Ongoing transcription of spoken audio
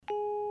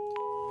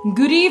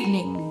Good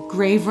evening,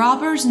 grave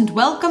robbers, and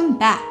welcome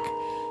back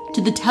to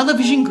the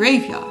television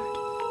graveyard.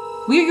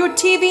 We are your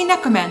TV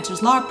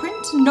necromancers, Lara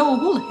Prince and Noah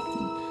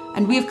Houlihan,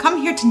 and we have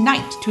come here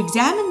tonight to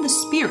examine the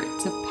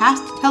spirits of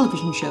past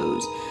television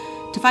shows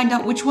to find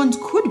out which ones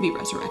could be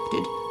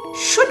resurrected,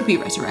 should be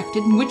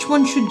resurrected, and which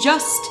ones should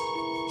just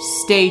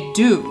stay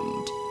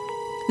doomed.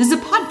 This is a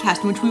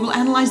podcast in which we will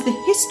analyze the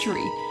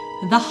history,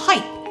 the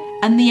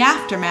hype, and the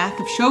aftermath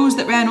of shows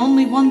that ran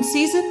only one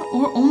season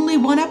or only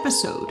one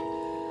episode.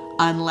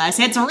 Unless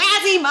it's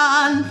Razzie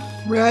Month!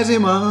 Razzie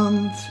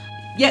Month!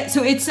 Yeah,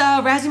 so it's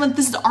Razzie Month.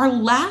 This is our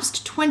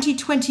last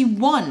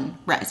 2021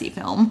 Razzie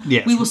film.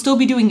 Yes. We will still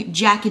be doing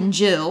Jack and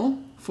Jill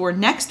for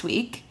next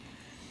week,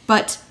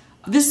 but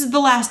this is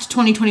the last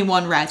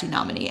 2021 Razzie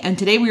nominee, and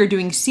today we are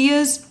doing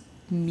Sia's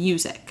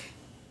Music.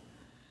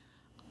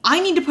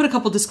 I need to put a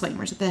couple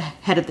disclaimers at the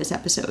head of this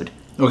episode.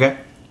 Okay.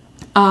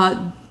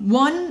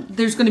 One,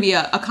 there's going to be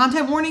a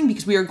content warning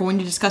because we are going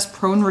to discuss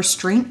prone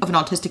restraint of an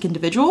autistic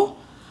individual,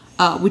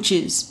 which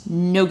is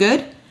no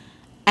good.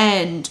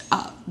 And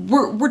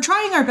we're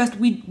trying our best.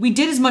 We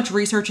did as much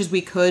research as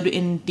we could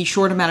in the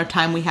short amount of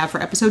time we have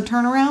for episode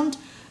turnaround.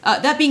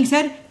 That being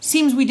said,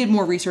 seems we did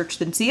more research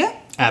than Sia.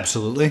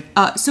 Absolutely.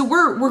 So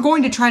we're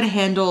going to try to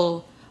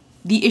handle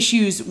the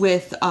issues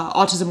with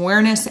autism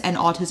awareness and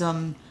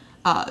autism,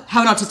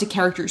 how an autistic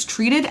character is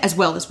treated as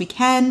well as we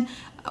can.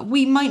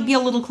 We might be a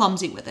little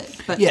clumsy with it,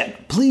 but yeah,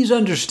 please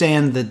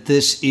understand that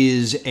this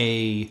is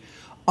a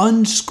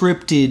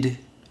unscripted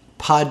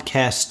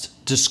podcast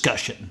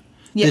discussion.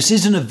 Yes. This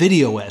isn't a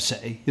video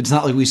essay. It's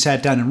not like we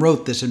sat down and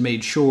wrote this and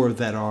made sure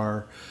that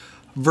our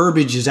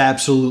verbiage is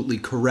absolutely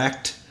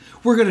correct.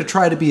 We're going to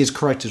try to be as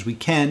correct as we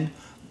can,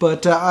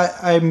 but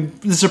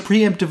this is a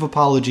preemptive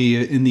apology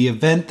in the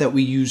event that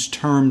we use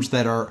terms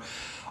that are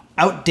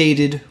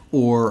outdated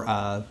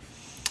or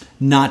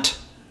not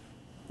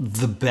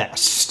the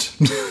best.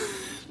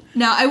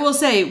 Now, I will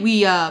say,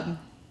 I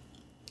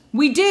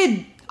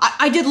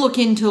did look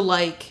into,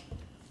 like,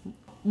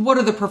 what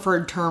are the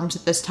preferred terms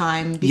at this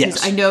time? Because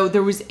Yes. I know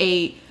there was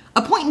a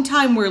point in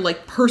time where,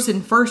 like,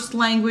 person-first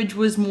language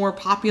was more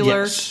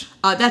popular. Yes.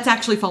 That's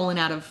actually fallen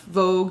out of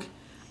vogue.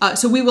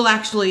 So we will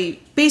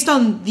actually, based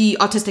on the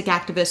autistic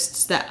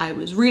activists that I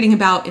was reading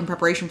about in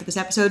preparation for this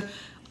episode,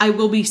 I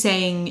will be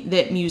saying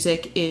that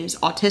music is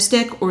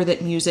autistic or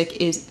that music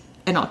is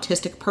an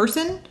autistic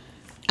person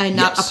and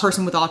not Yes. a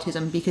person with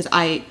autism, because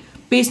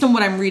based on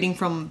what I'm reading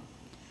from,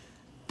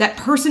 that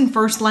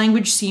person-first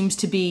language seems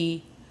to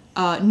be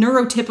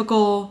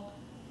neurotypical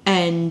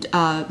and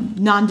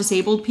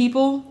non-disabled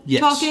people Yes.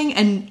 talking,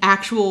 and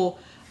actual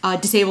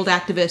disabled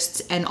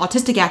activists and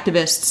autistic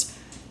activists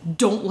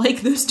don't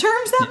like those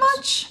terms that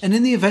much. And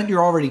in the event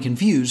you're already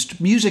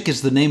confused, music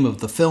is the name of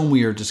the film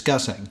we are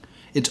discussing.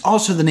 It's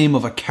also the name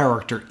of a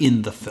character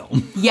in the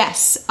film.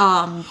 Yes.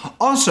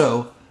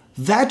 Also,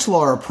 that's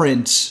Lara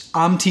Prince.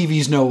 I'm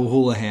TV's Noah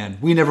Houlihan.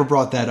 We never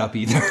brought that up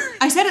either.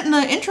 I said it in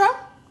the intro.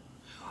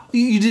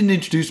 You didn't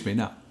introduce me,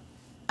 no.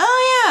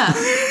 Oh,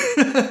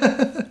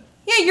 yeah.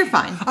 Yeah, you're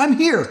fine. I'm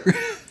here.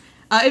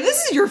 If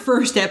this is your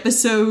first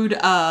episode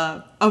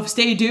of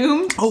Stay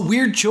Doomed... Oh,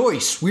 weird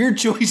choice. Weird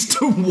choice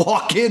to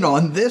walk in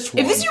on this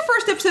one. If this is your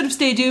first episode of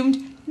Stay Doomed,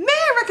 may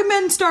I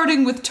recommend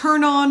starting with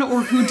Turn On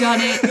or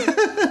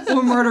Whodunit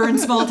or Murder in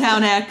Small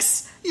Town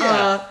X?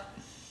 Yeah.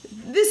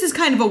 This is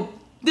going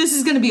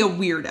to be a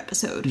weird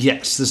episode.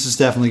 Yes, this is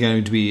definitely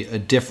going to be a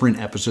different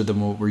episode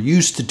than what we're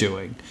used to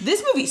doing.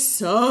 This movie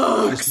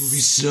sucks. This movie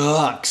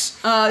sucks.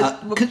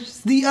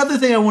 'Cause the other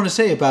thing I want to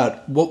say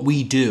about what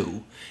we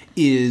do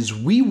is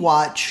we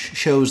watch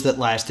shows that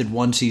lasted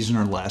one season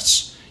or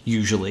less,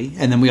 usually,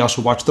 and then we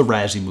also watch the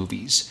Razzie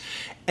movies.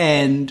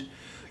 And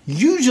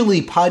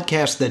usually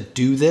podcasts that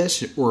do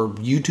this, or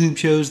YouTube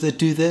shows that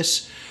do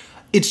this,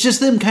 it's just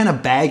them kind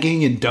of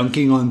bagging and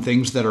dunking on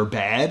things that are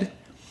bad.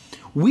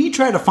 We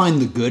try to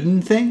find the good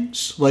in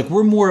things. Like,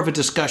 we're more of a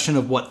discussion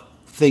of what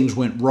things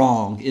went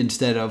wrong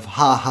instead of,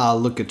 ha,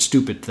 look at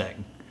stupid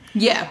thing.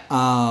 Yeah.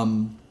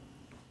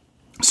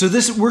 So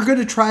we're going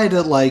to try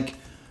to,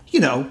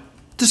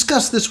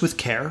 discuss this with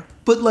care,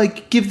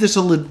 but, give this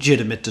a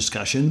legitimate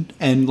discussion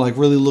and,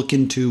 really look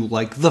into,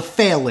 the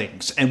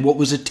failings and what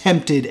was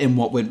attempted and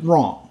what went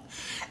wrong.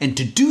 And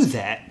to do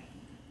that,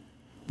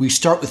 we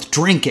start with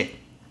drinking.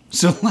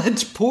 So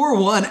let's pour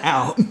one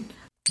out.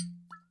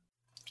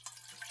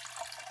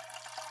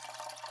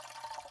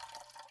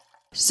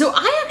 So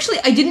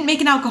I didn't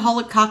make an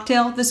alcoholic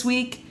cocktail this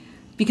week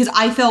because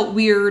I felt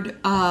weird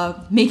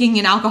making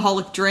an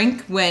alcoholic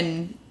drink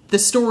when the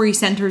story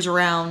centers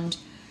around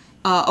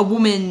a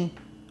woman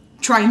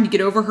trying to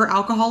get over her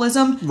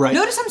alcoholism. Right.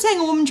 Notice I'm saying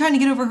a woman trying to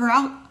get over her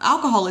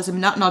alcoholism,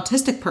 not an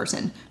autistic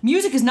person.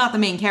 Music is not the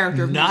main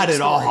character of Not the at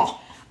story.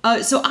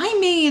 all. So I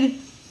made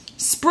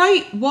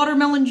Sprite,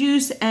 watermelon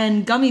juice,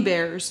 and gummy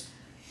bears,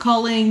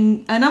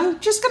 and I'm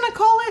just going to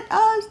call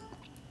it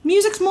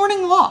Music's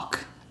Morning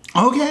Walk.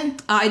 Okay.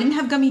 I didn't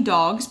have gummy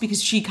dogs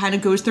because she kind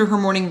of goes through her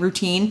morning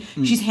routine.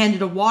 She's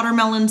handed a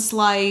watermelon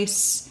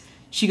slice.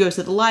 She goes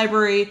to the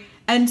library.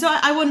 And so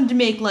I wanted to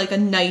make a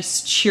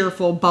nice,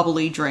 cheerful,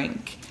 bubbly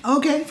drink.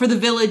 Okay. For the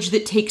village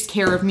that takes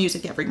care of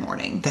music every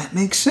morning. That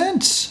makes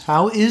sense.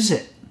 How is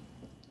it?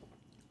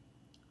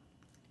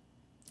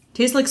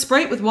 Tastes like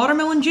Sprite with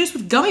watermelon juice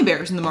with gummy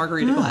bears in the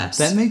margarita glass.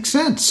 That makes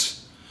sense.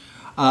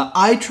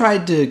 I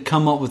tried to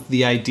come up with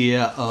the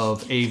idea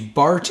of a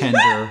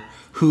bartender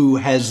who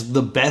has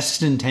the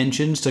best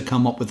intentions to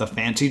come up with a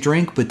fancy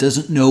drink, but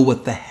doesn't know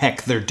what the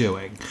heck they're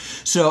doing.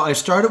 So I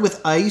started with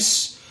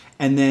ice,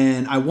 and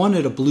then I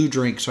wanted a blue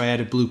drink, so I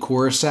added blue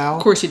Curacao.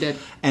 Of course you did.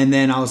 And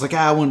then I was like,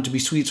 I want it to be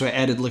sweet, so I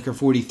added liquor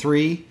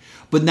 43.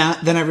 But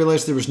then I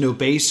realized there was no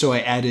base, so I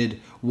added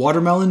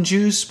watermelon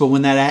juice. But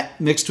when that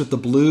mixed with the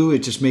blue, it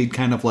just made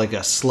kind of like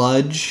a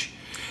sludge.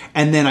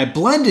 And then I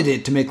blended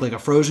it to make like a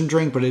frozen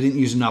drink, but I didn't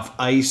use enough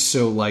ice,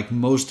 so like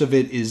most of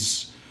it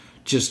is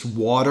just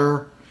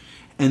water.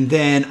 And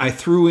then I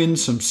threw in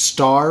some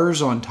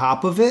stars on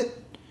top of it.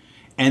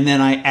 And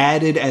then I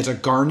added as a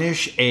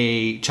garnish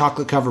a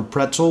chocolate-covered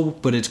pretzel,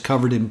 but it's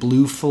covered in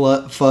blue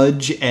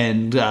fudge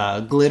and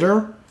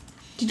glitter.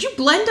 Did you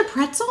blend a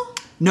pretzel?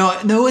 No,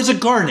 it was a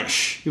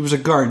garnish. It was a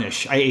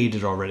garnish. I ate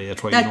it already.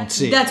 That's why you don't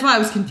see it. That's why I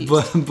was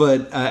confused.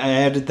 But I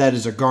added that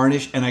as a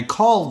garnish, and I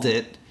called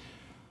it,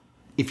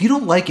 if you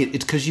don't like it,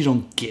 it's because you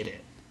don't get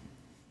it.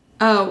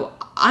 Oh,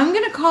 I'm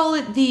going to call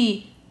it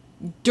the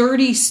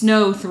Dirty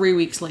Snow 3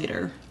 weeks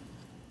later.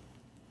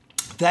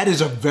 That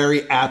is a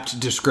very apt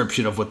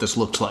description of what this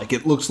looks like.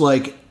 It looks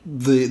like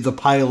the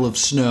pile of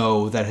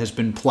snow that has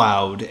been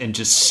plowed and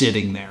just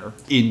sitting there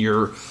in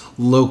your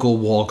local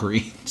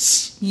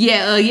Walgreens.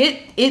 Yeah,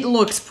 it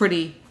looks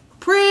pretty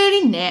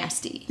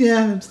nasty.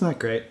 Yeah, it's not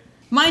great.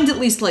 Mine's at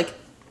least, like,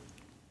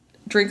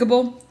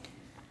 drinkable.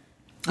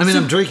 I mean,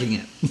 I'm drinking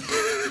it.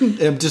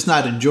 I'm just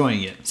not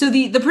enjoying it. So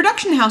the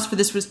production house for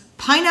this was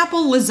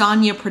Pineapple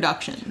Lasagna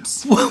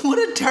Productions. What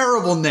a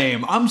terrible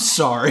name. I'm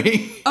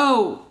sorry.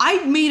 Oh,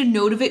 I made a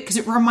note of it because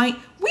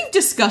we've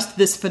discussed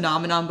this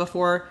phenomenon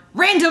before.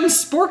 Random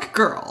Spork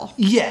Girl.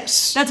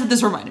 Yes. That's what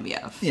this reminded me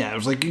of. Yeah, it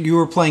was like you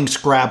were playing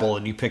Scrabble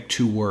and you picked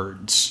 2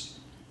 words.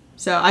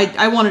 So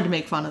I wanted to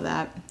make fun of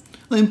that.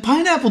 And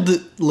pineapple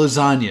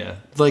lasagna,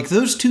 like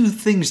those 2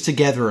 things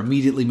together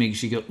immediately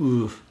makes you go,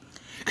 ooh.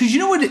 Because you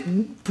know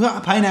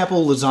what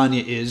pineapple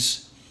lasagna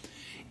is?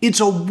 It's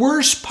a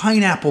worse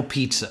pineapple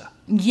pizza.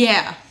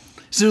 Yeah.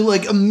 So,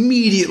 like,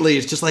 immediately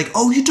it's just like,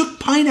 oh, you took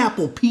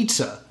pineapple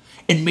pizza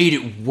and made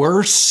it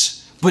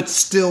worse, but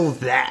still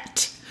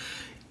that.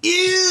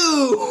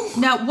 Ew!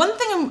 Now, one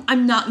thing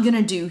I'm not going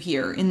to do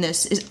here in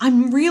this is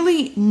I'm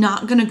really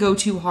not going to go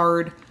too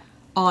hard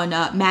on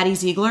Maddie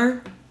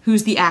Ziegler,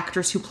 who's the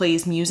actress who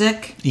plays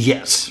music.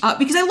 Yes.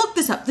 Because I looked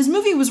this up. This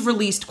movie was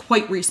released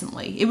quite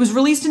recently. It was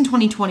released in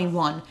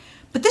 2021,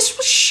 but this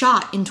was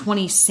shot in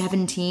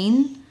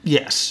 2017.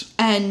 Yes.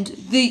 And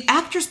the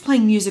actress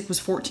playing music was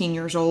 14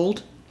 years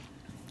old.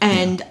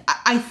 And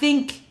I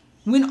think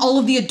when all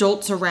of the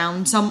adults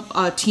around some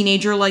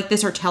teenager like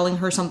this are telling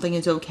her something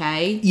is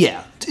okay.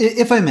 Yeah,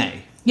 if I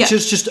may. Yeah.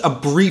 Just a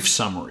brief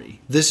summary.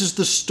 This is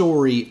the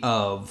story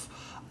of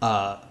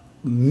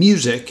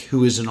Music,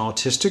 who is an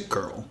autistic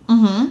girl,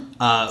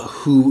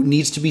 who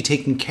needs to be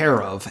taken care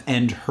of,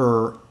 and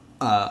her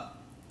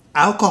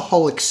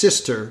alcoholic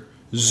sister,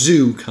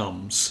 Zoo,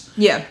 comes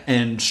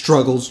and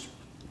struggles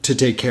to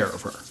take care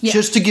of her. Yeah.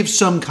 Just to give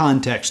some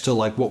context to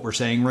like what we're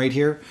saying right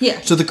here. Yeah.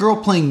 So the girl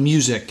playing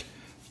music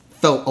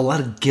felt a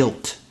lot of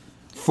guilt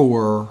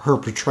for her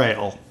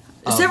portrayal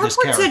of Several this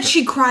reports character. said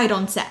she cried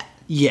on set.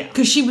 Yeah.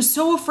 Because she was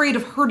so afraid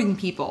of hurting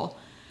people.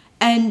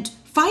 And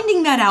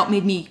finding that out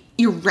made me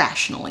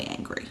irrationally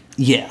angry.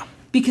 Yeah.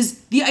 Because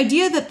the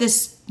idea that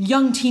this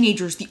young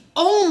teenager is the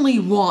only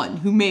one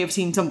who may have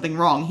seen something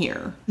wrong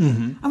here,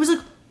 I was like,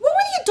 what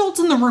were the adults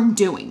in the room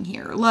doing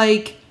here?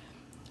 Like,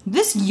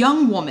 this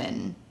young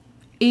woman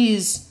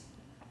is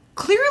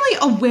clearly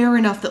aware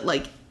enough that,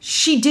 like,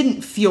 she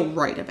didn't feel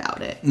right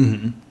about it.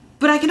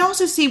 But I can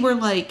also see where,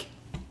 like,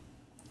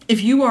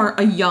 if you're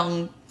a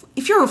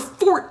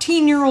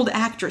 14-year-old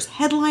actress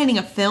headlining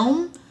a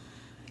film,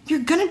 you're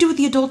gonna do what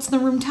the adults in the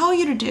room tell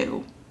you to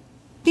do.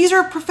 These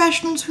are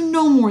professionals who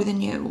know more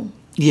than you.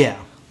 Yeah.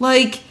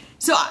 Like,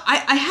 so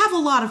I have a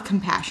lot of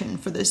compassion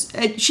for this.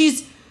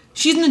 She's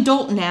an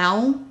adult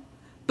now,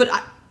 but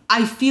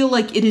I feel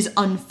like it is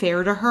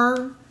unfair to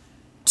her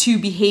to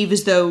behave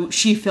as though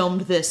she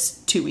filmed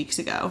this 2 weeks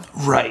ago.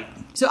 Right.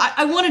 So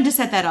I wanted to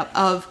set that up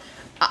of,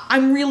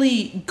 I'm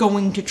really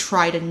going to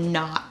try to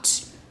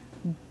not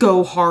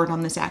go hard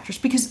on this actress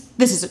because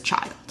this is a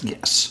child.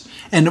 Yes.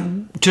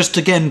 And just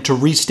again, to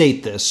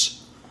restate this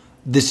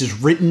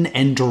is written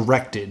and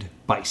directed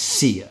by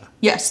Sia.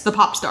 Yes, the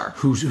pop star.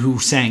 Who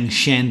sang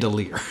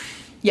Chandelier.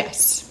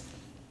 Yes.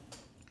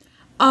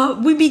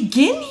 We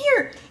begin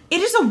here.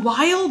 It is a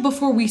while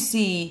before we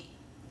see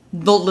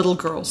the little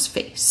girl's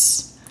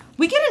face.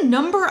 We get a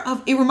number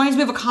of, it reminds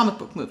me of a comic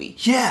book movie.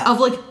 Yeah. Of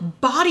like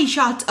body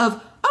shots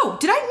of, oh,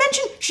 did I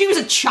mention she was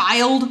a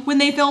child when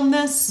they filmed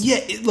this? Yeah,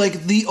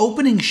 like the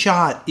opening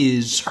shot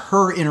is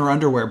her in her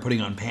underwear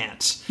putting on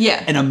pants.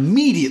 Yeah. And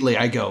immediately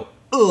I go,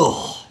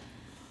 ugh.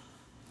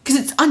 Because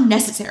it's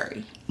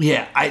unnecessary.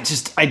 Yeah,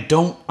 I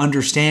don't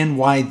understand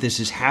why this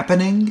is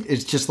happening.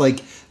 It's just like,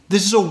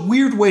 this is a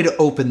weird way to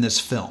open this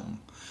film.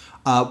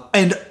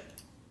 And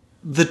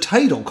the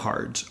title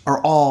cards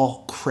are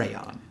all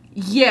crayon.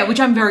 Yeah, which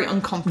I'm very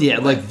uncomfortable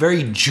with. Like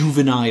very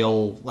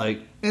juvenile,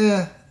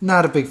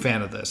 not a big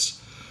fan of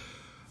this.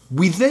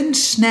 We then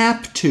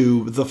snap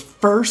to the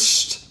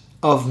first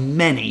of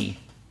many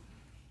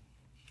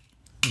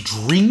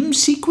dream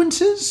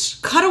sequences?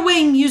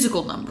 Cutaway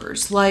musical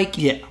numbers.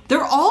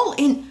 They're all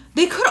in...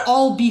 They could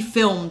all be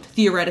filmed,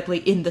 theoretically,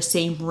 in the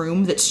same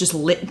room that's just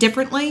lit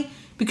differently.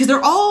 Because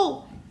they're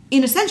all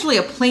in essentially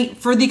a plain...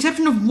 For the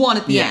exception of one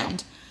at the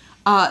end.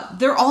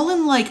 They're all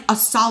in, a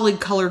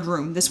solid colored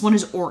room. This one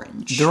is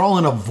orange. They're all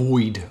in a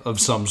void of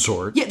some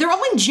sort. Yeah, they're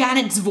all in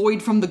Janet's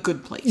void from The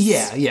Good Place.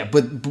 Yeah,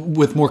 but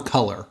with more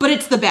color. But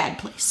it's the bad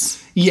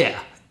place. Yeah.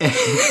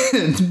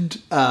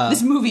 And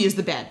this movie is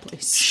the bad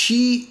place.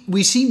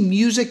 We see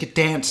music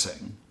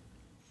dancing,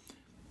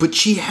 but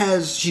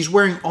she's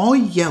wearing all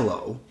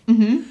yellow,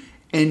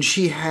 and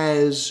she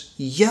has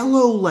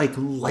yellow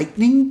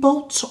lightning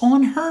bolts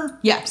on her.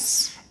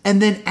 Yes.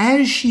 And then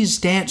as she's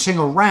dancing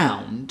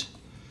around,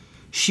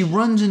 she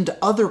runs into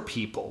other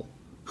people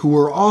who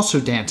are also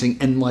dancing,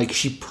 and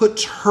she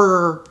puts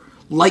her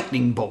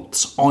lightning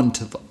bolts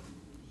onto them.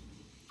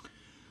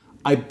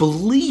 I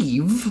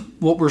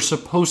believe what we're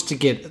supposed to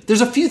get...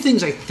 There's a few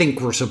things I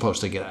think we're supposed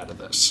to get out of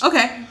this.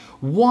 Okay.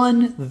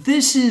 One,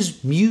 this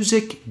is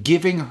music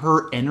giving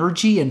her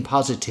energy and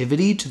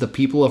positivity to the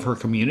people of her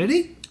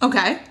community.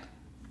 Okay.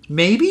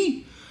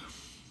 Maybe.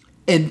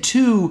 And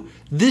two,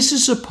 this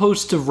is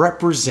supposed to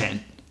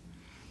represent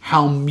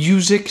how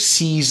music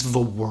sees the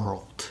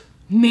world.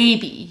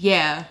 Maybe,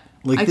 yeah.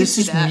 This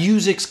is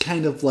music's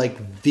kind of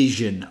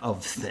vision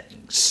of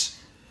things.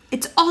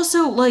 It's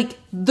also,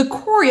 the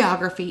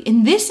choreography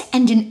in this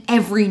and in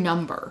every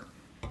number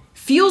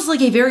feels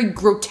like a very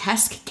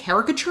grotesque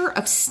caricature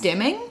of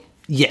stimming.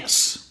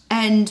 Yes.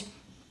 And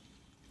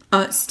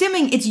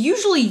stimming, it's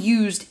usually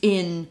used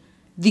in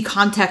the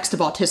context of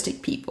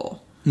autistic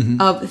people.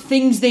 Of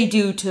things they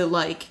do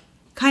to,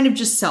 kind of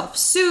just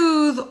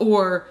self-soothe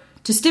or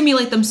to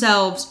stimulate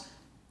themselves.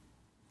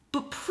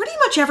 But pretty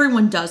much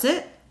everyone does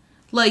it.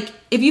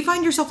 If you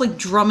find yourself,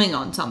 drumming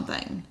on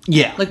something.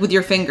 Yeah. With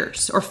your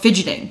fingers, or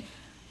fidgeting.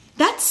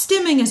 That's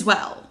stimming as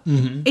well.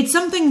 Mm-hmm. It's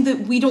something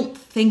that we don't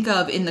think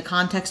of in the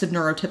context of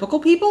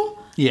neurotypical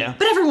people. Yeah.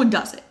 But everyone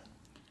does it.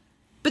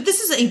 But this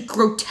is a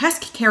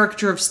grotesque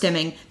caricature of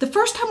stimming. The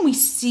first time we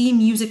see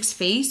Music's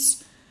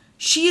face,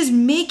 she is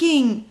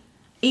making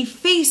a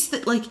face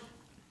that, I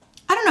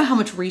don't know how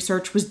much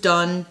research was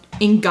done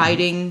in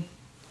guiding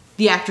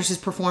the actress's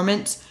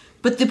performance,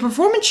 but the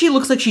performance she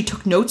looks like she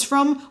took notes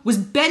from was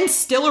Ben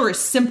Stiller as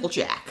Simple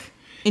Jack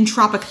in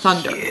Tropic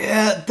Thunder.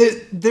 Yeah,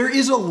 there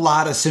is a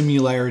lot of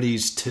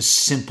similarities to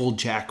Simple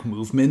Jack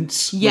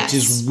movements, yes. Which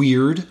is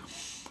weird.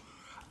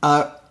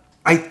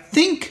 I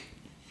think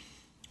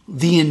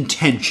the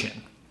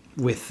intention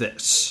with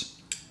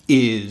this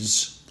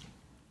is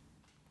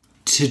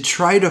to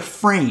try to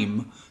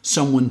frame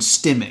someone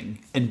stimming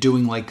and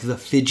doing the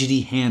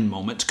fidgety hand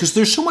moments, because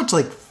there's so much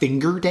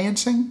finger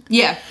dancing.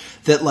 Yeah.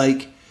 That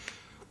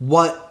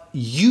what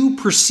you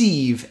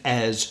perceive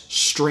as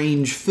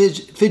strange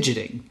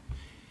fidgeting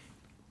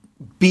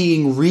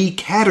being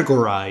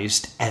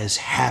recategorized as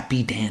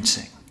happy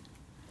dancing.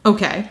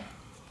 Okay.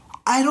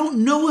 I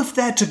don't know if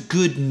that's a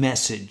good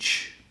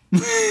message.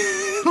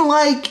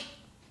 I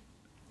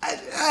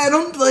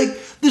don't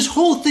this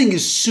whole thing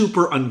is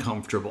super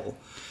uncomfortable.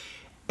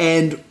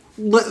 And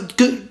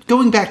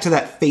going back to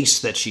that face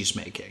that she's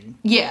making.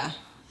 Yeah.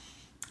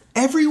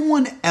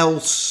 Everyone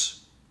else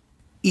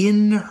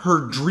in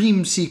her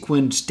dream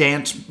sequence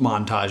dance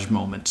montage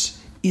moments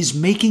is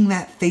making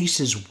that face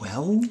as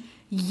well.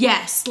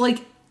 Yes,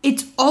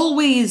 it's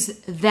always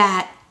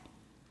that.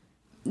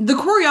 The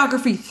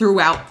choreography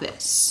throughout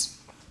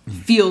this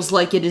feels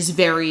like it is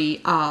very,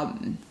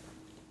 the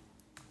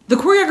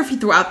choreography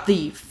throughout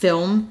the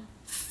film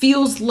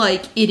feels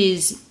like it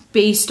is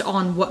based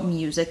on what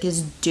music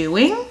is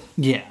doing.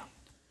 Yeah.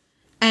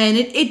 And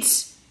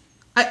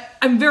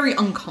I'm very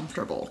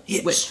uncomfortable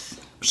with.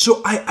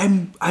 So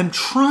I'm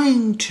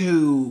trying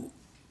to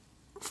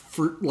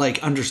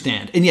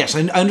understand. And yes,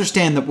 I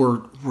understand that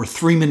we're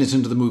 3 minutes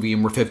into the movie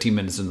and we're 15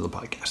 minutes into the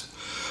podcast.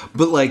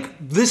 But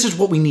this is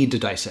what we need to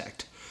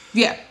dissect.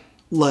 Yeah.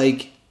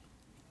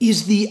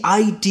 Is the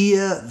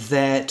idea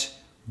that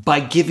by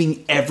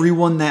giving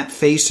everyone that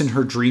face in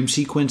her dream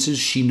sequences,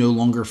 she no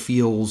longer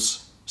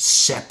feels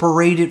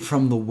separated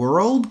from the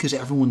world because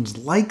everyone's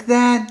like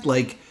that?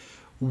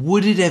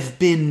 Would it have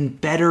been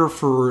better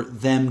for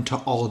them to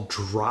all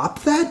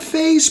drop that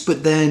face?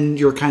 But then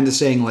you're kind of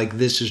saying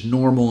this is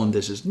normal and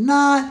this is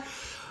not.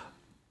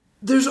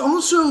 There's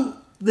also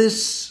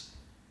this,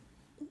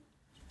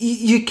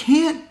 you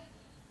can't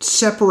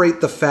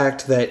separate the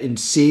fact that in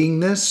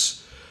seeing this,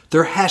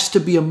 there has to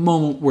be a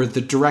moment where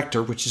the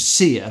director, which is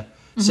Sia,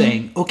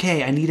 saying,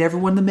 okay, I need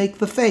everyone to make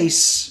the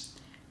face.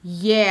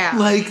 Yeah.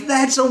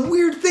 That's a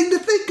weird thing to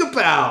think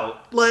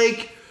about.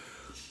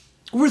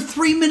 we're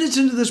 3 minutes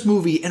into this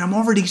movie, and I'm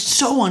already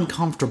so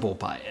uncomfortable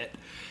by it.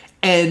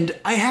 And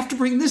I have to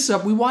bring this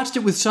up. We watched it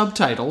with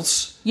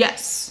subtitles.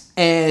 Yes.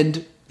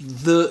 And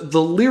the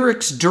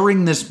lyrics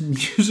during this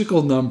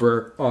musical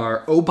number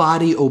are "Oh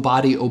body, oh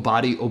body, oh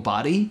body, oh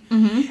body,"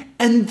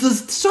 and the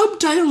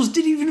subtitles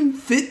didn't even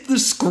fit the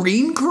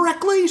screen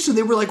correctly, so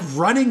they were like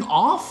running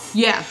off.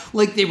 Yeah,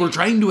 like they were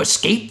trying to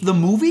escape the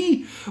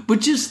movie,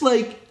 but just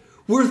like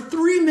we're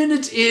 3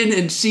 minutes in,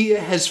 and Sia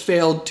has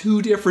failed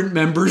 2 different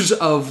members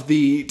of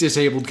the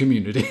disabled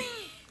community.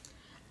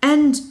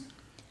 And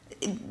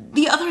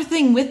the other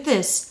thing with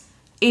this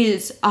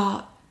is,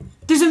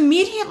 there's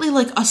immediately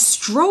like a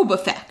strobe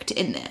effect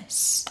in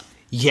this.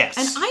 Yes.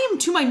 And I am,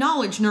 to my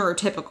knowledge,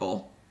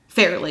 neurotypical,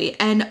 fairly,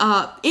 and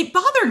it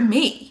bothered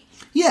me.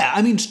 Yeah,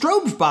 I mean,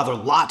 strobes bother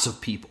lots of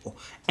people.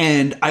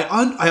 And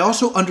I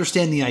also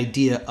understand the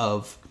idea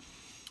of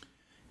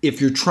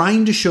if you're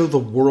trying to show the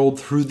world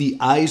through the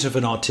eyes of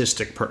an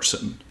autistic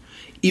person,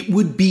 it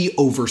would be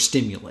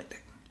overstimulating.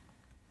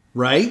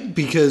 Right?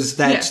 Because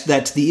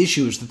that's the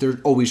issue, is that they're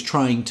always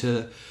trying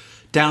to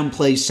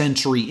downplay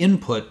sensory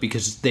input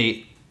because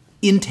they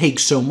intake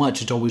so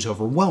much, it's always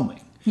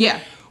overwhelming. Yeah.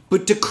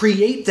 But to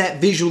create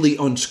that visually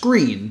on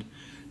screen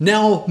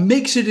now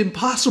makes it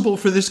impossible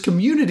for this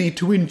community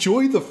to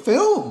enjoy the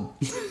film.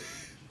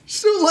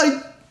 So, like,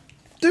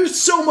 there's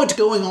so much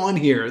going on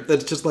here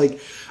that's just like,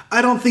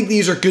 I don't think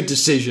these are good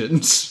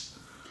decisions.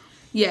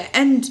 Yeah,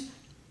 and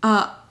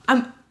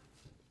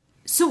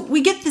so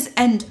we get this,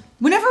 and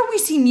whenever we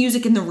see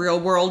music in the real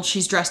world,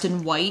 she's dressed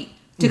in white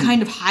to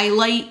kind of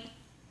highlight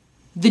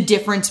the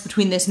difference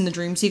between this and the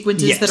dream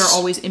sequences that are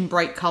always in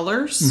bright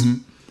colors.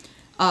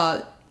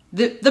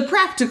 The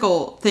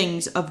practical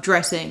things of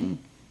dressing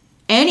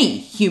any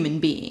human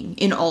being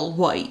in all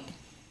white,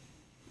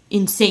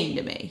 insane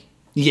to me.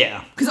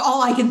 Yeah. Because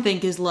all I can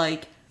think is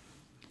like,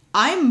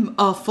 I'm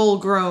a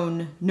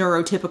full-grown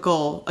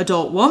neurotypical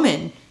adult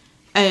woman,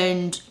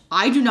 and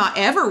I do not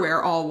ever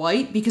wear all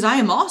white because I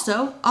am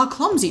also a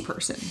clumsy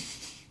person.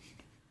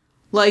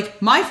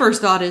 Like, my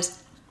first thought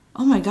is,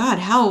 oh my god,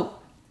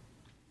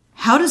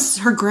 how does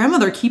her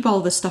grandmother keep all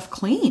this stuff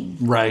clean?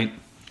 Right.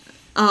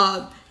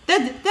 That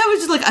was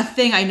just like a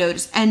thing I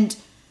noticed. And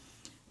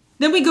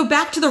then we go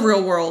back to the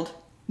real world.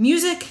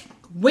 Music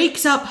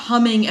wakes up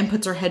humming and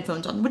puts her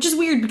headphones on, which is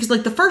weird because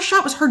like the first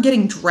shot was her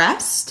getting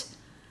dressed,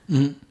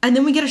 and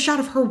then we get a shot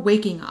of her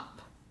waking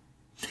up.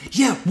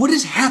 Yeah, what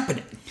is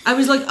happening? I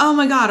was like, oh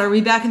my god, are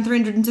we back in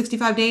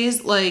 365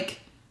 days?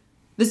 Like,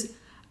 this...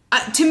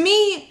 to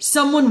me,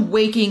 someone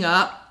waking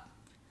up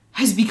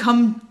has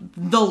become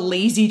the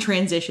lazy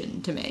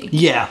transition to me.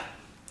 Yeah.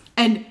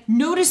 And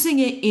noticing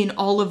it in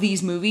all of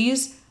these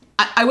movies,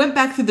 I went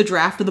back through the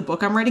draft of the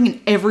book I'm writing,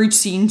 and every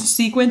scene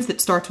sequence that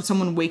starts with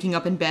someone waking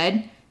up in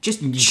bed,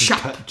 just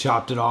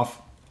chopped it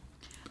off.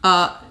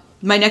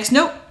 My next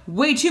note,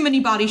 way too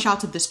many body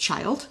shots of this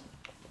child.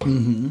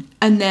 And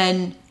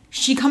then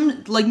she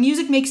comes, like,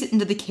 music makes it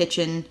into the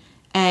kitchen,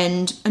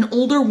 and an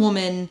older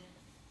woman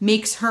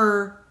makes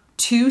her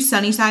 2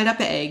 sunny side up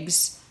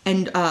eggs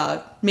and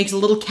makes a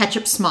little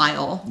ketchup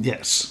smile.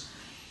 Yes.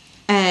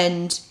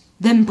 And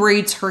then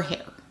braids her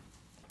hair.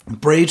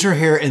 Braids her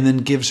hair and then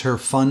gives her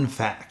fun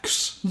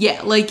facts.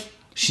 Yeah, like...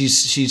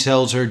 She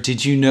tells her,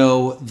 did you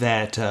know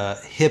that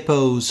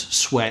hippos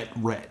sweat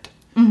red?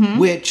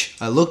 Which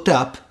I looked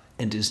up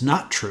and is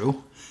not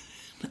true.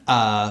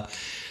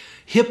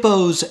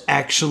 Hippos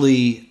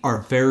actually are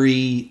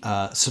very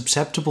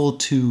susceptible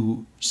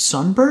to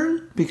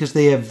sunburn because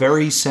they have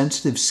very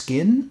sensitive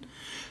skin.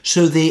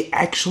 So they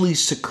actually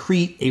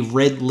secrete a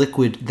red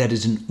liquid that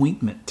is an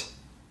ointment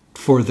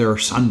for their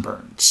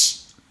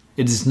sunburns.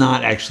 It is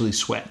not actually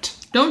sweat.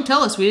 Don't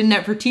tell us we didn't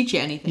ever teach you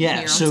anything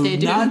here on Stay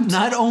Tuned.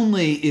 Not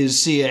only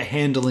is Sia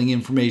handling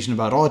information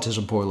about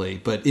autism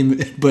poorly,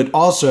 but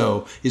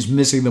also is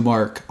missing the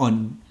mark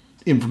on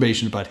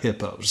information about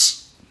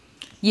hippos.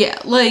 Yeah,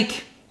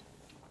 like...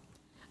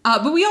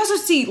 but we also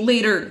see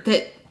later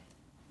that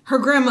her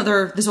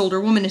grandmother, this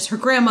older woman, is her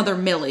grandmother,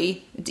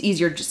 Millie. It's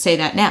easier to say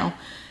that now.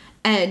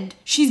 And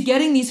she's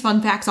getting these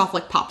fun facts off,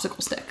 like,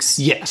 popsicle sticks.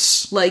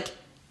 Yes. Like,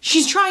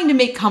 she's trying to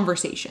make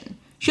conversation.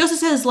 She also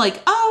says,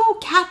 like, oh,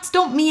 cats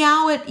don't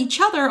meow at each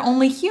other,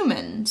 only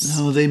humans.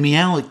 No, they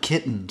meow at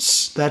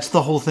kittens. That's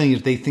the whole thing,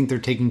 is they think they're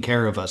taking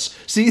care of us.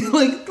 See,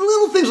 like,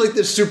 little things like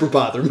this super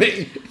bother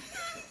me.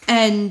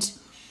 And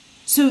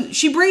so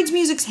she braids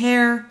Music's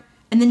hair,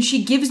 and then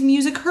she gives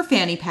Music her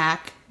fanny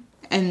pack,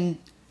 and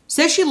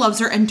says she loves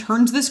her, and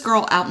turns this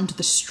girl out into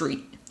the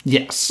street.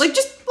 Yes. Like,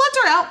 just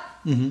lets her out.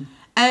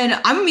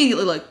 And I'm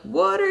immediately like,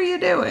 what are you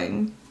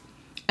doing?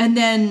 And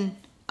then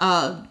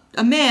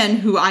a man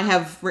who I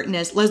have written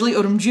as Leslie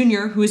Odom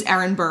Jr., who is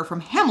Aaron Burr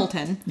from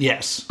Hamilton.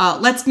 Yes.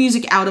 Lets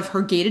Music out of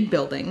her gated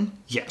building.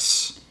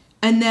 Yes.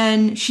 And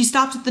then she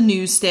stops at the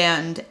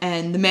newsstand,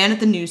 and the man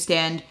at the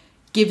newsstand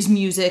gives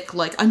Music,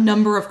 like, a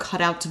number of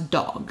cutouts of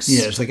dogs.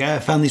 Yeah, it's like, I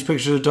found these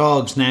pictures of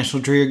dogs,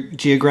 National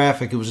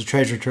Geographic. It was a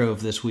treasure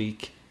trove this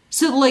week.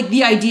 So, like,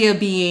 the idea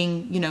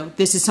being, you know,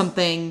 this is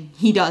something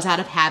he does out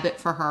of habit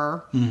for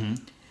her.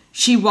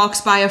 she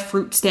walks by a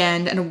fruit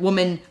stand and a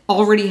woman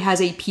already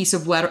has a piece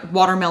of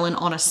watermelon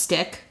on a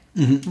stick,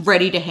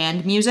 ready to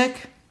hand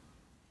Music.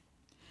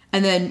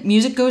 And then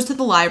Music goes to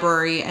the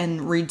library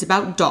and reads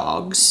about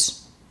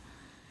dogs.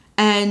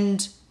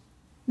 And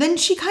then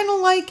she kind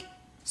of like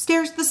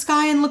stares at the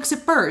sky and looks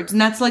at birds.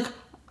 And that's like,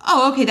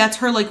 oh, okay, that's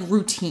her like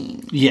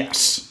routine.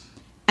 Yes.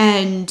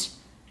 And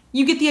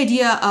you get the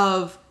idea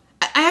of,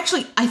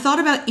 I thought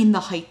about In the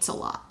Heights a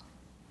lot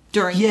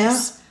during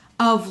this.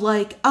 Of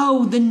like,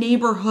 oh, the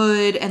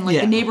neighborhood, and like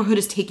the neighborhood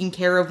is taking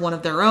care of one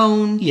of their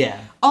own. Yeah.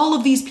 All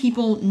of these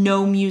people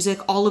know Music.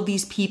 All of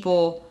these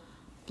people,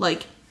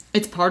 like,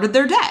 it's part of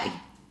their day.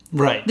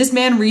 Right. This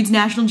man reads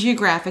National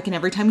Geographic, and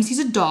every time he sees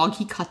a dog,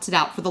 he cuts it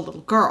out for the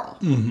little girl.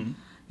 Mm-hmm.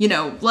 You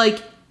know,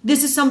 like,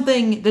 this is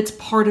something that's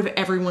part of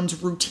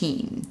everyone's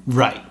routine.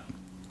 Right.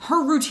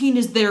 Her routine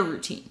is their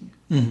routine.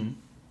 Mm-hmm.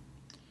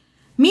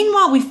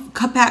 Meanwhile, we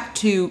cut back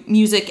to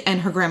Music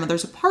and her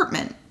grandmother's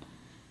apartment.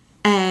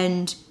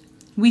 And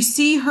we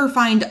see her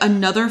find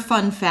another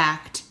fun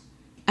fact,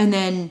 and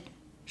then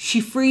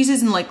she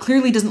freezes and, like,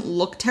 clearly doesn't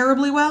look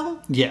terribly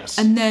well. Yes.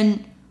 And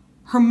then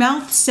her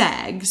mouth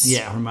sags.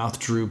 Yeah, her mouth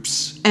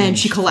droops. And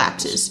she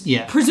collapses.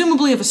 Yeah.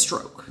 Presumably of a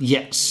stroke.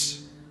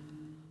 Yes.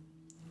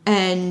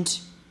 And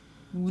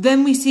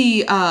then we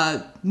see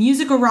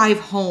Music arrive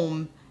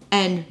home,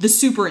 and the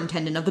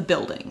superintendent of the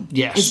building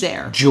is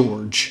there.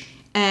 George.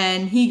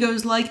 And he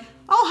goes like,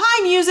 oh,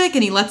 hi, Music.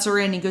 And he lets her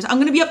in. He goes, I'm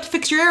going to be up to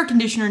fix your air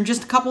conditioner in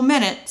just a couple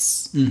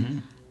minutes.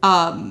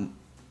 Mm-hmm.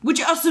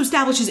 Which also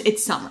establishes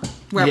it's summer,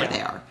 wherever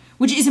they are.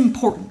 Which is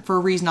important for a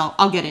reason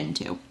I'll get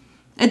into.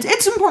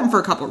 It's important for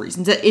a couple of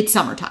reasons. It's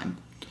summertime.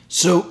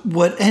 So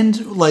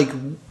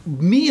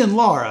me and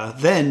Laura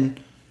then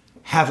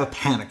have a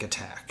panic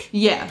attack.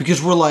 Yeah.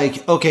 Because we're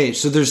like, okay,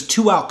 so there's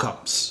two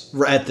outcomes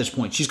at this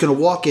point. She's going to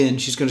walk in,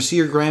 she's going to see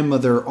her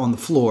grandmother on the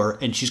floor,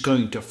 and she's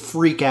going to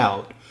freak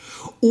out.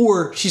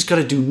 Or she's going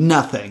to do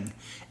nothing,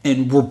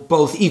 and we're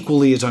both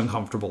equally as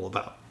uncomfortable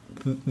about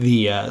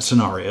the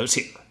scenarios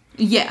here.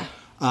 Yeah.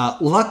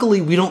 Luckily,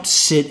 we don't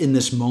sit in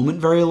this moment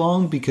very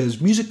long, because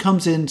Music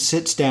comes in,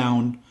 sits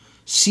down,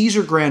 sees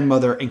her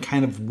grandmother, and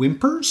kind of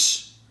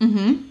whimpers.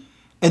 Mm-hmm.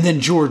 And then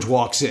George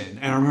walks in,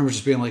 and I remember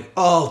just being like,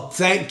 oh,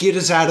 get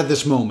us out of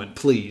this moment,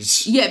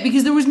 please. Yeah,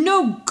 because there was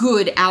no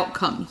good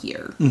outcome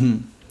here.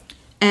 Mm-hmm.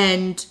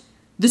 And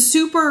the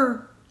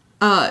super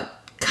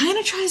kind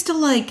of tries to,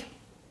 like,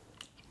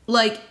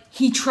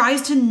 he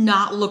tries to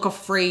not look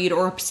afraid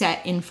or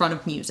upset in front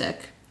of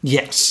Music.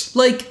 Yes.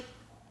 Like,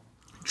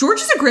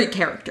 George is a great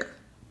character.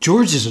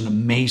 George is an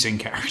amazing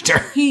character.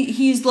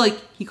 He's like,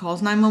 he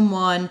calls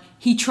 911.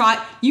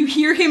 You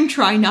hear him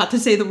try not to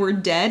say the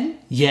word dead.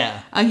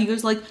 Yeah. He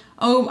goes like,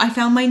 oh, I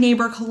found my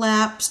neighbor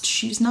collapsed.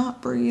 She's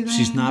not breathing.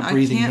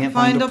 I can't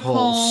find a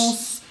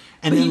pulse.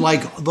 And then,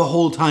 the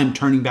whole time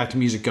turning back to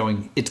Music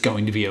going, it's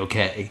going to be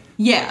okay.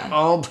 Yeah.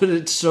 Oh, but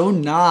it's so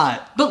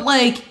not.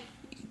 But,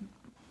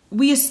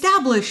 we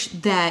establish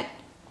that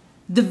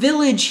the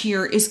village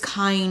here is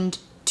kind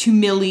to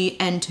Millie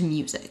and to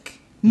Music.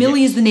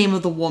 Millie is the name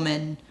of the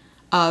woman,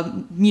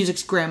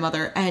 Music's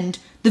grandmother, and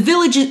the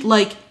village is,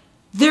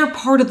 they're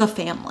part of the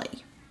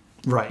family.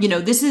 Right. You know,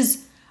 this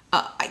is,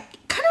 kind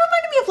of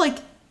reminded me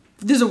of,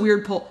 there's a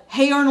weird poll,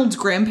 Hey Arnold's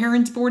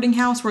grandparents' boarding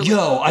house. Where,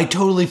 I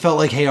totally felt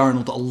like Hey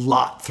Arnold a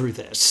lot through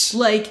this.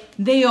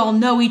 They all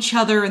know each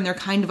other, and they're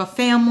kind of a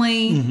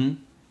family. Mm-hmm.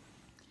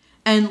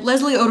 And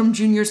Leslie Odom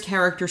Jr.'s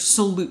character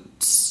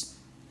salutes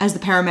as the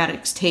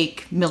paramedics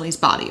take Millie's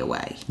body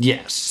away.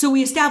 Yes. So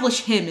we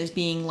establish him as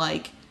being,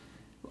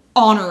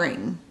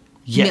 honoring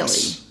Millie.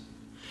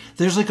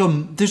 There's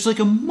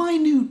a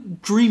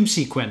minute dream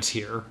sequence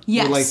here.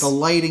 Yes. Where, the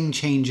lighting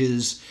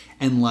changes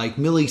and,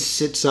 Millie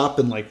sits up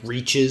and,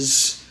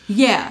 reaches.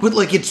 Yeah. But,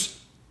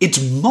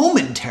 it's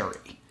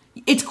momentary.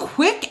 It's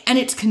quick and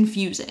it's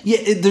confusing.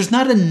 Yeah, there's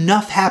not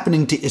enough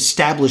happening to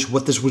establish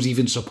what this was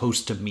even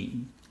supposed to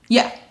mean.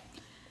 Yeah.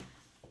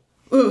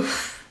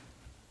 Oof.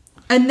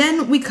 And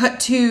then we cut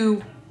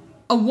to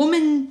a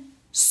woman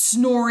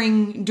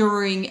snoring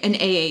during an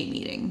AA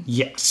meeting.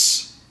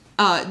 Yes.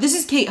 This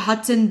is Kate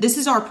Hudson. This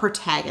is our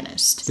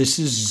protagonist. This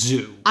is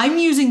Zoo. I'm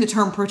using the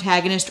term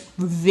protagonist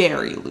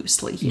very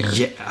loosely here.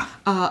 Yeah.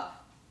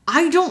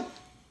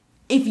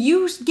 If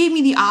you gave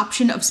me the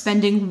option of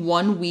spending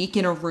 1 week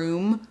in a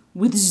room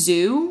with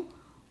Zoo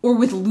or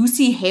with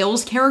Lucy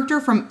Hale's character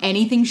from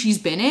anything she's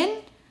been in,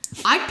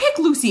 I'd pick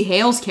Lucy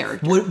Hale's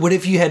character. What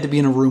if you had to be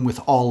in a room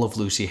with all of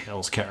Lucy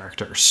Hale's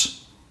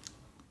characters?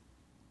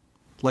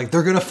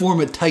 They're going to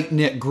form a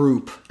tight-knit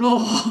group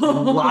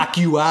and lock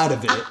you out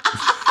of it.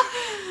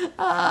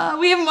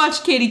 We haven't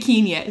watched Katie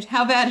Keene yet.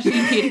 How bad is she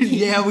in Katie Keene?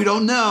 Yeah, we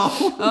don't know.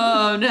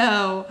 Oh,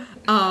 no.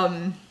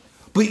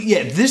 But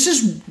yeah, this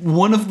is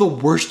one of the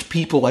worst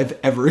people I've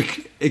ever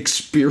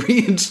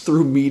experienced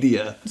through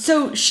media.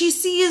 So she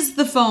sees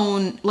the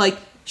phone,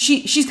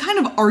 she's kind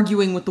of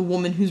arguing with the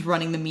woman who's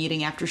running the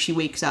meeting after she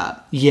wakes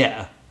up.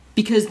 Yeah.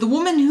 Because the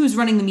woman who's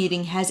running the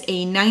meeting has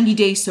a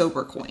 90-day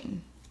sober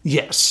coin.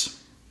 Yes.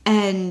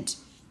 And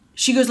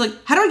she goes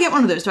how do I get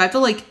one of those? Do I have to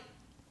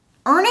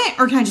earn it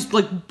or can I just,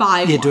 like,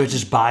 buy one? Yeah, do I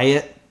just buy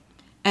it?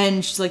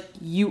 And she's like,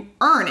 you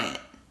earn it.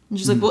 And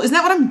she's like, well, isn't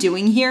that what I'm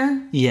doing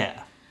here?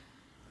 Yeah.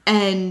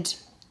 And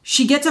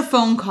she gets a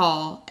phone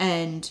call,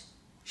 and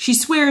she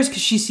swears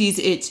because she sees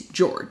it's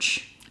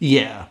George.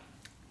 Yeah.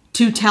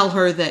 To tell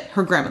her that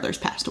her grandmother's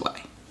passed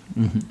away.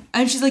 Mm-hmm.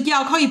 And she's like, yeah,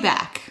 I'll call you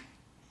back.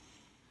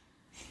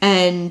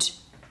 And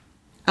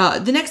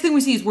the next thing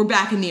we see is we're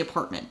back in the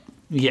apartment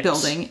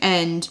building.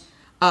 And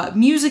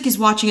Music is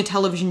watching a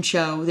television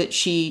show that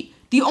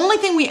the only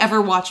thing we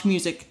ever watch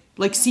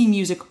see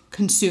music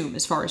consume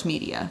as far as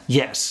media.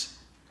 Yes.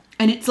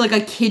 And it's like a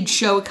kid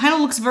show. It kind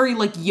of looks very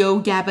like Yo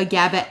Gabba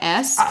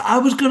Gabba-esque. I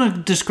was going to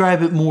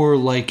describe it more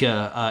like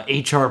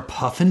HR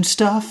Puffin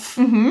stuff.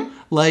 Mm-hmm.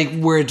 Like,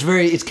 where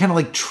it's kind of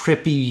like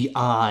trippy,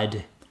 odd.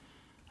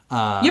 You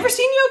ever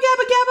seen Yo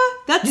Gabba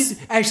Gabba? That's...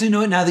 Actually,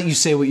 no, now that you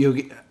say what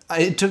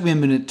it took me a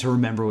minute to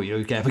remember what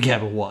Yo Gabba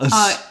Gabba was.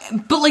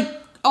 But, like,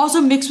 also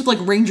mixed with, like,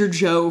 Ranger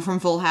Joe from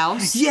Full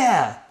House.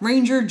 Yeah.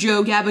 Ranger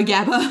Joe Gabba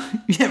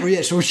Gabba.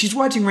 Yeah, so she's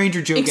watching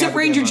Ranger Joe Except Gabba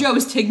Ranger Gabba. Joe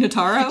is Tig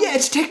Notaro. Yeah,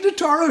 it's Tig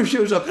Notaro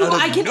shows up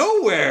out of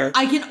nowhere.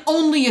 I can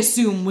only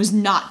assume was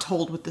not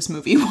told what this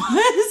movie was.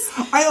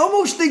 I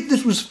almost think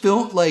this was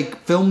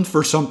filmed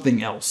for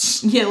something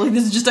else. Yeah, like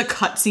this is just a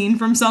cutscene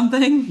from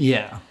something.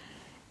 Yeah.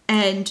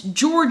 And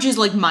George is,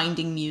 like,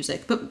 minding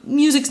Music, but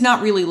Music's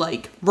not really,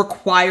 like,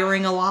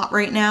 requiring a lot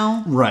right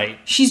now. Right.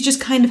 She's just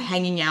kind of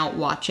hanging out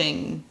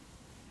watching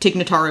Tig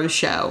Notaro's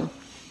show.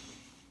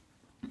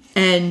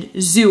 And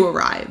Zoo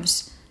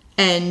arrives.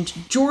 And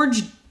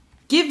George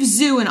gives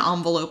Zoo an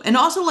envelope. And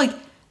also, like,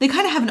 they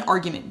kind of have an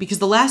argument, because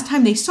the last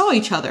time they saw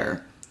each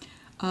other,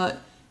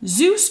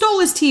 Zoo stole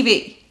his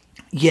TV.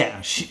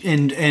 Yeah,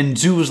 and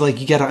Zoo was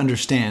like, you gotta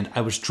understand, I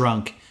was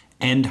drunk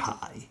and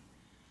high.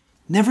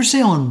 Never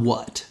say on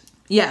what.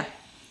 Yeah.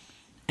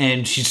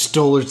 And she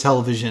stole her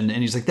television,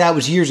 and he's like, that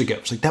was years ago.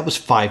 It's like, that was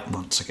 5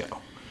 months ago.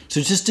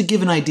 So just to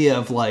give an idea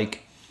of,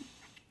 like,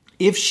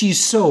 if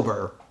she's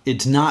sober,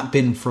 it's not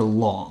been for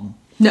long.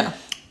 No.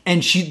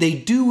 And they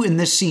do in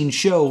this scene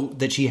show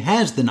that she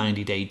has the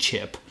 90-day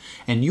chip.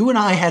 And you and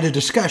I had a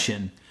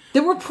discussion.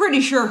 That we're pretty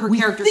sure her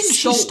character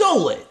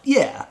stole it.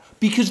 Yeah.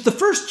 Because the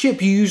first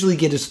chip you usually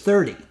get is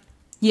 30.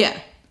 Yeah.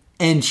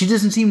 And she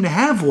doesn't seem to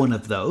have one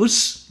of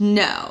those.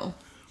 No.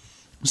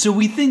 So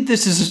we think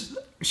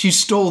she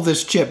stole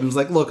this chip and was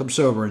like, look, I'm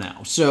sober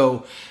now.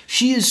 So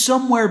she is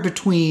somewhere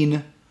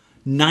between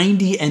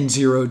 90 and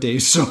 0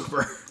 days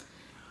sober.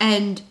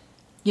 And,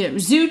 you know,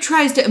 Zoo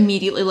tries to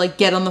immediately, like,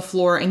 get on the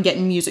floor and get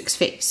in Music's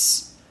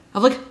face.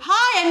 Of like,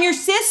 hi, I'm your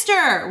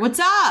sister. What's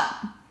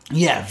up?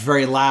 Yeah,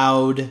 very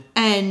loud.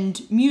 And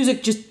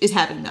Music just is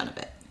having none of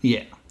it.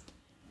 Yeah.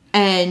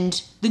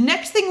 And the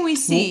next thing we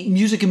see... Well,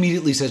 Music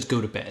immediately says, go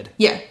to bed.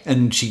 Yeah.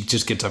 And she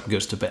just gets up and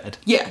goes to bed.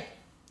 Yeah.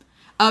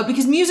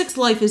 Because Music's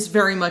life is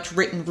very much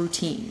written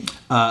routine.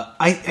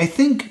 I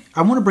think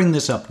I want to bring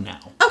this up now.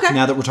 Okay.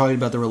 Now that we're talking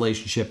about the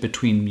relationship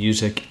between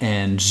Music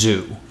and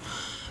Zoo.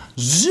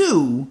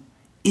 Zoo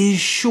is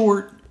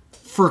short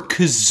for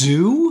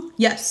kazoo?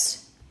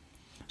 Yes.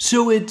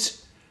 So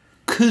it's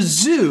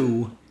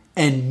kazoo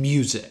and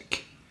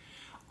music.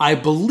 I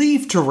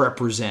believe to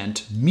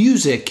represent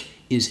music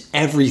is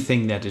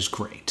everything that is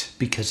great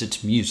because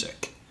it's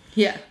music.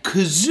 Yeah.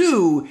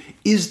 Kazoo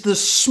is the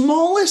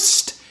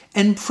smallest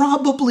and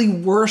probably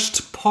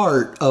worst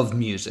part of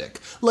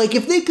music. Like,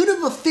 if they could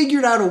have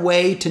figured out a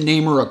way to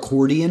name her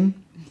accordion,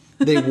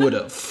 they would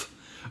have.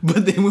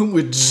 But they went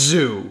with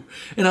Zoo.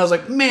 And I was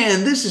like,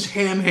 man, this is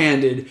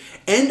ham-handed.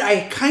 And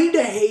I kind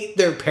of hate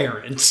their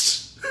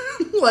parents.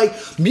 Like,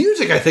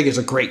 Music, I think, is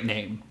a great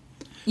name.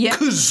 Yeah.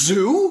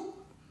 Kazoo?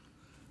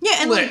 Yeah,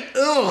 and like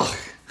ugh.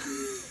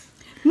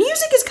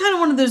 Music is kind of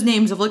one of those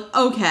names of like,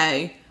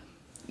 okay,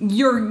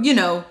 your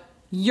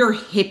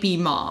hippie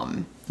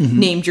mom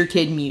named your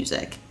kid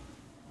Music.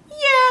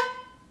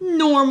 Yeah,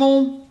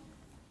 normal.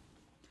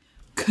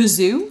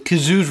 Kazoo?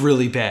 Kazoo's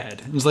really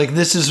bad. It was like,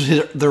 this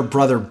is their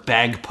brother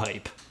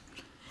Bagpipe.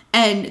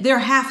 And they're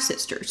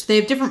half-sisters. They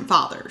have different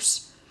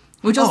fathers.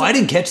 Which also, I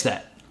didn't catch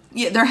that.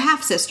 Yeah, they're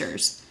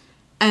half-sisters.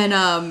 And,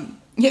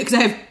 yeah, because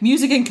I have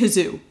Music and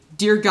Kazoo.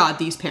 Dear God,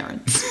 these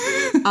parents.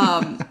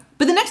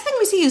 But the next thing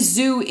we see is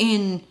Zoo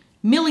in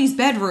Millie's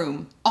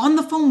bedroom on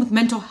the phone with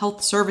mental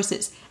health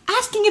services,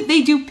 asking if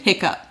they do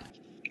pickup.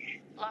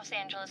 Los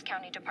Angeles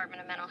County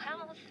Department of Mental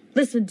Health.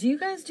 Listen, do you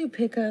guys do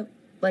pickup?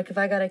 Like if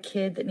I got a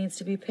kid that needs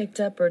to be picked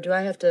up, or do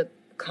I have to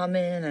come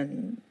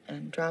in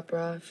and drop her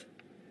off?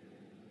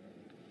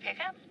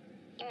 Pickup?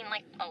 You mean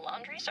like a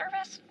laundry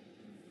service?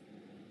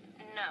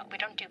 No, we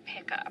don't do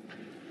pickup.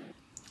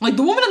 Like,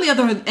 the woman on the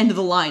other end of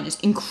the line is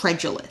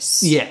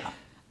incredulous. Yeah.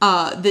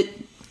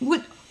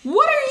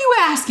 What are you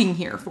asking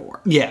here for?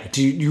 Yeah,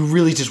 do you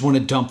really just want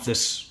to dump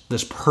this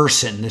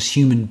person, this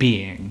human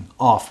being,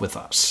 off with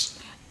us?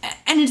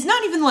 And it's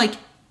not even like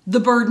the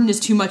burden is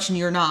too much and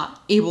you're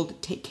not able to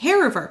take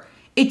care of her.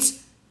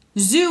 It's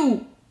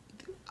Zoo,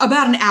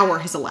 about an hour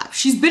has elapsed.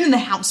 She's been in the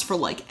house for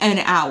like an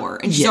hour,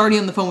 and she's already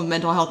on the phone with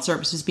mental health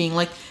services being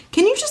like,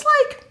 can you just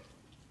like,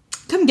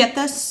 come get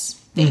this?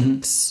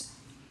 Thanks.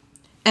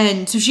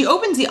 And so she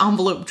opens the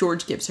envelope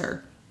George gives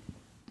her.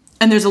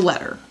 And there's a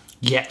letter.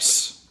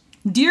 Yes.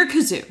 Dear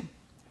Kazoo,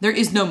 there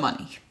is no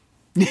money.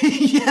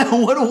 Yeah,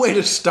 what a way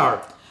to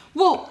start.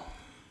 Well,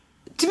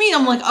 to me,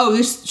 I'm like, oh,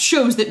 this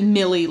shows that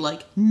Millie,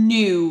 like,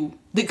 knew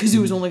that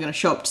Kazoo was only going to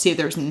show up to see if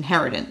there was an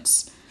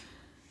inheritance.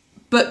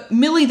 But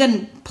Millie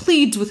then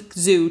pleads with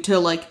Kazoo to,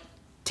 like,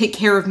 take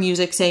care of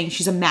music, saying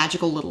she's a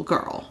magical little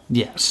girl.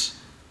 Yes.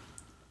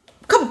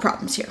 Couple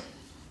problems here.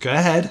 Go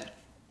ahead.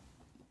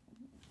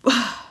 We've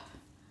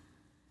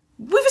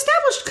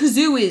established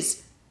Kazoo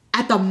is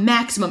at the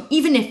maximum,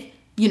 even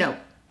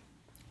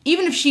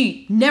if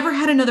she never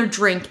had another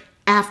drink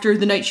after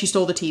the night she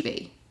stole the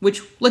TV.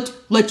 Which,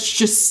 let's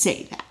just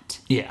say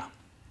that. Yeah.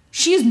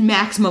 She is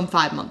maximum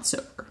 5 months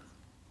sober.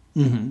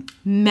 Mm-hmm.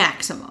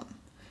 Maximum.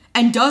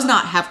 And does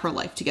not have her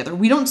life together.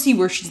 We don't see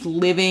where she's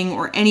living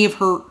or any of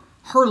her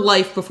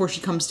life before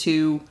she comes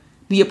to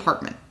the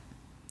apartment.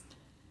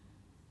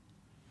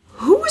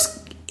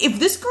 If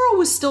this girl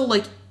was still,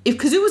 like, if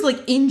Kazoo was,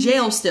 like, in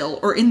jail still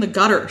or in the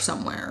gutter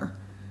somewhere,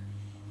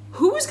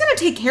 who was going to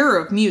take care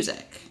of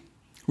music?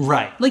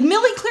 Right. Like,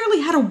 Millie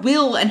clearly had a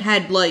will and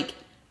had, like,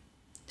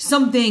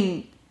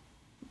 something,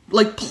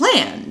 like,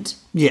 planned.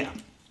 Yeah.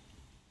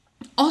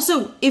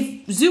 Also,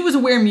 if Zoo was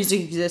aware music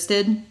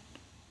existed,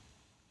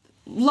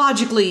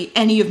 logically,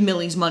 any of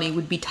Millie's money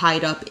would be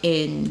tied up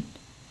in,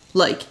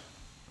 like...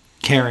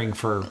 caring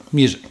for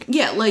music.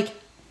 Yeah, like,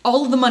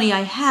 all of the money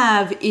I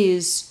have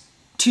is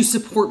to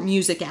support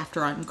music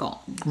after I'm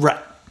gone.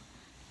 Right.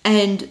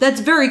 And that's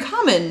very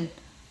common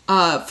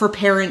for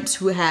parents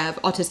who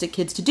have autistic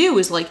kids to do,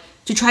 is, like,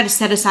 to try to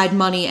set aside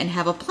money and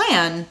have a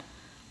plan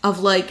of,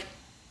 like,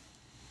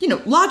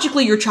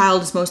 logically your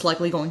child is most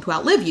likely going to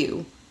outlive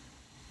you.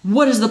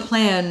 What is the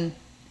plan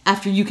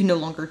after you can no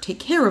longer take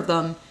care of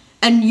them?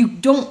 And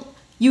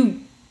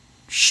you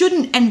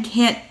shouldn't and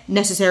can't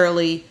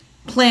necessarily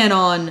plan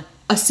on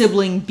a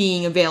sibling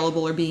being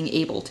available or being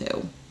able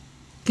to.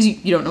 Because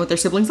you don't know what their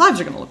siblings' lives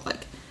are going to look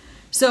like.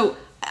 So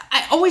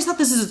I always thought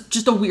this is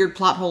just a weird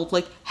plot hole.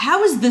 Like,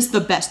 how is this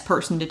the best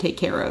person to take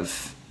care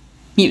of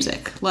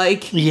music?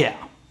 Like, yeah.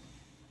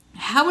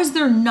 How is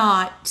there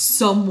not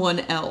someone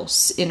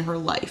else in her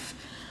life?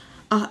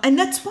 And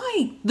that's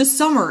why the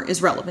summer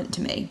is relevant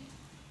to me.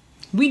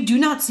 We do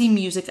not see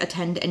music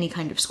attend any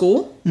kind of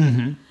school.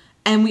 Mm-hmm.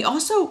 And we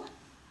also...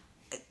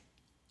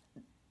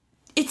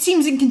 It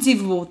seems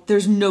inconceivable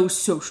there's no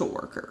social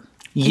worker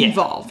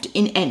involved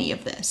in any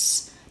of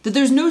this. That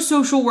there's no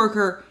social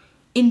worker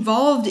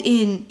involved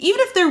in...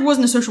 Even if there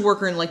wasn't a social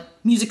worker in, like,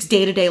 music's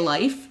day-to-day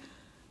life,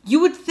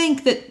 you would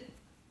think that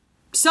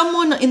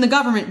someone in the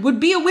government would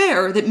be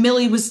aware that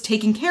Millie was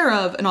taking care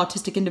of an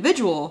autistic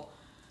individual,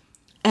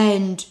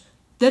 and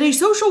that a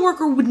social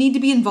worker would need to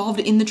be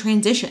involved in the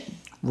transition.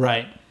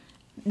 Right.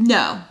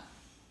 No.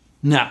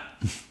 No,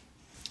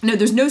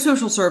 there's no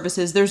social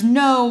services. There's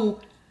no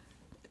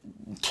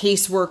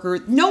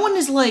caseworker. No one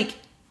is like...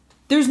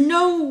 There's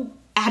no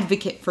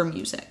advocate for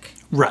music.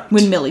 Right.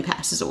 When Millie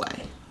passes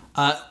away.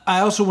 I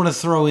also want to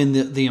throw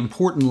in the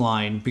important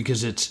line,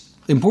 because it's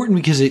important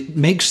because it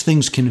makes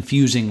things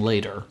confusing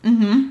later.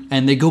 Mm-hmm.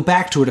 And they go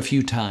back to it a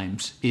few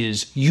times,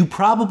 is you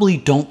probably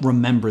don't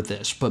remember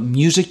this, but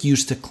music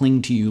used to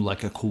cling to you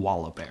like a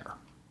koala bear.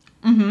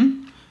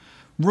 Mm-hmm.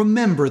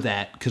 Remember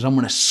that, because I'm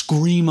going to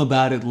scream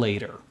about it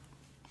later.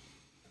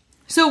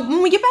 So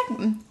when we get back,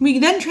 we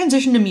then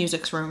transition to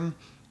music's room.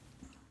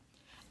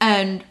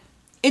 And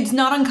it's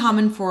not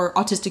uncommon for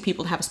autistic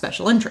people to have a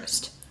special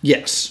interest.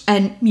 Yes.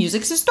 And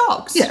music's is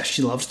dogs. Yeah,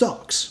 she loves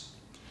dogs.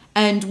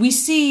 And we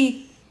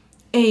see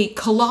a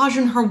collage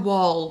on her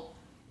wall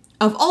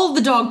of all of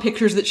the dog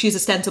pictures that she's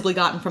ostensibly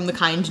gotten from the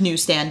kind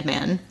newsstand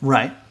man.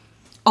 Right.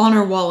 On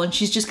her wall, and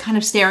she's just kind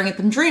of staring at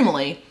them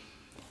dreamily.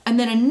 And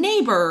then a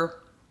neighbor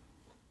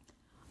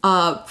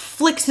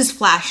flicks his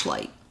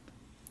flashlight.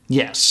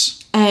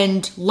 Yes.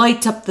 And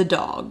lights up the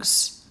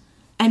dogs.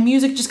 And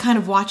music just kind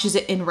of watches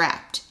it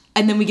enwrapped.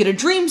 And then we get a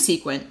dream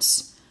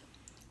sequence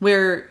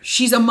where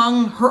she's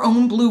among her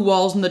own blue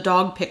walls and the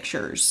dog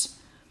pictures.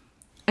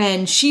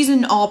 And she's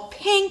in all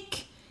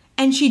pink,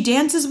 and she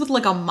dances with,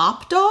 like, a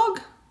mop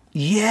dog.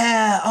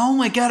 Yeah. Oh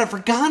my God, I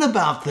forgot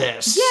about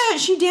this. Yeah,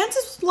 she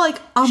dances with, like,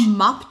 a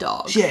mop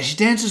dog. Yeah, she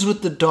dances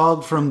with the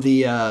dog from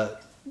the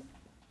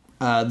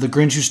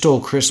Grinch Who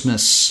Stole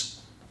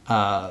Christmas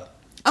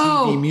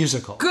TV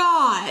musical.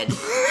 God.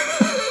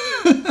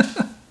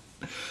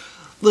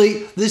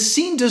 Like, this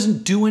scene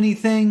doesn't do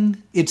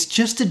anything. It's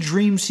just a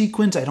dream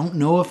sequence. I don't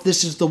know if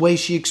this is the way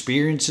she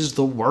experiences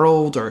the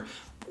world or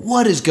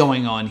what is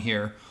going on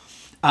here.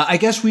 I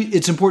guess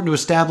it's important to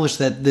establish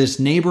that this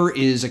neighbor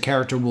is a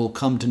character we'll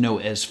come to know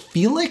as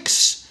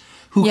Felix,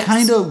 who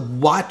kind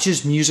of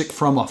watches music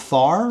from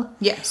afar.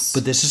 Yes.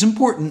 But this is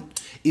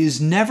important,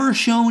 is never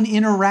shown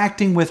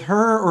interacting with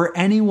her or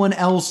anyone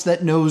else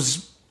that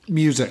knows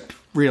music,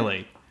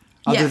 really.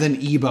 Other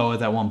than Ebo at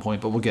that one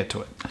point, but we'll get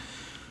to it.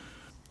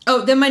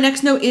 Oh, then my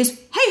next note is,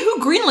 hey, who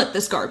greenlit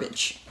this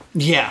garbage?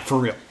 Yeah, for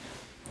real.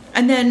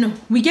 And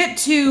then we get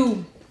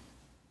to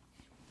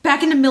back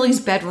back into Millie's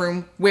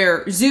bedroom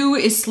where Zoo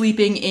is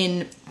sleeping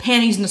in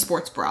panties and a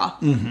sports bra,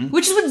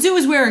 which is what Zoo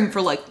is wearing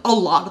for like a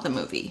lot of the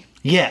movie.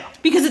 Yeah.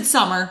 Because it's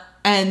summer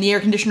and the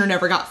air conditioner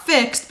never got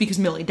fixed because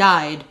Millie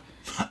died.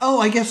 Oh,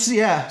 I guess,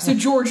 yeah. So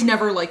George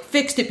never like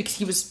fixed it because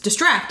he was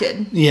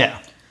distracted.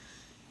 Yeah.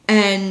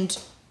 And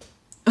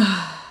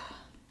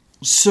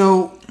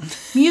so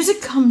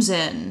music comes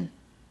in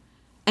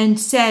and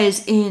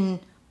says in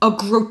a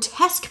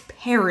grotesque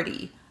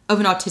parody of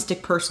an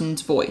autistic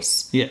person's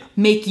voice. Yeah.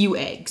 Make you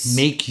eggs.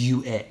 Make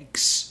you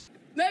eggs.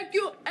 Make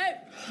you egg.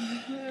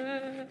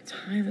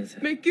 Time is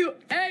it? Make you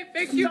egg.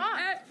 Make you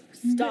egg.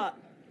 Stop.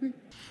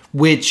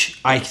 Which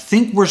I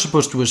think we're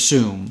supposed to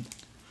assume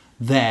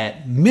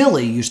that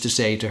Millie used to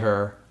say to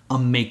her,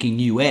 I'm making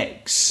you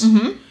eggs.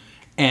 Mm-hmm.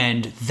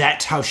 And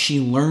that's how she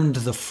learned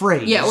the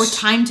phrase. Yeah, or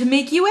time to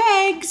make you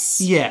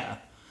eggs. Yeah.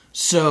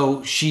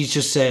 So she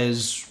just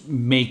says,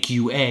 make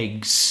you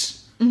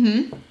eggs.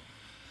 Mm-hmm.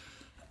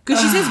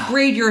 Because she says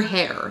braid your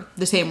hair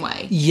the same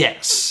way.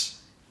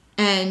 Yes.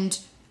 And,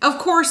 of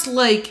course,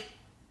 like,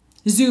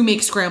 Zoo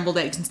makes scrambled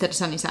eggs instead of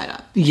sunny side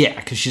up. Yeah,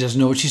 because she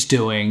doesn't know what she's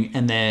doing.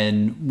 And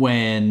then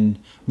when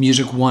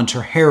Music wants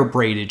her hair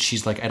braided,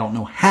 she's like, I don't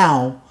know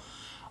how.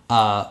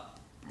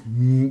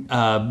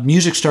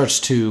 Music starts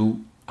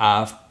to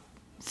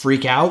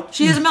freak out.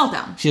 She has a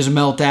meltdown. She has a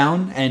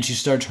meltdown, and she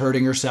starts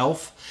hurting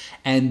herself.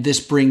 And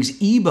this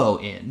brings Ebo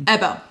in.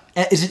 Ebo.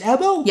 Is it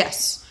Ebo?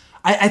 Yes.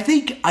 I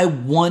think I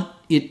want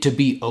it to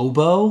be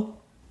oboe,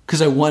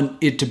 because I want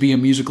it to be a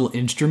musical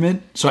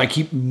instrument. So I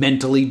keep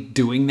mentally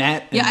doing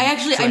that. Yeah,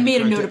 I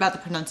made a note about the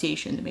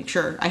pronunciation to make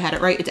sure I had it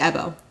right. It's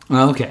Ebo.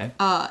 Okay.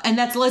 And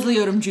that's Leslie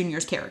Odom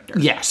Jr.'s character.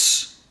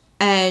 Yes.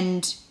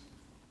 And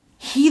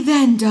he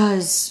then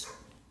does...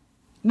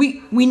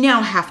 We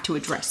now have to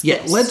address this.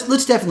 Yeah,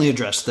 let's definitely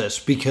address this,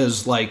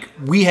 because, like,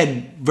 we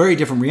had very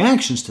different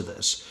reactions to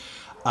this.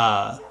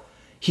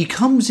 He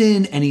comes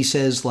in and he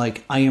says,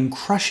 like, I am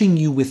crushing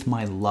you with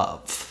my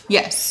love.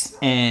 Yes.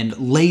 And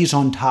lays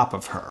on top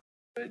of her.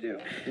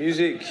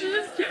 Music.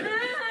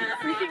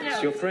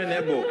 It's your friend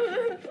Ebo.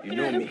 You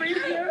know me.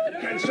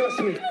 And trust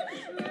me.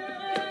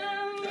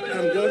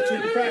 I'm going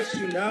to crush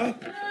you now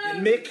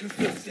and make you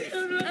feel safe.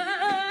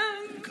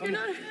 Come on. You're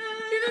not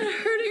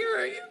hurting her,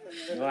 are you?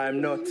 No, I'm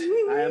not.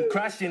 I am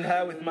crushing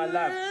her with my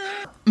love.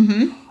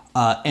 Mm-hmm.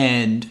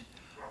 And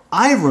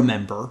I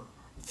remember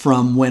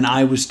from when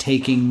I was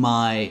taking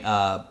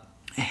my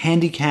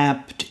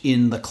handicapped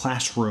in the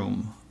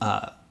classroom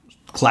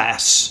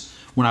class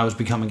when I was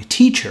becoming a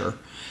teacher,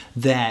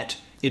 that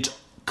it's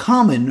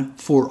common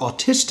for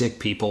autistic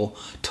people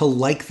to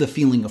like the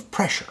feeling of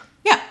pressure.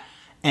 Yeah.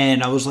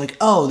 And I was like,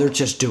 oh, they're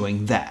just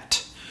doing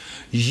that.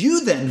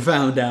 You then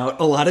found out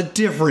a lot of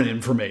different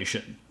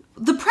information.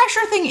 The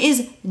pressure thing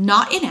is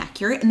not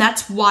inaccurate, and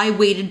that's why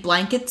weighted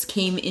blankets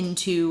came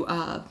into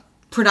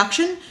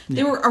production.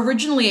 They were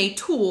originally a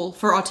tool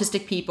for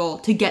autistic people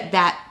to get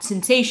that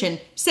sensation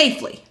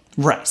safely.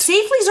 Right.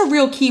 Safely is a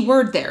real key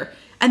word there.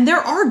 And there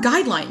are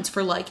guidelines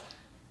for, like,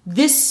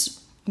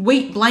 this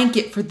weight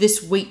blanket for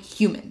this weight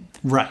human.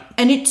 Right.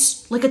 And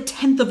it's like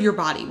 1/10 of your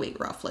body weight,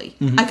 roughly.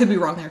 Mm-hmm. I could be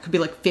wrong there. It could be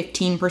like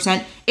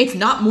 15%. It's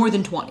not more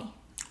than 20.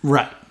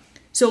 Right.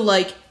 So,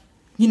 like,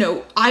 you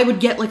know, I would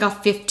get like a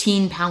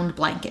 15-pound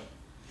blanket.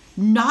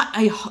 Not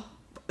a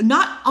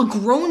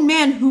grown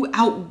man who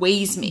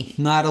outweighs me.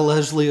 Not a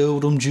Leslie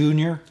Odom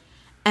Jr.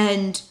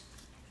 And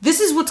this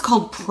is what's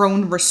called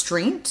prone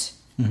restraint.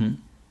 Mm-hmm.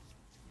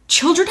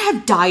 Children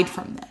have died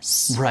from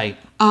this. Right.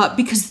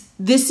 Because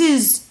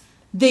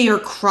they are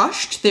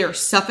crushed, they are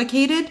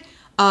suffocated,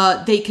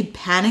 they could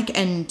panic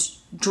and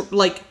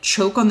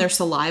choke on their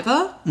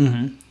saliva.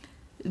 Mm-hmm.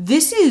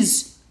 This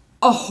is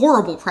a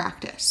horrible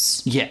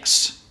practice.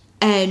 Yes.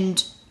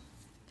 And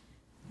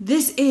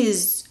this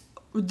is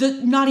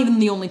not even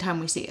the only time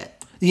we see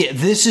it. Yeah,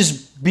 this is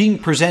being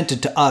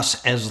presented to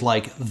us as,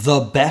 like, the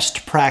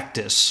best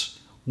practice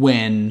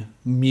when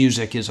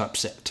music is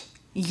upset.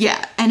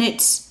 Yeah, and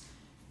it's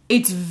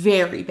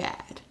very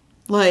bad.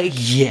 Like...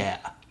 Yeah.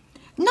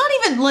 Not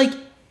even, like...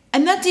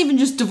 And that's even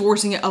just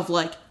divorcing it of,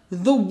 like,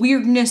 the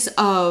weirdness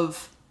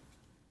of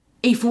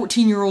a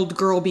 14-year-old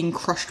girl being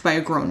crushed by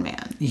a grown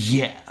man.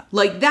 Yeah.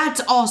 Like,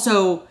 that's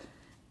also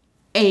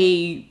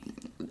a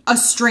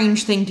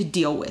strange thing to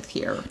deal with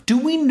here. Do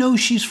we know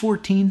she's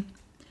 14?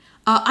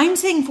 I'm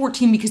saying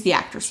 14 because the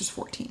actress was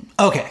 14.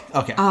 Okay.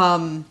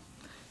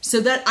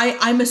 So that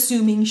I'm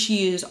assuming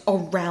she is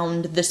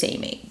around the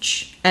same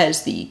age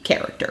as the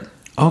character.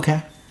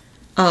 Okay.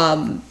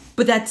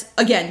 But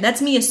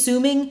that's me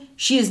assuming.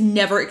 She is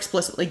never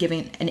explicitly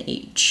given an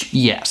age.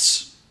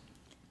 Yes.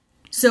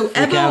 So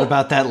Freak out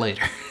about that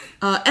later.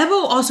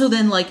 Ebo also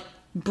then, like,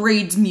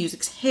 braids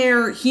Music's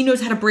hair. He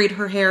knows how to braid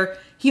her hair.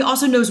 He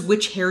also knows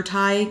which hair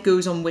tie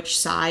goes on which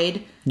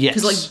side. Yes.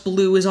 Because, like,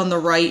 blue is on the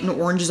right and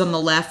orange is on the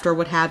left or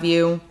what have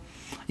you.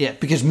 Yeah,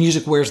 because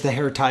Music wears the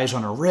hair ties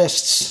on her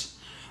wrists.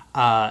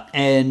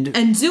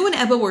 And Zoo and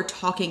Ebo were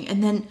talking,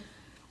 and then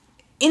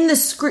in the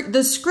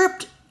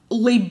script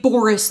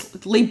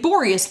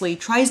laboriously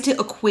tries to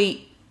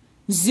equate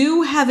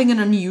Zoo having an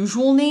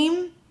unusual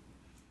name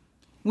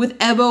with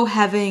Ebo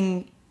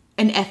having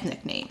an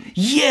ethnic name.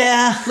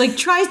 Yeah! Like,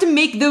 tries to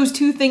make those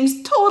two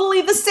things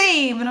totally the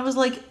same. And I was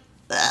like,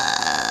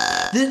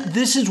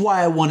 This is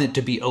why I want it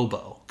to be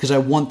oboe. Because I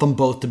want them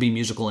both to be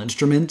musical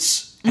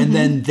instruments. And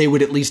then they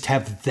would at least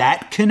have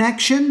that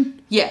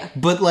connection. Yeah.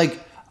 But, like,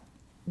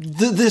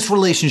 this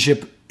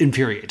relationship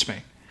infuriates me.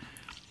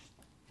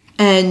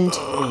 And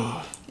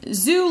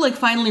Zoo, like,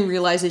 finally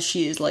realizes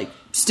she is, like,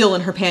 still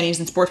in her panties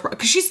and sports bra.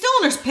 Because she's still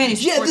in her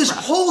panties and sports bra. Yeah,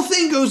 this whole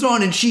thing goes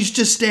on and she's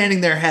just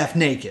standing there half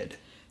naked.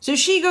 So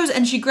she goes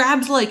and she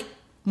grabs, like,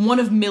 one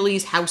of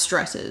Millie's house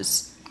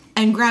dresses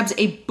and grabs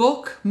a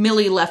book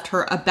Millie left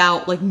her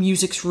about, like,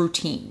 music's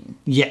routine.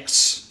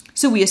 Yes.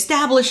 So we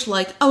established,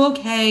 like, oh,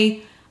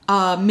 okay,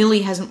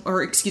 Millie hasn't,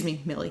 or excuse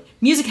me, Millie.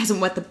 Music hasn't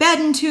wet the bed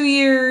in 2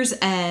 years,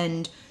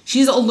 and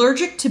she's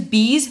allergic to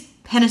bees,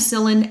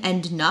 penicillin,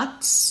 and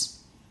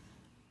nuts.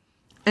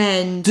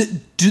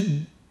 And...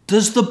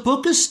 Does the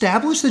book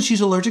establish that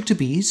she's allergic to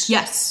bees?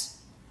 Yes.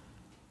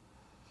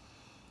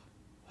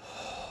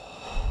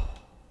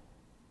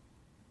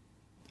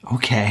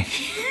 Okay.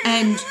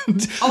 And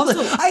also...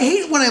 I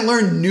hate when I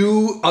learn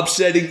new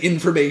upsetting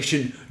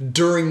information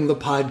during the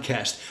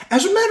podcast.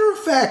 As a matter of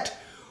fact,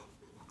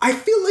 I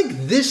feel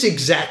like this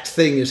exact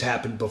thing has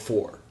happened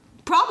before.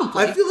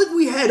 Probably. I feel like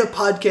we had a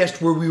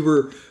podcast where we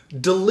were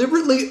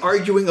deliberately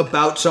arguing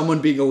about someone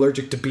being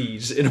allergic to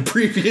bees in a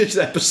previous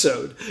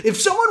episode. If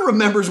someone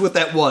remembers what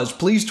that was,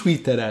 please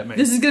tweet that at me.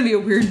 This is going to be a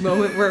weird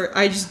moment where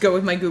I just go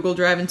with my Google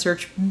Drive and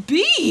search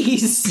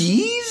bees.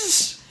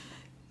 Bees?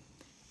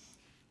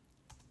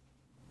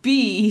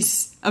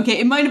 Bees. Okay,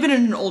 it might have been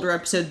in an older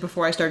episode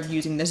before I started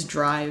using this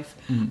drive.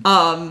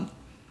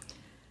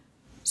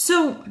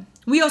 So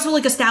we also,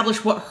 like,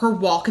 establish what her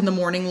walk in the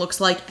morning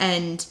looks like,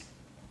 and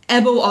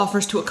Ebo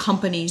offers to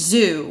accompany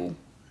Zoo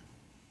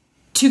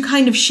to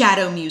kind of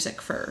shadow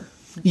music for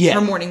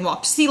her morning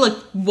walk, to see, like,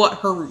 what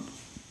her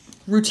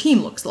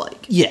routine looks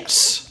like.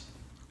 Yes.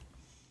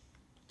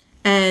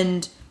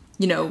 And,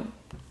 you know,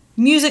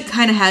 music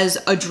kind of has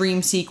a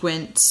dream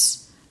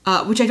sequence,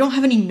 which I don't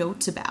have any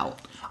notes about.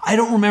 I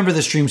don't remember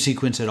this dream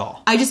sequence at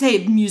all. I just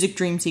say music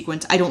dream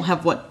sequence. I don't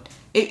have what...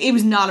 It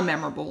was not a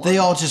memorable one. They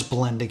all just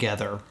blend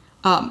together.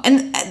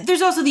 And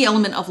there's also the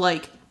element of,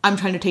 like, I'm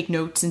trying to take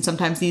notes, and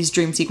sometimes these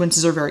dream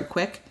sequences are very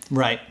quick.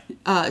 Right.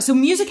 So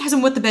music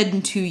hasn't wet the bed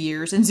in 2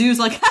 years, and Zoo's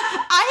like,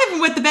 I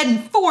haven't wet the bed in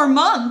 4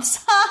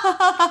 months.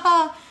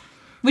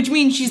 Which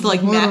means she's,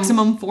 like,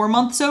 maximum 4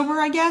 months sober,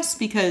 I guess,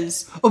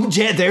 because... Oh,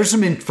 yeah, there's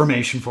some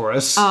information for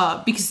us.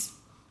 Because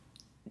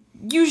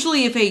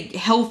usually if a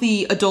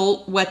healthy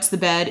adult wets the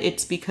bed,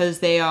 it's because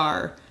they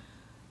are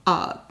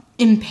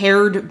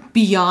impaired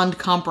beyond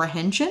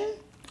comprehension.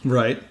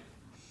 Right.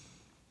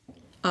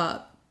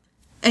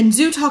 And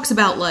Zoo talks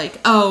about, like,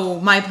 oh,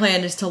 my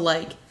plan is to,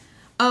 like,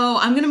 oh,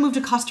 I'm gonna move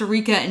to Costa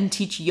Rica and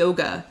teach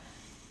yoga.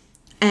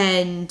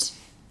 And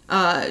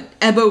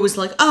Ebo was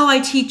like, oh, I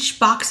teach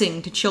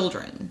boxing to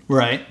children.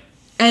 Right.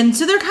 And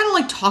so they're kind of,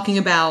 like, talking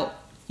about,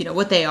 you know,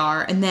 what they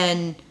are. And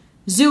then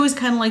Zoo is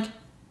kind of like,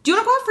 do you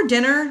want to go out for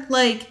dinner?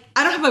 Like,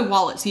 I don't have my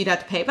wallet, so you'd have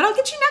to pay, but I'll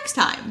get you next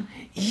time.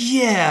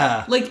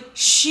 Yeah. Like,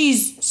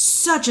 she's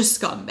such a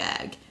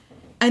scumbag.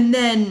 And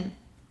then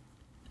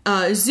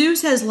Zoo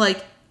says,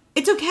 like,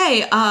 it's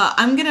okay,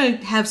 I'm gonna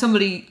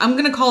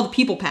call the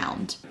People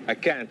Pound. I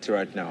can't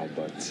right now,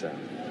 but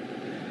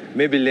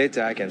maybe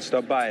later I can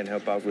stop by and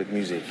help out with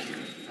music.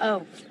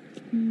 Oh.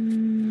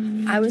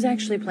 I was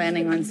actually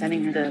planning on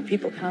sending her to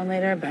People Pound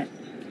later, but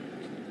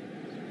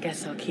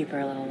guess I'll keep her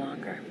a little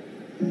longer.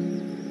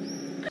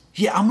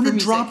 Yeah, I'm gonna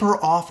drop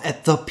her off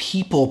at the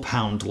People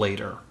Pound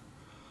later.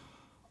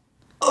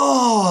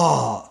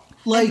 Oh,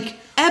 like...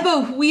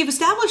 Ebo, who we have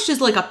established as,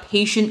 like, a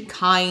patient,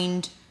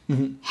 kind,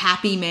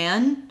 happy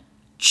man,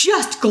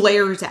 just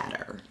glares at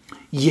her.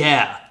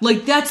 Yeah.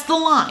 Like, that's the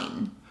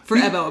line for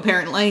Ebo,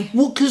 apparently.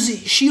 Well, because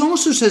she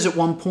also says at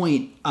one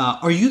point,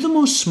 are you the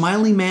most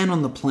smiley man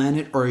on the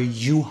planet, or are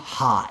you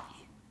high?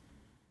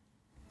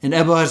 And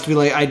Ebo has to be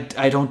like,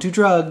 I don't do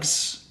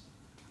drugs.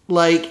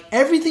 Like,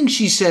 everything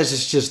she says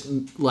is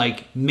just,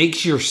 like,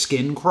 makes your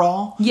skin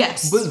crawl.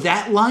 Yes. But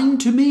that line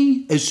to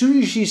me, as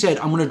soon as she said,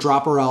 I'm going to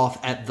drop her off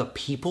at the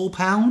People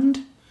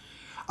Pound,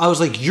 I was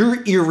like,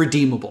 you're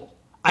irredeemable.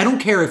 I don't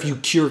care if you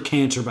cure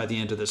cancer by the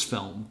end of this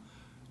film.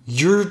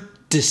 You're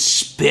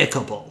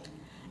despicable.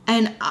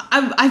 And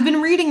I've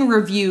been reading a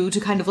review to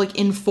kind of, like,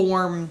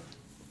 inform,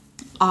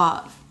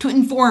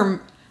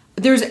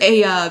 there's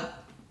a,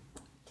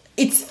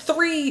 it's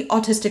 3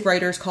 autistic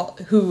writers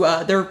who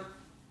their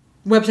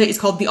website is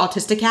called The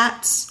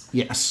Autisticats.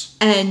 Yes.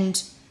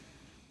 And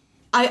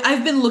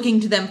I've been looking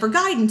to them for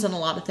guidance on a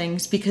lot of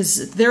things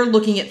because they're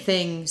looking at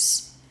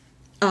things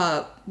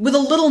with a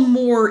little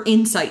more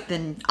insight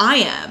than I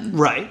am.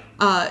 Right.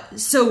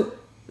 So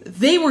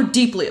they were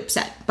deeply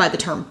upset by the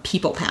term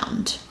People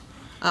Pound.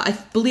 I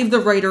believe the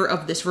writer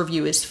of this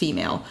review is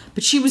female,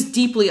 but she was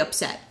deeply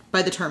upset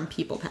by the term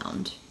People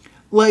Pound.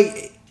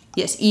 Like...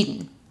 Yes,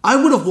 Eden. I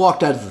would have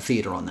walked out of the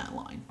theater on that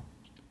line.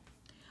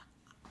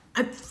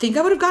 I think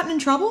I would have gotten in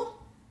trouble.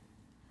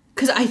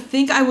 Because I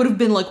think I would have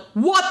been like,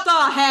 what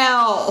the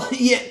hell?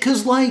 Yeah,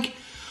 because, like,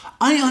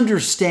 I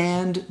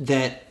understand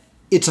that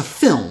it's a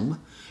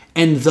film,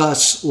 and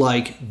thus,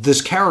 like,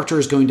 this character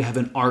is going to have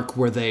an arc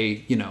where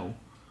they, you know,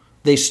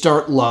 they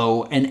start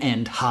low and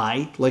end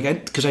high.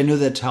 Like, because I know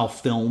that's how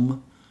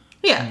film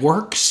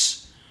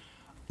works.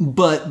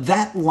 But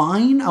that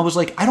line, I was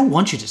like, I don't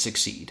want you to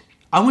succeed.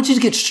 I want you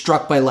to get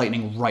struck by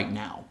lightning right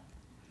now.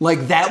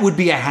 Like, that would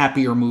be a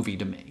happier movie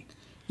to me.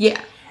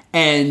 Yeah.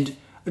 And,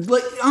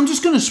 like, I'm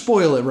just going to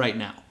spoil it right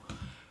now.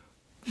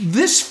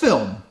 This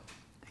film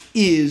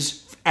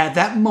is, at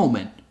that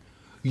moment,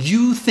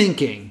 you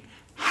thinking,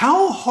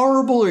 how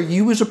horrible are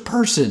you as a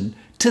person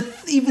to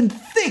even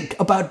think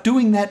about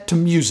doing that to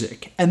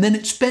music? And then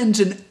it spends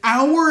an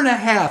hour and a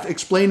half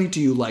explaining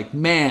to you, like,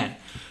 man,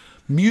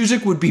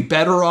 music would be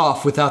better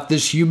off without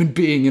this human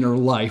being in her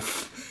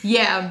life.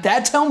 Yeah.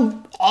 That's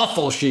how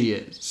awful she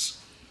is.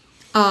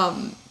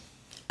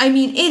 I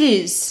mean, it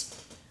is...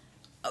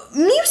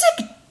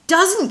 Music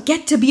doesn't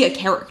get to be a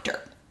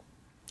character.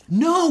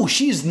 No,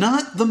 she is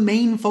not the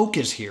main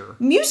focus here.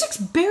 Music's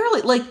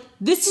barely... Like,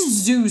 this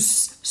is Zoo's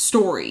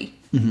story.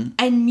 Mm-hmm.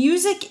 And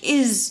music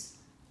is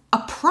a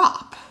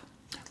prop.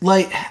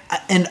 Like,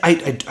 and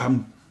I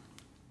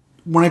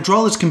when I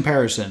draw this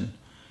comparison,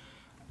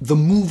 the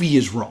movie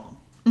is wrong.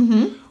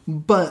 Mm-hmm.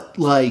 But,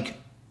 like,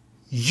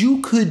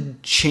 you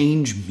could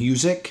change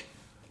music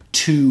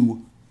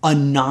to a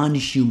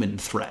non-human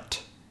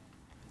threat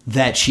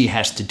that she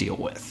has to deal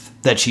with,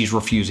 that she's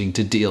refusing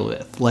to deal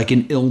with, like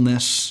an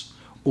illness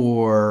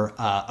or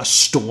a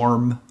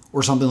storm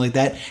or something like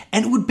that,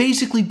 and it would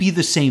basically be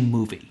the same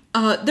movie.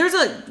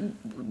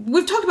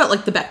 We've talked about,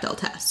 like, the Bechdel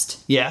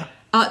test. Yeah.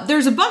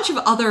 There's a bunch of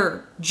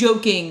other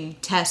joking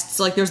tests,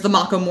 like there's the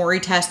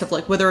Makomori test of,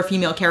 like, whether a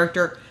female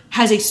character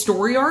has a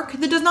story arc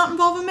that does not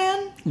involve a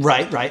man.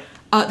 Right, right.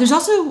 There's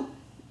also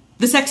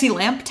the sexy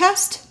lamp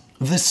test.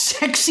 The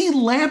sexy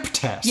lamp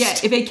test? Yeah,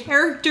 if a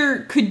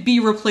character could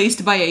be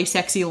replaced by a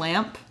sexy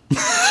lamp.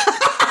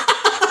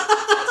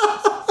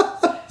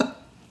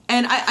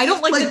 And I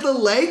don't like the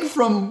leg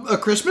from A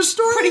Christmas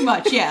Story? Pretty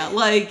much, yeah.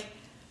 Like,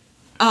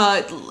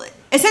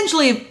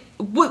 essentially,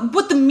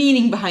 what the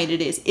meaning behind it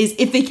is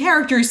if the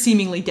character is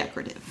seemingly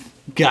decorative.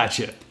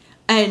 Gotcha.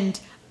 And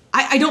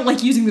I don't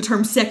like using the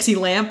term sexy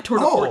lamp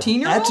toward a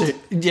 14-year-old. That's it.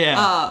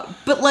 Yeah.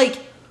 But, like,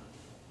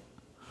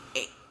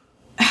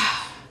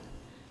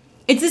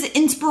 it's this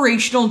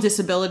inspirational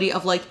disability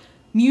of, like,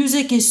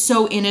 music is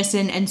so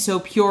innocent and so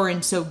pure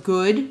and so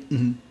good,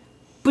 mm-hmm.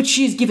 but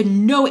she is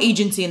given no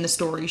agency in the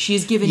story. She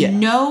is given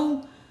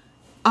no...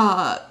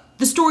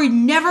 the story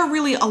never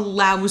really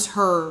allows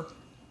her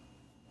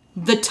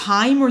the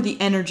time or the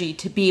energy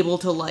to be able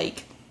to,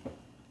 like,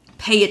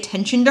 pay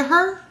attention to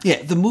her.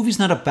 Yeah, the movie's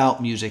not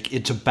about music.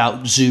 It's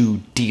about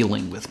Zoo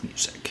dealing with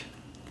music.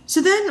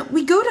 So then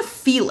we go to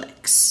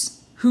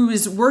Felix, who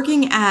is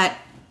working at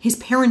his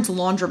parents'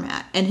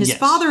 laundromat, and his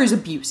father is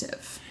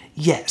abusive.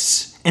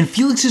 Yes. And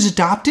Felix is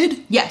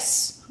adopted?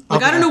 Yes.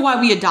 Like, I don't know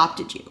why we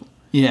adopted you.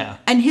 Yeah.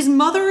 And his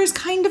mother is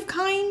kind of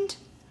kind,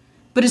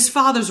 but his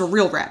father's a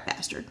real rat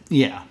bastard.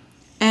 Yeah.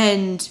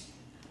 And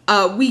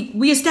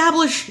we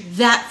establish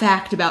that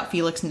fact about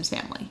Felix and his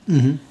family.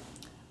 Mm-hmm.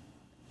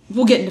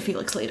 We'll get into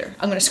Felix later.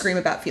 I'm going to scream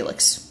about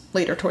Felix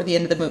later toward the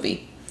end of the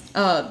movie.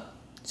 So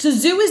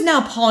Zoo is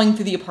now pawing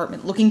through the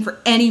apartment, looking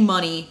for any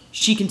money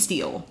she can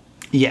steal.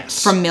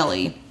 Yes. From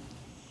Millie.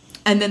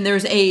 And then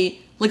there's a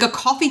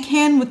coffee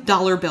can with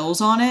dollar bills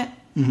on it.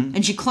 Mm-hmm.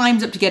 And she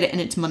climbs up to get it, and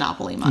it's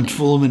Monopoly money. It's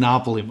full of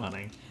Monopoly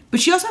money.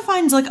 But she also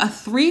finds, like, a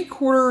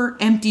 3/4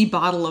 empty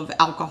bottle of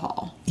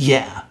alcohol.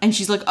 Yeah. And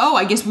she's like, oh,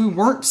 I guess we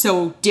weren't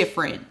so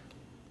different.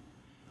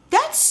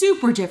 That's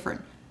super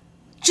different.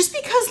 Just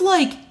because,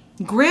 like,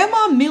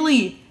 Grandma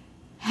Millie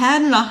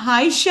had in a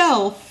high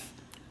shelf...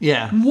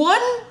 Yeah.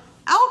 One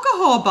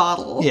alcohol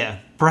bottle. Yeah.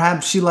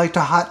 Perhaps she liked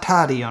a hot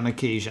toddy on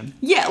occasion.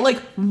 Yeah, like,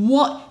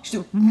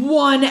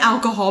 one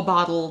alcohol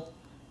bottle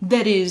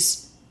that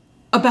is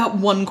about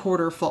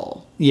 1/4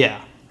 full.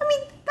 Yeah. I mean,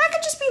 that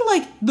could just be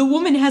like, the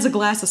woman has a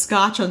glass of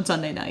scotch on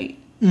Sunday night.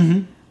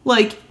 Mm-hmm.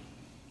 Like,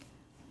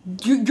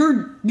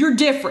 you're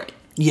different.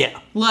 Yeah.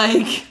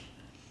 Like,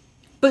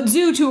 but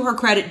Zoo, to her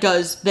credit,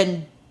 does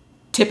then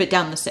tip it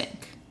down the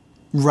sink.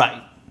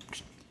 Right.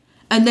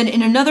 And then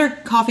in another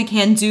coffee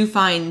can, Zoo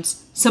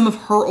finds some of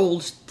her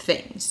old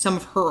things. Some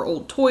of her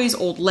old toys,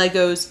 old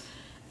Legos.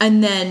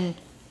 And then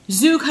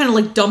Zoo kind of,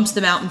 like, dumps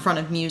them out in front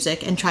of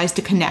music and tries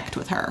to connect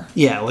with her.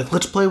 Yeah, like,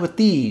 let's play with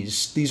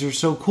these. These are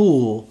so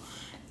cool.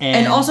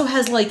 And also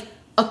has, like,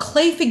 a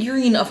clay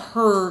figurine of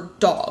her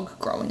dog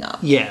growing up.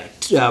 Yeah.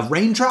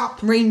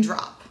 Raindrop?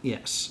 Raindrop.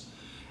 Yes.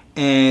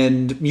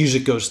 And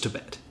music goes to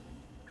bed.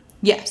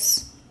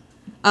 Yes.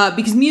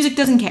 Because music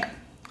doesn't care.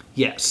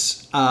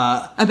 Yes.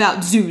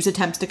 About Zoo's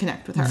attempts to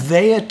connect with her.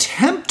 They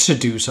attempt to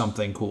do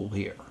something cool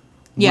here.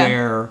 Yeah.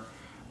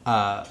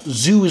 Where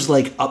Zoo is,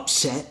 like,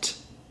 upset,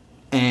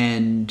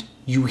 and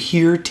you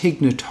hear Tig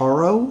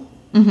Notaro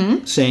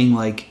saying,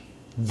 like,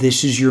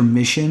 this is your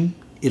mission.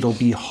 It'll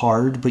be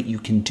hard, but you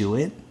can do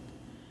it.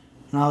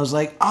 And I was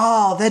like,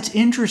 oh, that's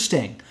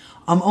interesting.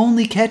 I'm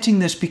only catching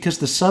this because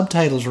the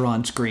subtitles are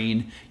on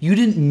screen. You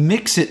didn't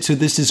mix it so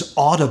this is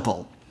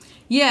audible.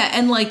 Yeah,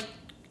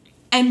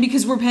 and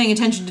because we're paying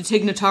attention to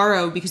Tig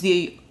Notaro, because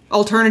the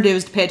alternative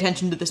is to pay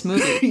attention to this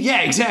movie.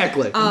 Yeah,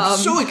 exactly. I'm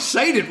so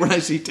excited when I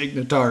see Tig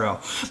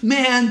Notaro.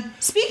 Man.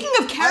 Speaking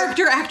of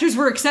character actors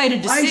we're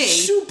excited to see. I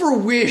super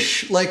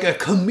wish, like, a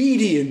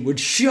comedian would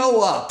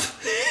show up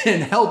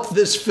and help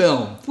this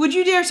film. Would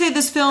you dare say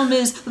this film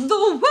is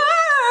the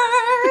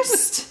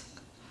worst?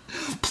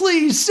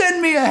 Please,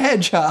 send me a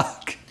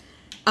hedgehog.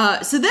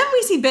 So then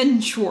we see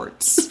Ben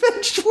Schwartz.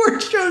 Ben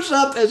Schwartz shows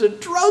up as a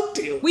drug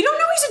dealer. We don't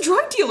know he's a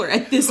drug dealer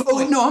at this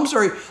point. Oh, no, I'm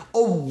sorry.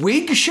 A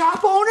wig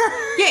shop owner?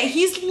 Yeah,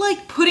 he's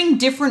like putting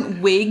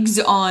different wigs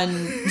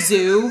on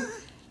Zoo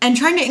and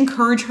trying to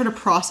encourage her to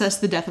process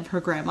the death of her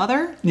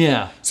grandmother.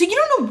 Yeah. So you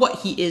don't know what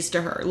he is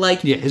to her.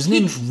 Like, yeah, his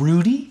name's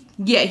Rudy?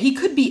 Yeah, he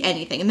could be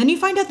anything. And then you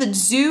find out that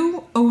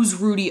Zoo owes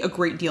Rudy a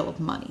great deal of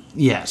money.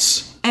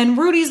 Yes. And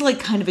Rudy's like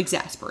kind of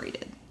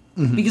exasperated.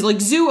 Mm-hmm. Because, like,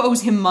 Zoo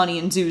owes him money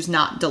and Zoo's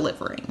not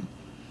delivering.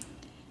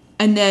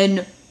 And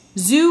then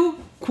Zoo,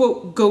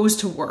 quote, goes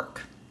to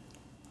work.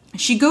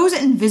 She goes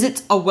and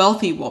visits a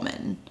wealthy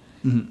woman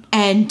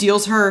and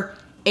deals her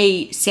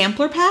a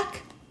sampler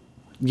pack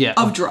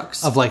of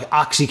drugs. Of, like,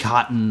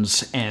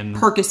 Oxycontins and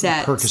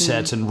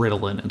Percocets and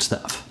Ritalin and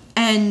stuff.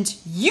 And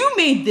you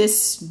made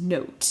this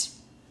note.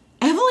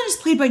 Evelyn is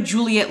played by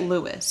Juliette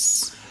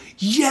Lewis.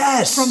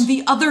 Yes! From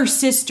The Other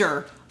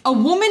Sister. A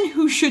woman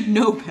who should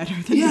know better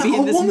than to be in this movie.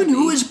 Yeah, a woman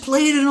who has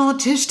played an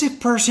autistic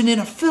person in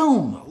a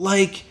film.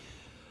 Like,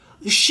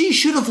 she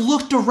should have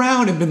looked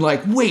around and been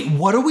like, wait,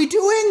 what are we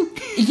doing?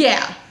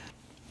 Yeah.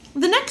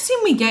 The next scene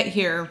we get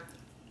here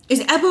is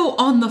Ebo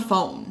on the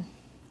phone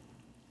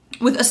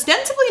with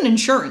ostensibly an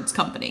insurance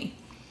company.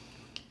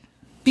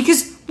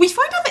 Because we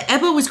find out that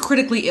Ebo is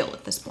critically ill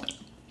at this point.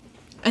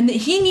 And that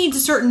he needs a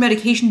certain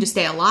medication to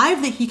stay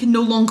alive that he can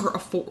no longer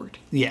afford.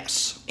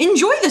 Yes.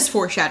 Enjoy this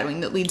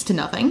foreshadowing that leads to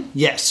nothing.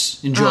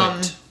 Yes, enjoy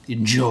it.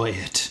 Enjoy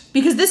it.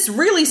 Because this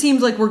really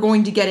seems like we're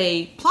going to get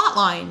a plot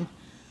line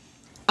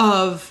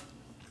of,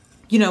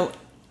 you know,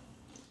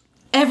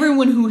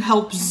 everyone who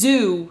helps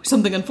Zoo,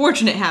 something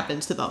unfortunate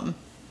happens to them.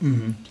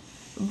 Mm-hmm.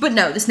 But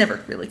no, this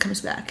never really comes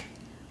back.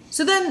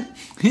 So then...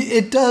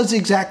 It does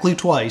exactly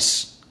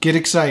twice. Get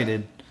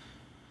excited.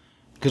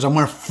 Because I'm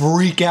going to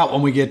freak out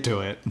when we get to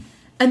it.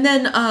 And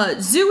then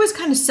Zoo is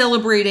kind of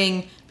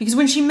celebrating because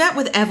when she met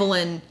with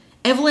Evelyn,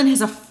 Evelyn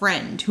has a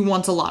friend who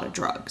wants a lot of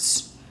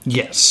drugs.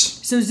 Yes.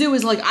 So Zoo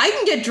is like, I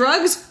can get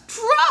drugs.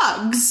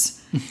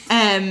 Drugs!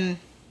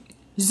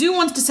 Zoo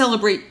wants to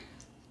celebrate.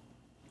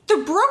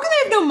 They're broken,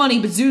 they have no money,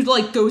 but Zoo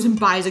like goes and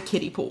buys a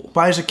kiddie pool.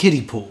 Buys a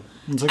kiddie pool.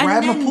 It's like, we're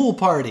having a pool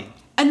party.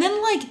 And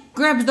then like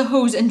grabs the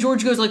hose and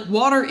George goes like,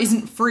 water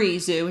isn't free,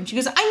 Zoo. And she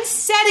goes, I'm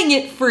setting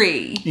it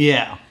free.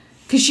 Yeah.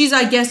 Because she's,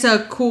 I guess,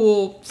 a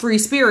cool free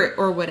spirit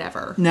or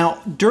whatever. Now,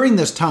 during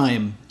this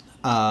time,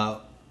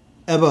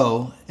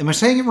 Ebo, am I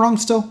saying it wrong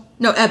still?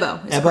 No, Ebo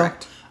is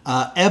correct.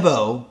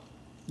 Ebo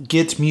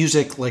gets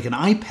music like an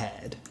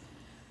iPad.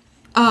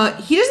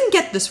 He doesn't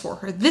get this for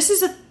her. This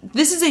is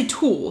a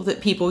tool that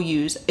people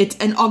use. It's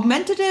an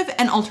augmentative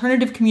and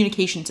alternative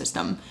communication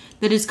system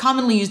that is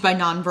commonly used by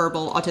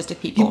nonverbal autistic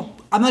people.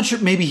 I'm not sure,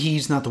 maybe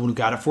he's not the one who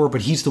got it for her,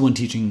 but he's the one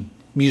teaching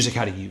music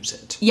how to use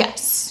it.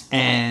 Yes.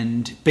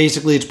 And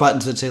basically it's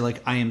buttons that say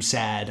like, I am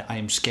sad, I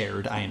am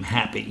scared, I am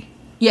happy.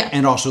 Yeah.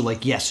 And also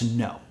like yes and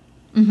no.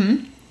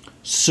 Mm-hmm.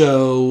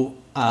 So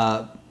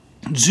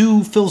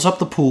Zoo fills up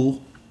the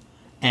pool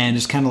and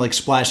is kind of like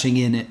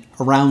splashing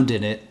around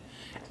in it.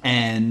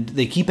 And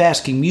they keep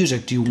asking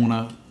music, do you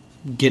want to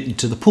get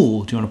into the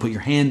pool? Do you want to put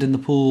your hand in the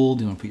pool?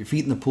 Do you want to put your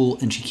feet in the pool?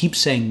 And she keeps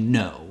saying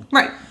no.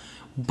 Right.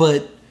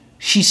 But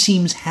she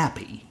seems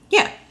happy.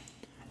 Yeah.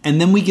 And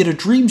then we get a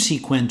dream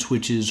sequence,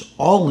 which is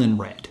all in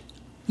red.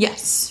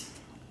 Yes.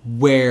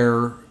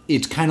 Where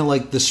it's kind of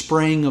like the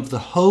spraying of the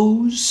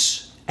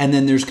hose, and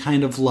then there's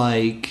kind of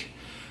like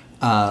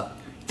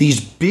these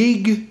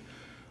big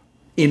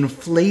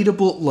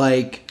inflatable,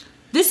 like...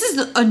 This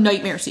is a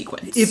nightmare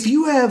sequence. If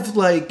you have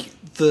like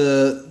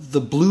the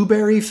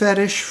blueberry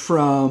fetish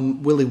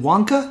from Willy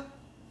Wonka,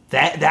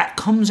 that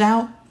comes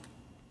out.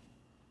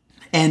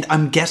 And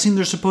I'm guessing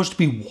there's supposed to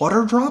be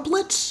water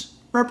droplets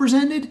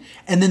represented,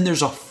 and then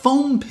there's a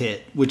foam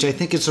pit, which I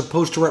think is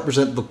supposed to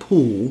represent the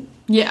pool.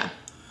 Yeah.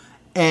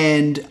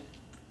 And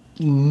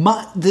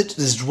this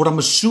is what I'm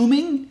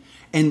assuming,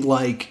 and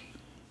like,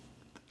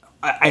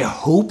 I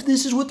hope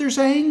this is what they're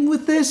saying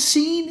with this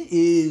scene,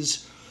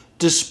 is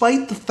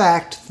despite the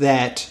fact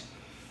that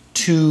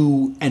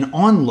to an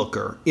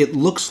onlooker, it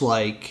looks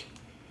like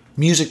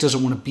music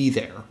doesn't want to be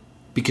there,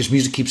 because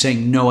music keeps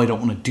saying, no, I don't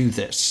want to do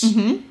this.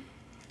 Mm-hmm.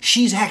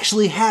 She's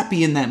actually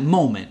happy in that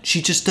moment.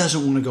 She just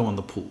doesn't want to go in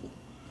the pool.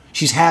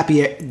 She's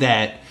happy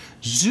that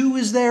Zoo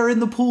is there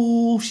in the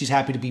pool. She's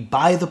happy to be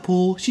by the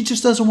pool. She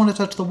just doesn't want to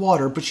touch the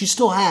water, but she's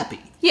still happy.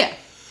 Yeah.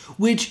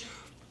 Which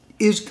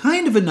is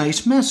kind of a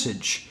nice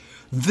message.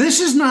 This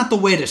is not the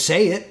way to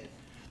say it.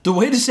 The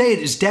way to say it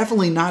is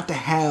definitely not to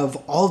have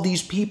all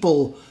these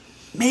people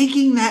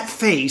making that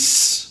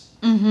face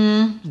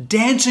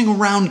dancing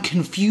around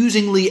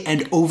confusingly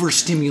and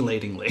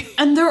overstimulatingly.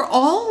 And they're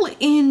all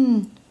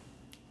in,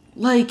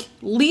 like,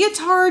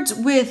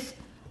 leotards with,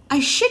 I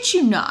shit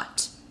you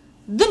not,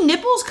 the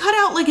nipples cut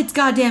out like it's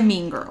goddamn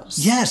Mean Girls.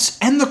 Yes,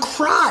 and the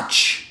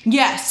crotch.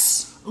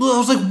 Yes. I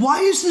was like, why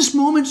is this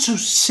moment so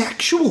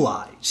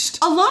sexualized?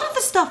 A lot of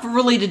the stuff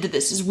related to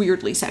this is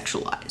weirdly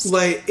sexualized.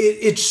 Like,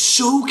 it's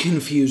so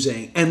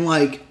confusing, and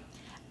like...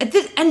 And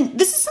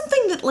this is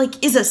something that,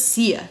 like, is a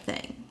Sia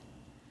thing.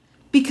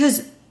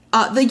 Because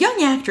the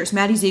young actress,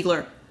 Maddie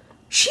Ziegler,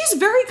 she's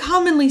very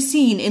commonly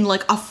seen in,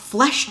 like, a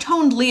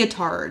flesh-toned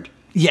leotard.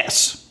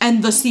 Yes.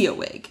 And the Sia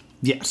wig.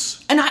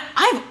 Yes. And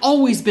I've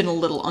always been a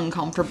little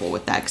uncomfortable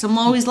with that, because I'm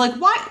always like,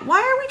 why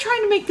are we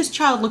trying to make this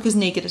child look as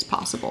naked as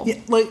possible? Yeah,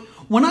 like,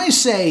 when I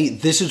say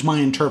this is my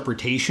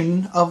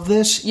interpretation of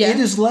this, it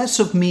is less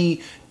of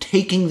me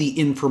taking the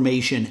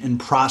information and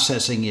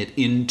processing it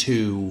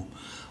into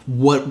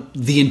what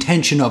the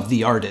intention of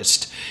the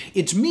artist.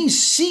 It's me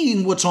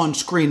seeing what's on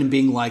screen and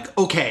being like,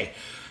 okay,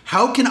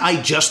 how can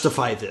I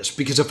justify this?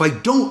 Because if I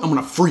don't, I'm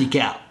going to freak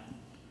out.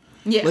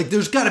 Yeah. Like,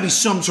 there's got to be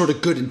some sort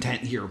of good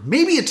intent here.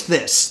 Maybe it's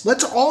this.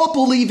 Let's all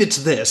believe it's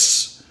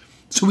this,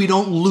 so we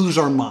don't lose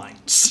our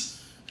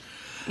minds.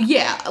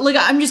 Yeah, like,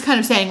 I'm just kind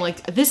of saying,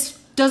 like, this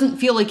doesn't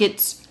feel like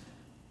it's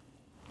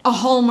a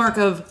hallmark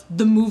of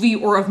the movie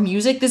or of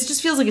music. This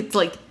just feels like it's,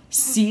 like,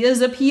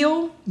 Sia's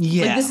appeal.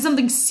 Yeah. Like, this is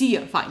something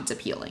Sia finds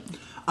appealing.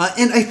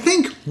 And I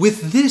think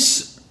with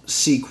this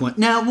sequence...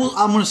 Now,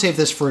 I'm going to save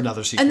this for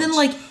another sequence. And then,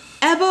 like,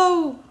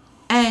 Ebo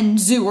and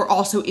Zoo are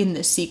also in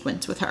this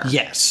sequence with her.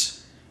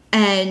 Yes.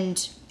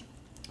 And...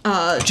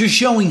 just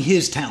showing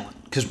his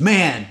talent. Because,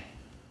 man,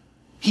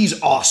 he's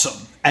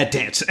awesome at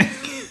dancing.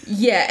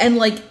 Yeah, and,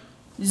 like,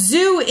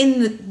 Zoo in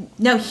the...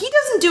 Now, he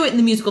doesn't do it in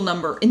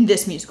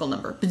this musical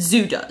number, but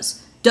Zoo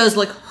does,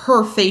 like,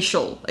 her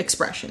facial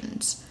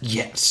expressions.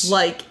 Yes.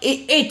 Like,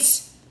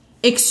 it's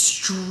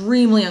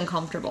extremely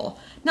uncomfortable.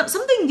 Now,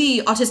 something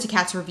the Autistic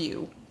Cats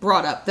review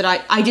brought up that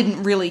I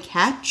didn't really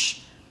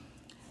catch,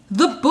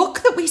 the book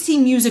that we see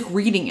Music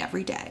reading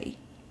every day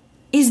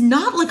is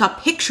not like a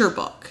picture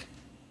book.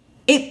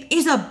 It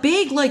is a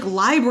big, like,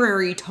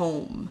 library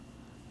tome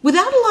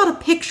without a lot of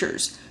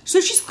pictures. So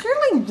she's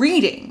clearly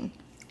reading.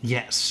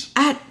 Yes.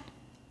 At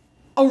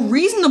a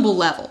reasonable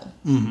level.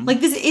 Mm-hmm. Like,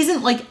 this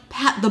isn't like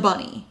Pat the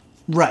Bunny.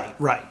 Right,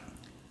 right.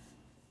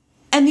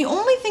 And the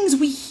only things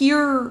we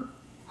hear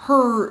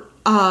her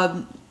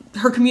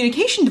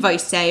communication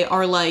device say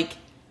are like,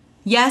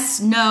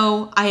 yes,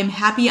 no, I am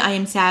happy, I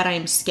am sad, I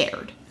am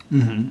scared.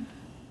 Mm-hmm.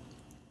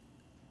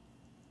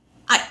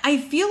 I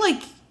feel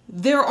like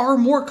there are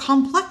more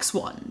complex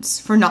ones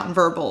for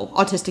nonverbal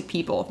autistic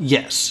people.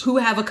 Yes. Who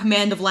have a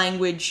command of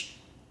language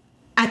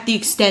at the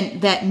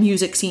extent that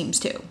music seems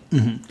to.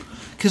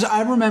 Because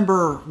I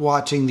remember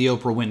watching the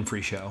Oprah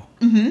Winfrey Show,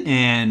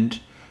 and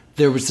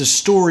there was this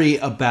story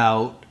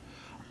about,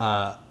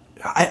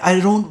 I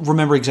don't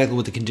remember exactly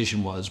what the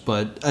condition was,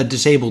 but a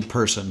disabled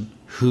person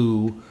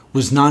who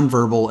was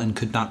nonverbal and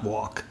could not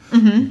walk,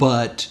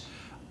 but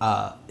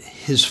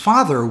his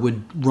father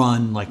would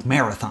run, like,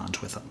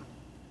 marathons with him.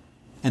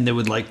 And they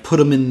would, like, put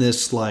him in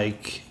this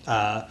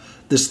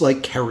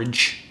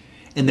carriage,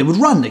 and they would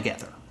run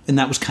together. And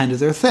that was kind of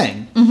their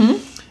thing.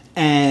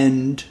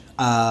 And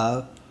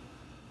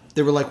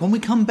they were like, when we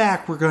come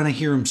back, we're going to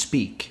hear him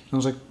speak. And I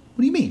was like, what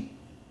do you mean?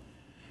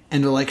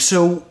 And they're like,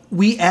 so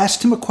we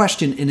asked him a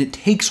question, and it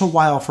takes a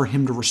while for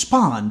him to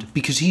respond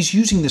because he's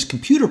using this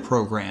computer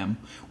program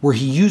where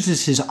he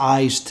uses his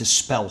eyes to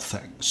spell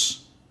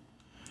things.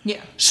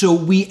 Yeah. So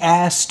we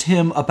asked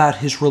him about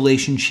his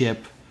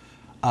relationship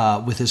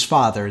with his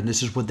father, and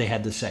this is what they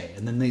had to say.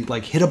 And then they,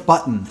 like, hit a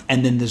button,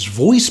 and then this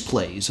voice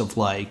plays of,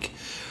 like,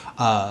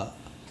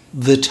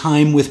 the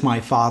time with my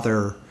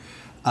father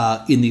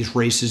in these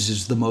races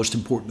is the most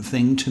important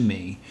thing to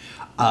me.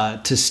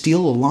 To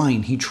steal a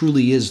line, he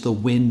truly is the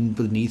wind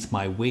beneath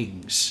my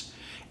wings.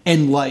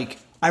 And, like,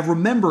 I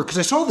remember, because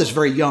I saw this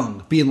very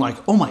young, being like,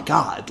 oh my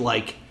God,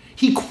 like,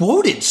 he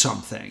quoted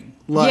something.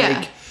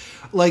 Like,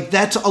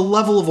 that's a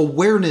level of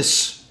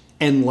awareness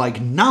and, like,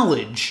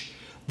 knowledge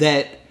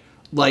that,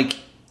 like,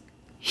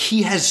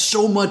 he has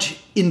so much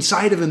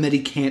inside of him that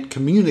he can't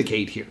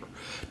communicate here.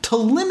 To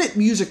limit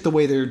music the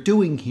way they're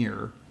doing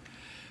here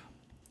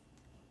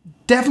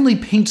definitely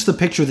paints the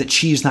picture that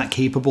she's not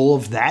capable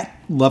of that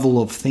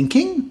level of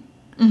thinking.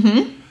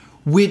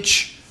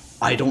 Which,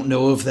 I don't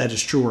know if that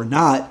is true or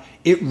not.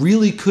 It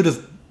really could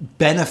have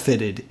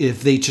benefited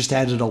if they just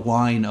added a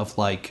line of,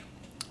 like,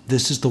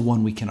 this is the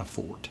one we can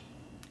afford.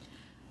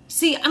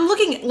 See, I'm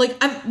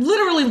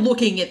literally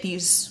looking at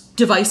these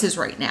devices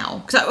right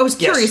now, because I was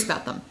curious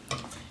about them.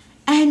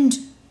 And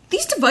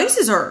these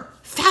devices are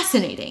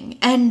fascinating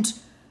and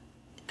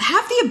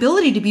have the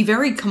ability to be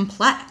very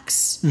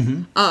complex.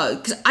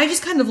 Because I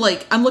just kind of,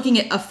 like, I'm looking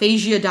at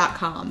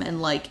aphasia.com, and,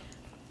 like,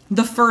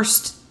 the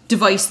first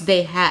device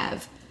they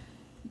have,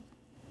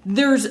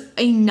 there's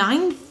a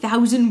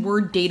 9,000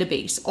 word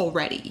database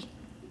already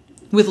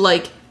with,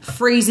 like,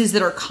 phrases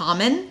that are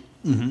common.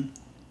 And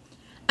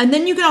And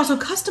then you can also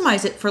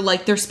customize it for,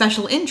 like, their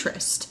special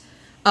interest.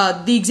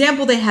 The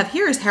example they have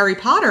here is Harry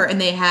Potter, and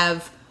they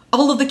have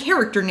all of the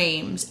character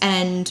names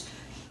and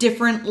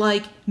different,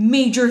 like,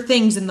 major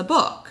things in the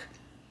book.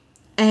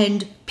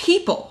 And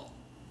people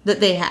that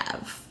they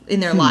have in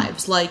their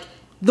lives. Like,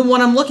 the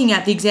one I'm looking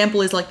at, the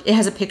example is, like, it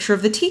has a picture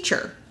of the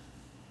teacher.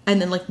 And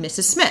then, like,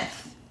 Mrs.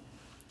 Smith.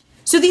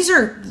 So these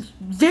are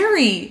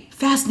very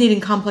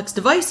fascinating, complex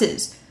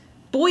devices,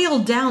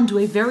 boiled down to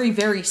a very,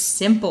 very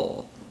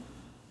simple,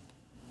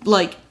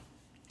 like,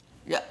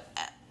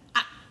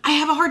 I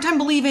have a hard time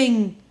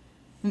believing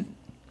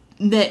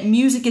that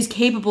music is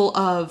capable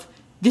of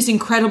this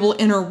incredible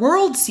inner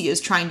world Sia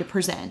is trying to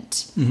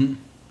present,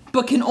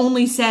 but can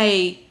only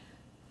say,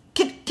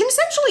 can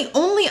essentially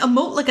only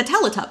emote like a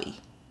Teletubby.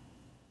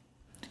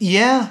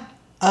 Yeah,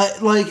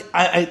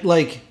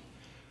 the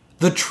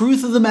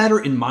truth of the matter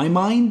in my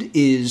mind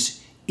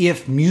is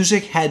if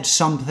music had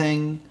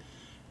something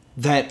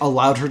that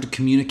allowed her to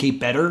communicate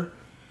better,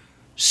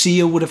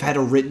 Sia would have had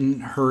to written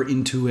her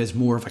into as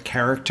more of a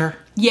character.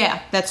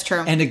 Yeah, that's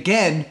true. And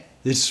again,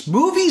 this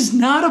movie's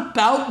not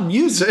about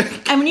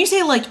music. And when you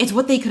say, like, it's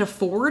what they could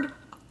afford,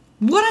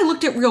 what I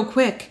looked at real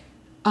quick,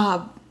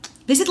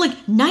 they said,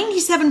 like,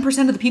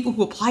 97% of the people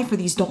who apply for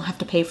these don't have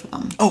to pay for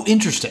them. Oh,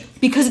 interesting.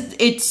 Because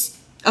it's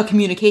a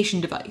communication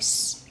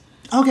device.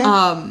 Okay.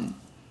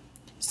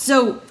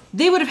 So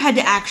they would have had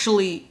to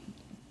actually...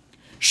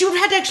 She would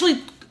have had to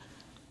actually...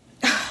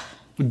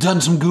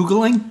 Done some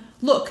Googling?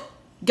 Look,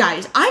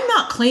 guys, I'm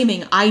not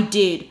claiming I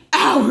did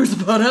hours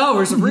upon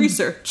hours of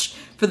research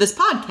for this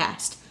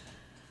podcast.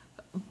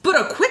 But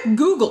a quick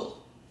Google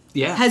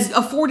has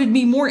afforded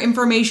me more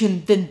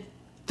information than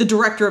the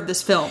director of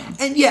this film.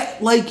 And yeah,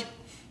 like,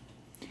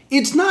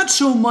 it's not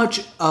so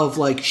much of,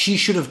 like, she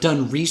should have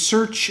done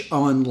research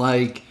on,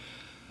 like...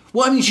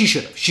 Well, I mean, she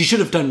should have. She should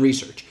have done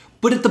research.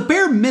 But at the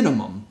bare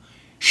minimum,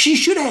 she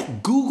should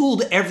have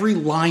Googled every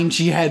line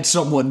she had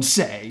someone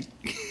say.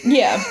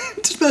 Yeah.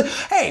 Just be like,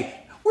 hey,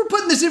 we're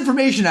putting this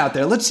information out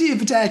there. Let's see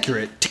if it's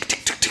accurate. Tick,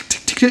 tick, tick, tick,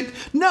 tick, tick.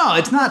 No,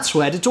 it's not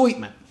sweat. It's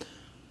ointment.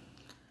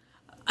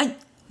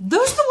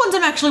 Those are the ones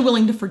I'm actually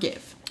willing to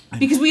forgive.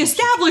 Because we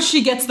established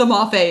she gets them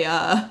off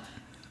the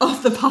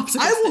popsicle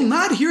I will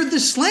not hear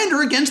this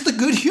slander against the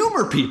good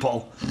humor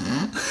people.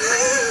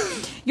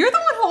 You're the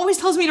one who always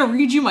tells me to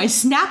read you my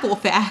Snapple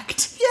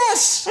fact.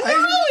 Yes! And they're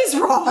always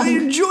wrong. I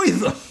enjoy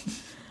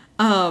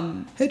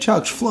them.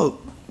 Hedgehogs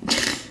float.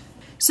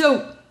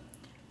 So,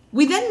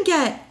 we then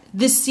get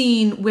this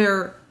scene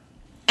where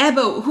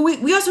Ebo, who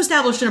we also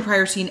established in a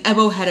prior scene,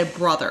 Ebo had a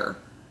brother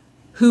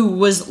who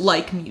was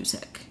like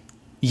music.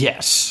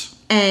 Yes.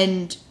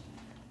 And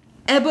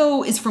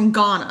Ebo is from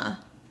Ghana.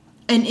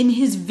 And in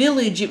his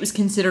village, it was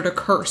considered a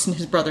curse and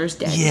his brother's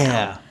dead.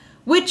 Yeah.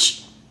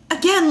 Which,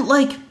 again,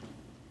 like...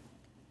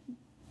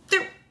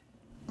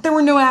 There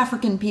were no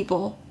African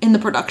people in the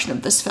production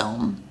of this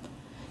film.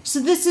 So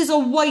this is a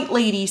white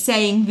lady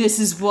saying this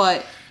is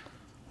what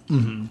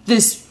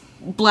this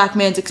black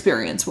man's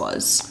experience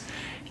was.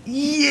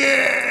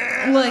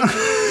 Yeah! Like,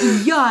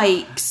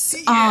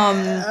 yikes.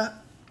 Yeah.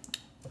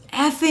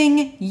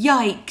 Effing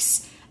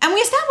yikes. And we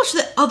established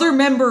that other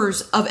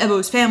members of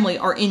Ebo's family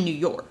are in New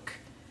York.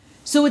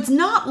 So it's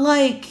not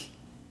like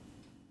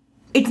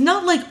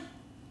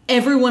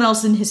everyone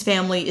else in his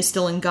family is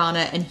still in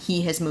Ghana and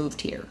he has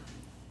moved here.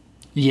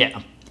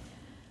 Yeah.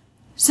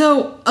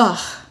 So,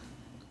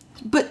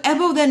 but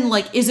Ebo then,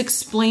 like, is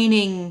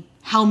explaining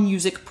how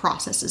music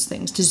processes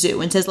things to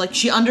Zoo and says, like,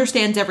 she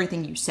understands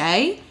everything you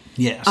say.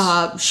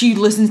 Yes. She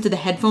listens to the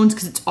headphones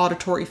because it's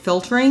auditory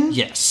filtering.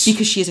 Yes.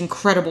 Because she has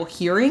incredible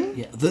hearing.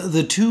 Yeah.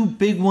 The two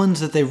big ones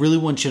that they really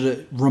want you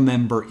to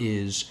remember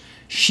is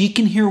she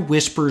can hear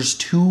whispers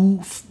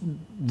 2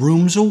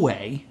 rooms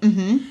away.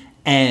 Mm-hmm.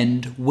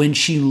 And when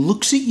she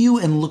looks at you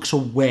and looks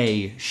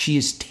away, she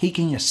is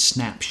taking a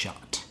snapshot.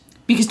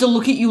 Because to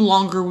look at you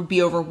longer would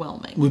be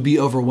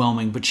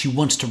overwhelming. But she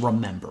wants to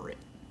remember it.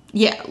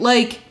 Yeah,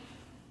 like...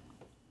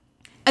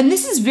 And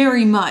this is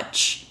very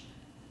much...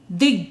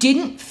 They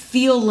didn't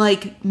feel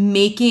like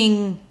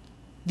making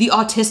the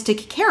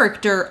autistic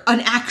character an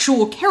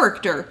actual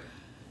character.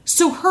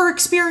 So her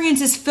experience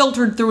is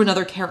filtered through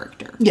another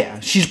character. Yeah,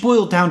 she's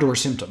boiled down to her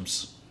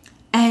symptoms.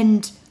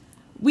 And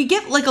we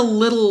get, like, a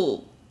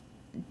little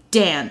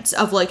dance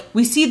of, like,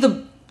 we see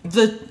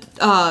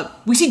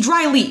we see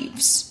dry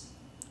leaves.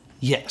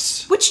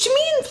 Yes. Which to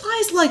me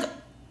implies, like,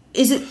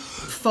 is it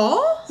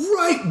fall?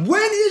 Right.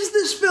 When is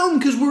this film?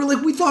 Because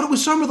we thought it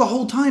was summer the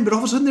whole time, but all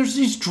of a sudden there's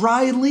these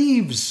dry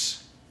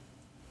leaves.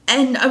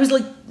 And I was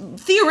like,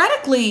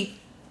 theoretically,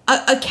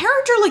 a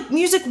character like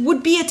Music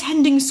would be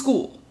attending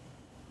school.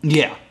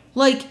 Yeah.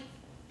 Like,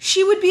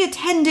 she would be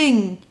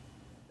attending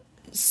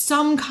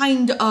some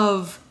kind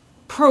of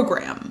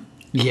program.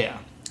 Yeah.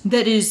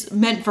 That is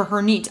meant for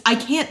her needs. I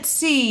can't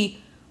see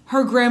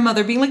her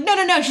grandmother being like,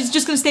 no, she's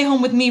just going to stay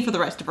home with me for the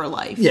rest of her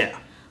life. Yeah.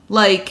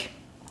 Like,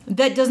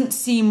 that doesn't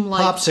seem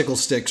like... Popsicle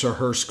sticks are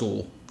her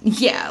school.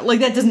 Yeah,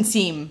 like, that doesn't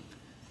seem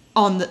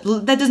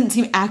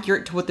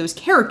accurate to what those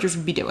characters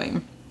would be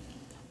doing.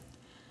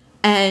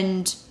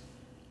 And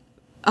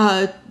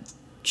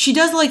she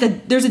does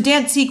there's a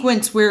dance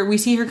sequence where we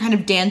see her kind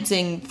of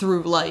dancing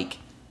through like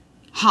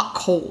hot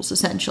coals,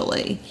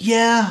 essentially.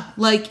 Yeah.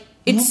 Like,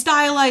 it's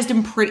stylized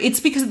and pretty. It's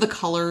because of the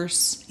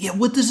colors. Yeah,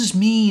 what does this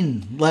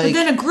mean? Like, but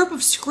then a group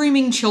of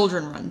screaming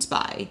children runs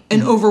by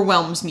and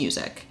overwhelms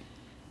music.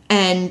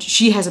 And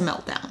she has a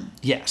meltdown.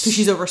 Yes. Because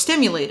she's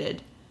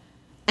overstimulated.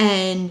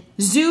 And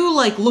Zoo,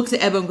 like, looks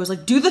at Ebo and goes,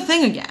 like, do the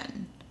thing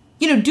again.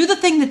 You know, do the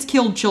thing that's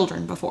killed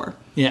children before.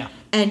 Yeah.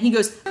 And he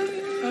goes,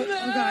 Oh,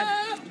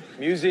 God.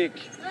 Music.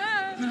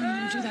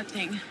 Do that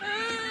thing.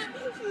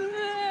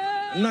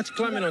 I'm not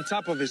climbing on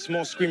top of a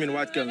small screaming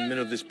white girl in the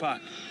middle of this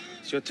park.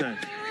 It's your turn.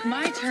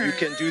 My turn. You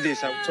can do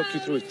this. I'll talk you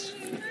through it.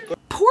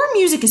 poor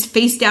Music is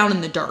face down in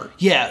the dirt.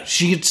 Yeah,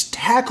 she gets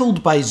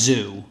tackled by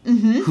Zoo,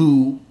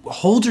 who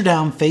holds her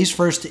down face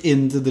first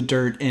into the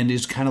dirt and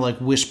is kind of like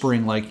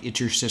whispering like, it's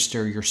your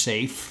sister, you're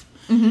safe.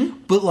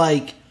 But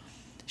like,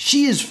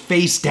 she is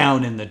face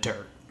down in the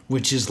dirt,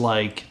 which is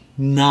like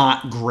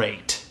not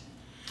great.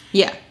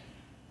 Yeah.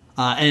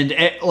 And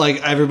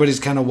like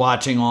everybody's kind of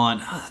watching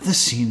on. This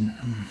scene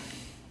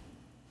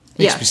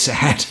makes me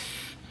sad.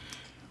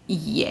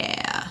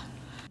 Yeah.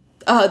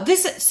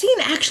 This scene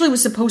actually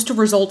was supposed to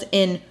result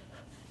in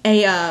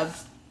a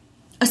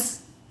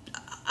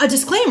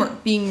disclaimer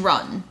being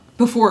run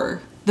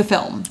before the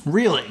film.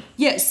 Really?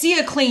 Yeah,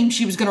 Sia claimed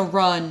she was going to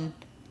run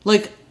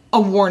like a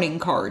warning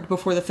card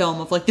before the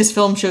film of like, this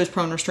film shows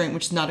prone restraint,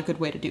 which is not a good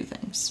way to do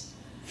things.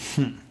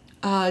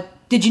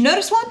 Did you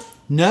notice one?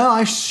 No,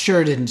 I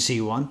sure didn't see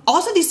one.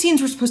 Also, these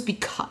scenes were supposed to be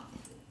cut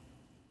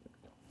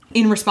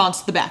in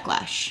response to the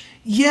backlash.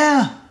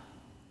 Yeah.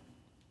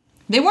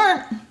 They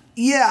weren't.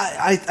 Yeah,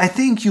 I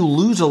think you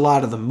lose a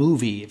lot of the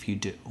movie if you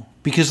do.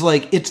 Because,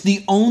 like, it's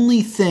the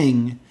only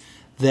thing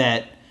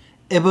that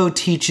Ebo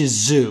teaches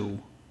Zoo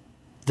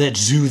that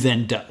Zoo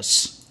then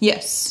does.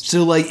 Yes.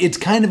 So, like, it's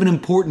kind of an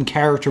important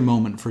character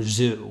moment for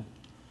Zoo.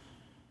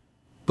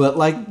 But,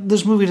 like,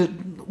 this movie,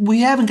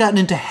 we haven't gotten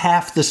into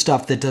half the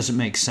stuff that doesn't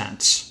make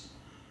sense.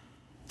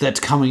 That's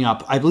coming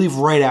up, I believe,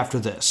 right after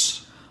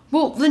this.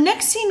 Well, the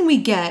next scene we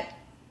get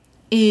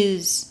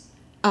is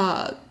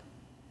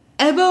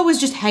Ebo is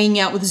just hanging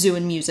out with Zoo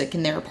and Music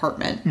in their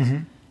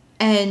apartment.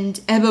 And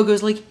Ebo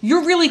goes like,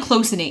 you're really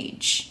close in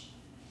age.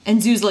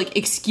 And Zoo's like,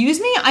 excuse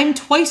me? I'm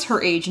twice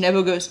her age. And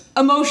Ebo goes,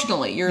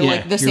 emotionally, you're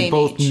like the same age.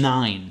 You're both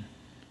 9.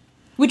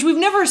 Which we've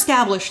never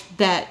established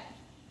that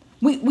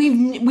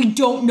we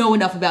don't know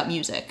enough about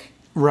Music.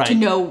 Right. To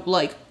know,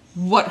 like,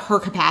 what her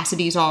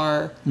capacities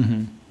are.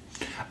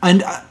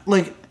 And,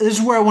 like, this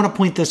is where I want to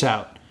point this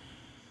out.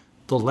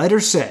 The letter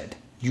said,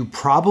 you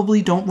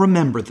probably don't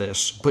remember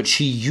this, but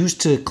she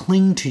used to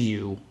cling to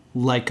you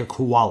like a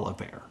koala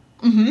bear.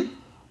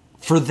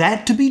 For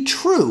that to be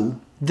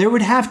true, there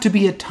would have to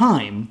be a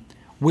time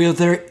where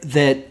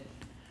that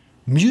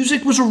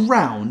Music was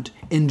around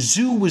and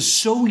Zoo was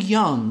so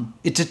young,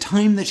 it's a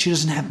time that she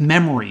doesn't have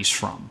memories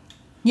from.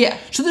 Yeah.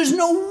 So there's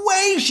no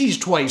way she's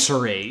twice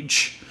her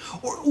age.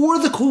 Or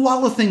the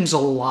koala thing's a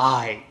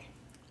lie.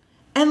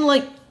 And,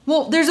 like,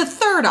 well, there's a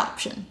third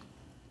option.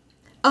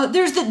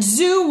 There's that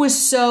Zoo was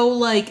so,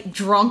 like,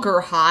 drunk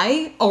or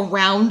high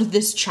around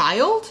this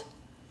child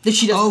that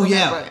she doesn't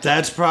remember it.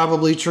 That's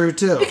probably true,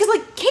 too. Because,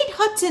 like, Kate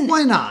Hudson...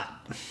 Why not?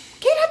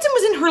 Kate Hudson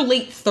was in her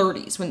late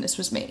 30s when this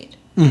was made.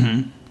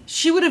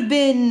 She would have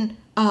been,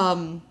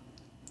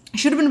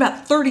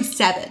 about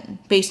 37,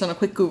 based on a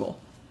quick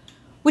Google.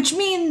 Which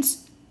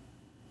means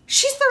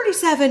she's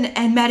 37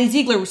 and Maddie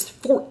Ziegler was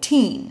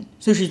 14,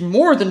 so she's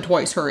more than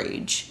twice her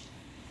age.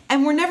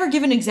 And we're never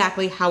given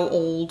exactly how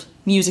old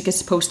Music is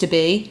supposed to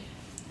be.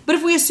 But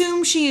if we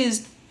assume she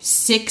is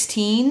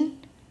 16,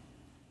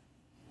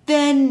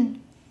 then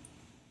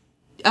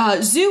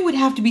Zoo would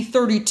have to be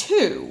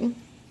 32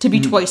 to be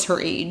twice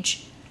her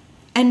age.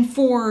 And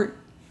for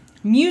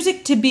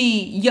Music to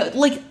be,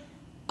 like,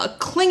 a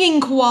clinging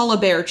koala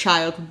bear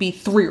child would be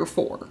 3 or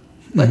 4,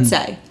 let's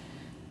say.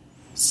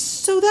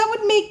 So that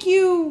would make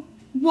you,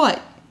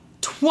 what,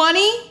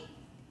 20?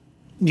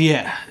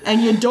 Yeah.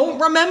 And you don't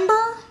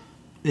remember?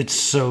 It's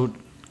so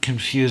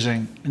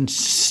confusing and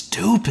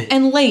stupid.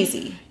 And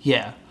lazy.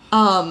 Yeah.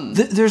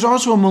 There's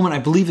also a moment, I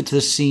believe it's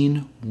this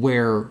scene,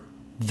 where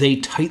they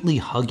tightly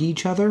hug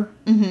each other.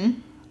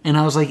 And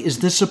I was like,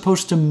 is this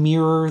supposed to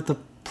mirror the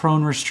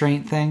prone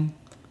restraint thing?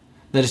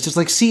 That it's just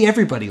like, see,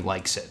 everybody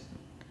likes it.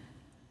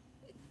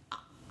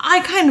 I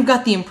kind of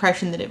got the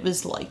impression that it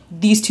was like,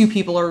 these two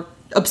people are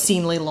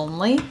obscenely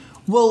lonely.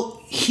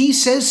 Well, he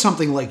says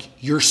something like,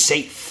 you're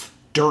safe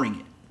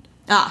during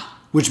it.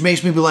 Which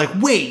makes me be like,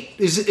 wait,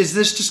 is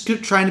this just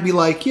trying to be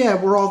like, yeah,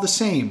 we're all the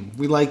same.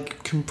 We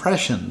like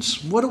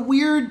compressions. What a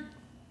weird...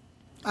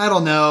 I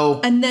don't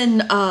know. And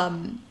then,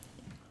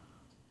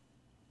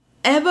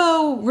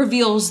 Ebo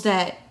reveals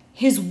that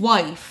his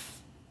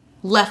wife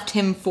left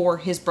him for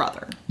his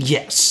brother.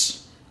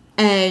 Yes.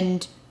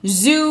 And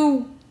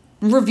Zoo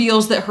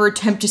reveals that her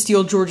attempt to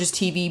steal George's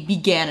TV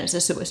began as a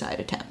suicide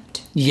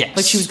attempt. Yes.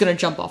 Like she was going to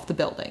jump off the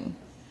building.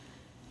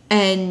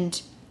 And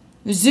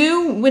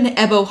Zoo, when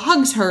Ebo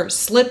hugs her,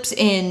 slips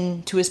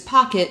into his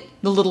pocket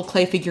the little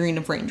clay figurine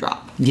of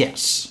Raindrop.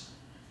 Yes.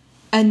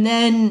 And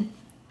then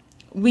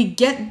we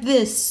get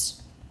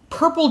this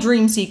purple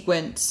dream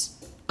sequence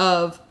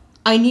of,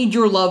 I need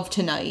your love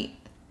tonight.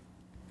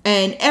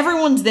 And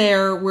everyone's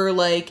there. We're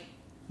like,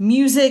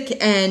 Music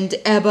and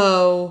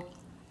Ebo.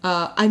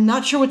 I'm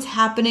not sure what's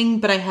happening,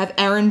 but I have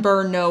Aaron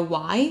Burr know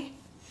why.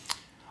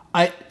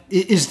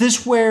 Is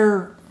this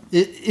where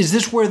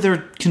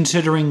they're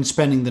considering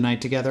spending the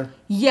night together?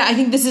 Yeah, I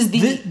think this is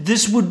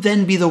This would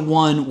then be the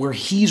one where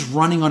he's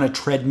running on a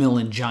treadmill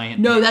in giant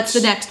No, pants. that's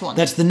the next one.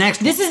 That's the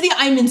next one. This is the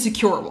I'm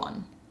Insecure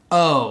one.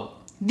 Oh.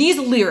 These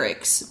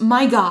lyrics,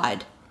 my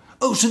God.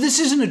 Oh, so this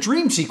isn't a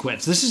dream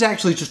sequence. This is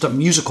actually just a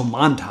musical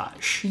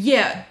montage.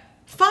 Yeah.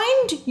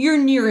 Find your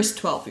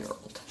nearest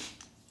 12-year-old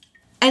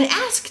and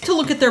ask to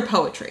look at their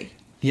poetry.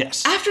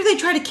 Yes. After they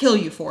try to kill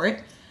you for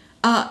it,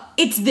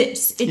 it's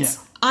this. It's,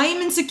 Yeah. I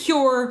am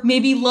insecure,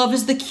 maybe love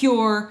is the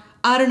cure,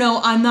 I don't know,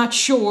 I'm not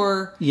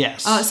sure.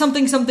 Yes.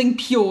 Something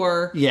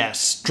pure.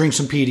 Yes. Drink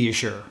some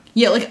Pediasure.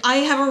 Yeah, like, I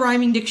have a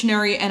rhyming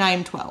dictionary and I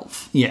am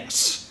 12.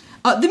 Yes.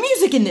 The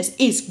music in this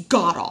is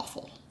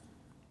god-awful.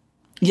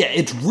 Yeah,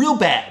 it's real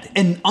bad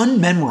and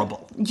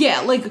unmemorable.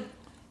 Yeah, like,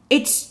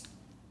 it's...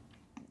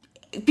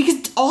 Because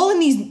it's all in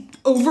these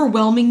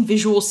overwhelming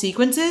visual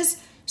sequences,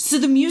 so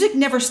the music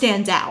never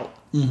stands out.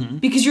 Mm-hmm.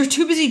 Because you're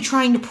too busy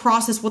trying to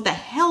process what the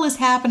hell is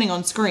happening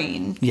on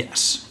screen.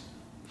 Yes.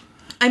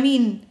 I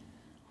mean,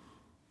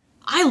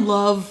 I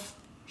love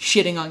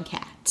shitting on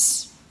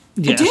cats.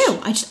 Yes. I do.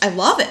 I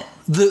love it.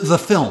 The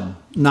film,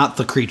 not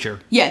the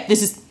creature. Yeah,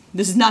 this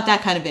is not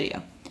that kind of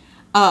video.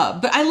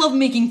 But I love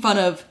making fun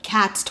of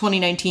Cats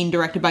 2019,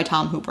 directed by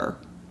Tom Hooper.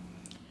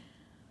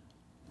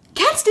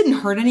 Cats didn't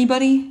hurt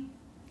anybody.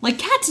 Like,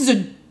 Cats is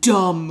a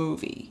dumb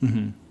movie.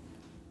 Mm-hmm.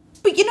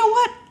 But you know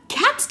what?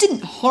 Cats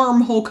didn't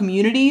harm whole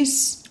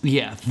communities.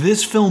 Yeah,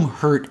 this film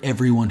hurt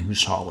everyone who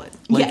saw it.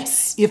 Like,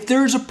 yes. If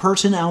there's a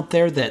person out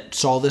there that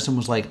saw this and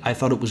was like, I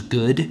thought it was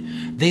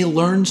good, they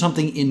learned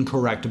something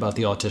incorrect about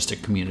the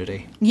autistic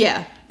community.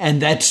 Yeah.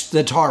 And that's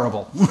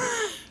horrible.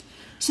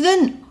 So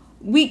then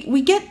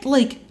we get,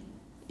 like,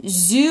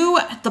 Zoo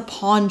at the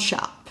pawn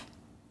shop.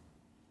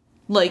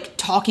 Like,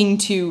 talking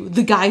to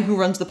the guy who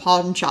runs the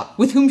pawn shop,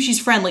 with whom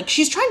she's friendly. Like,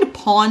 she's trying to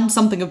pawn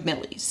something of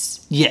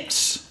Millie's.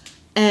 Yes.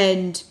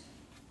 And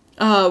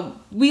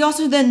we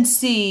also then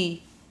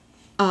see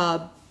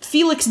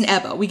Felix and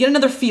Ebo. We get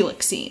another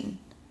Felix scene.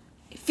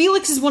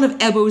 Felix is one of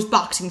Ebo's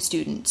boxing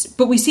students,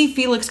 but we see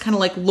Felix kind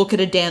of, like, look at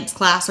a dance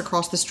class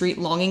across the street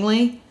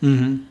longingly.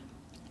 Mm-hmm.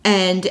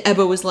 And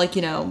Ebo is like,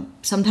 you know,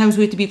 sometimes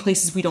we have to be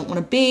places we don't want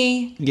to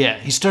be. Yeah,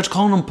 he starts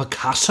calling him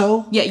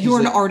Picasso. Yeah,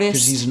 you're an artist.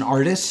 Because he's an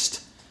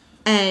artist.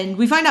 And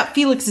we find out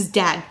Felix's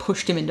dad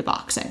pushed him into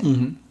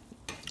boxing.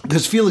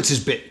 Because Felix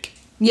is big.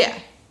 Yeah.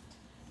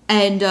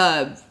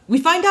 And we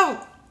find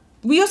out,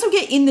 we also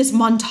get in this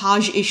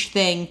montage-ish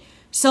thing,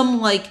 some,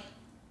 like,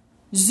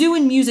 Zoo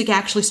and Music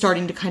actually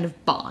starting to kind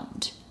of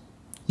bond.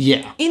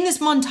 Yeah. In this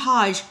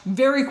montage,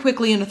 very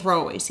quickly in a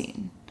throwaway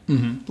scene.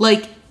 Mm-hmm.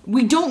 Like,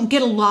 we don't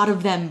get a lot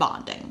of them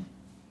bonding.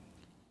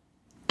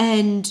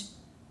 And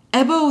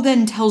Ebo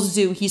then tells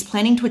Zoo he's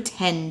planning to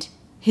attend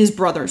his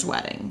brother's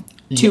wedding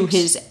to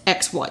his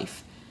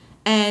ex-wife.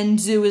 And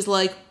Zoo is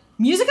like,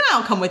 Music and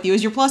I'll come with you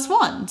as your plus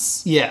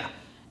ones. Yeah.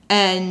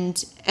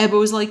 And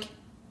Ebo is like,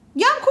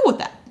 yeah, I'm cool with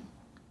that.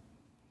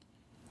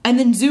 And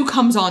then Zoo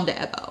comes on to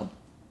Ebo.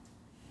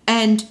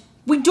 And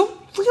we don't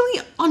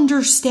really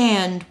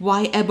understand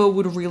why Ebo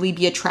would really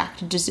be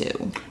attracted to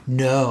Zoo.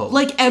 No.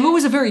 Like, Ebo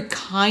is a very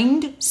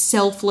kind,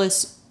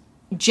 selfless,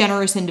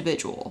 generous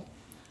individual.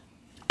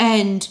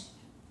 And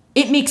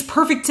it makes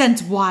perfect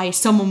sense why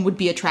someone would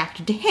be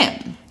attracted to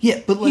him.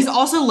 Yeah, but like... He's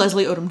also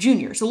Leslie Odom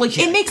Jr., so, like,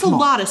 Yeah, it makes a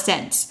lot of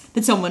sense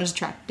that someone is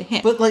attracted to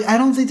him. But, like, I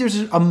don't think there's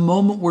a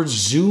moment where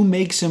Zoo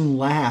makes him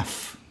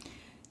laugh.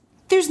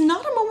 There's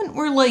not a moment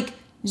where, like,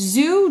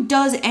 Zoo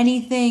does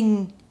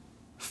anything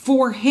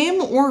for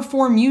him or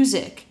for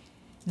Music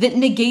that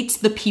negates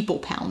the people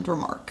pound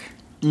remark.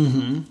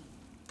 Mm-hmm.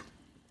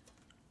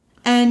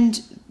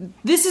 And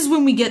this is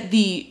when we get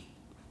the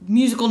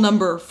musical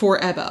number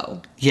for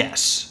Ebo.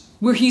 Yes.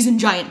 Where he's in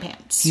giant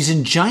pants. He's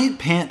in giant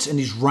pants and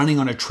he's running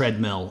on a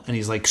treadmill and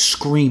he's, like,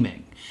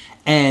 screaming.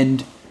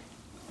 And,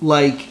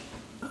 like,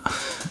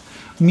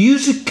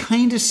 Music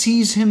kind of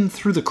sees him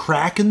through the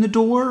crack in the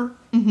door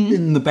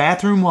in the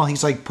bathroom while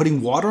he's, like,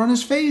 putting water on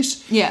his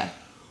face. Yeah.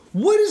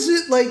 What is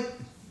it, like...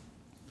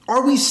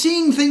 Are we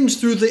seeing things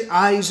through the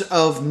eyes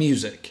of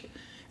Music?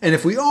 And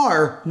if we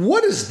are,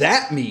 what does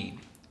that mean?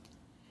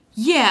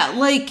 Yeah,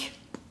 like...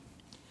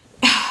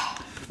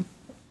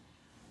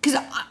 Because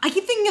I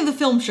keep thinking of the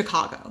film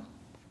Chicago.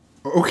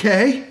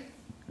 Okay.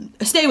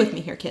 Stay with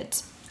me here,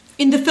 kids.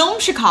 In the film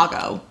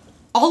Chicago,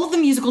 all of the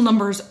musical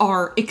numbers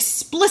are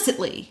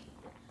explicitly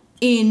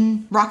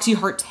in Roxy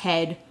Hart's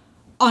head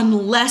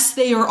unless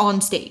they are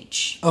on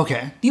stage.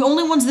 Okay. The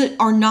only ones that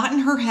are not in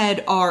her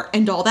head are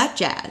And All That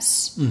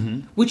Jazz,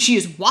 which she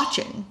is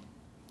watching,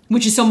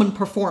 which is someone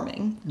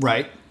performing.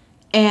 Right.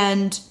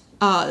 And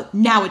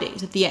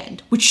Nowadays at the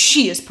end, which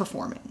she is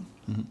performing.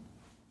 Mm-hmm.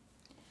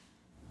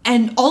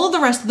 And all of the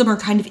rest of them are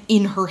kind of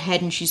in her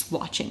head and she's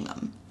watching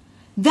them.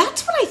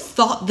 that's what I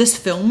thought this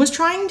film was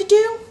trying to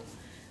do.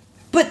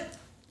 But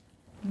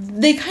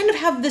they kind of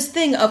have this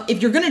thing of,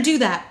 if you're going to do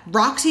that,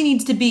 Roxy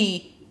needs to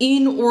be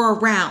in or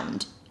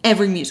around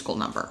every musical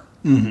number.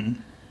 Mm-hmm.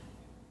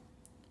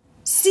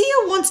 Sia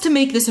wants to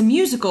make this a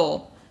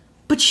musical,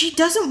 but she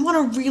doesn't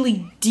want to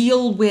really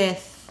deal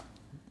with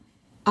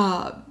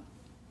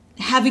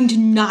having to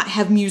not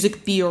have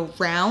music be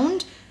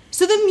around.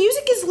 So the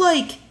music is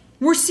like,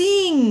 we're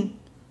seeing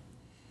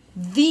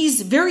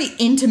these very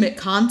intimate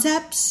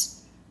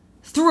concepts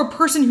through a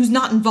person who's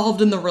not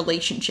involved in the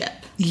relationship.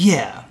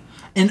 Yeah.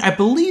 And I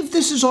believe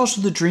this is also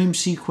the dream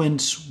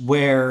sequence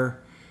where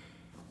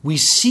we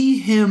see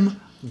him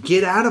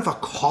get out of a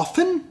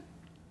coffin.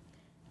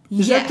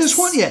 Is that this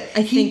one? Yeah.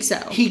 I think so.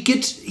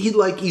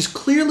 He's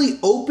clearly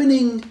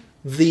opening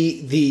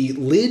the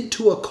lid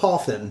to a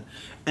coffin,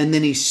 and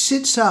then he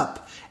sits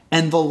up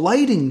and the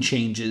lighting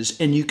changes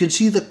and you can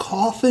see the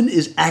coffin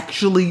is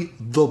actually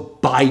the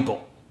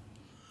Bible.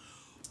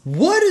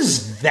 What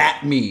does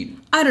that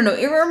mean? I don't know.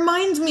 It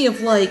reminds me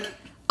of like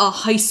a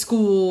high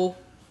school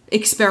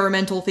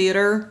experimental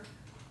theater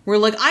where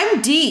like,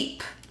 I'm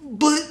deep.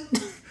 But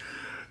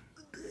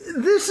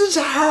this is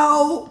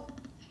how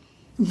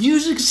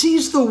music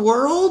sees the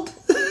world?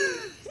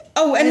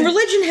 Oh, and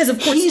religion has,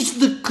 of course... He's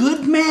the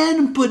good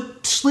man,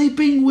 but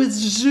sleeping with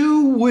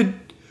Zoo would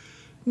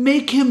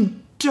make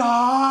him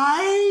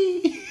die?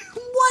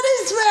 What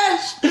is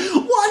this?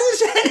 What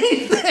is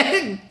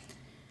anything?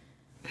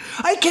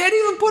 I can't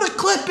even put a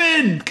clip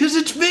in, because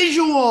it's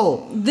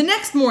visual. The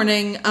next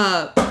morning,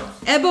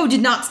 Ebo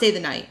did not stay the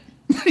night.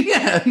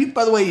 Yeah,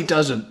 by the way, he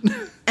doesn't.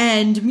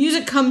 And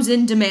music comes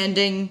in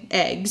demanding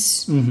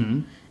eggs.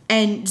 Mm-hmm.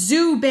 And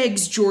Zoo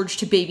begs George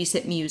to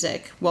babysit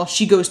music while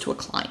she goes to a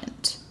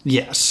client.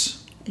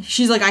 Yes.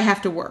 She's like, I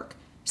have to work.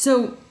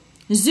 So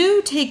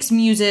Zoo takes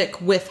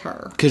music with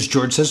her. Because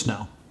George says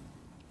no.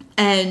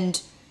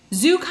 And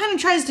Zoo kind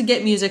of tries to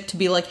get music to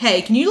be like,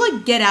 hey, can you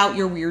like get out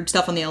your weird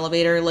stuff on the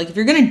elevator? Like, if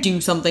you're gonna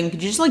do something,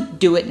 could you just like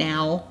do it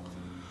now?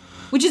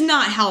 Which is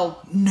not how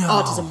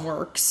autism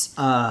works.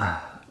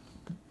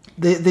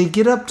 They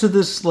get up to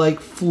this like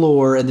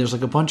floor and there's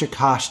like a bunch of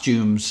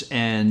costumes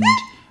and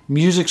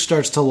music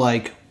starts to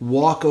like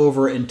walk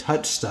over and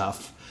touch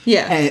stuff.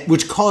 Yeah.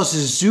 Which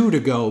causes Zoo to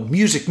go,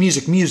 music,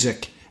 music,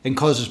 music, and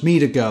causes me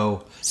to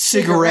go,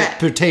 cigarette.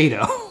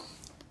 Potato.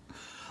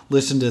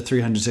 Listen to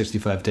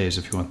 365 Days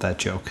if you want that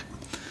joke.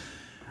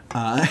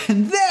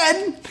 And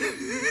then...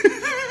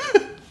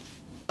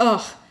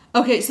 Ugh.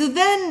 Okay, so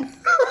then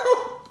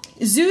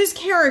Zoo's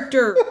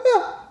character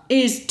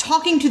is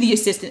talking to the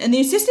assistant, and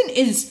the assistant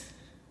is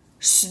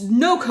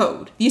no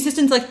code. The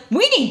assistant's like,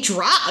 we need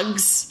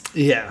drugs.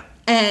 Yeah.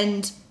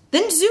 And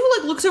then Zoo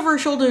like looks over her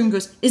shoulder and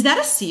goes, is that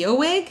a Sia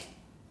wig?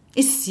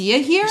 Is Sia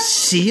here?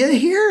 Sia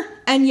here?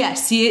 And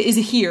yes, Sia is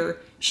here.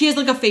 She has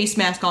like a face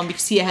mask on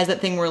because Sia has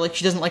that thing where like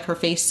she doesn't like her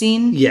face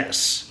seen.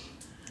 Yes.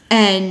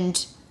 And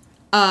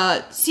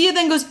Sia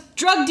then goes,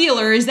 drug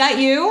dealer, is that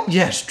you?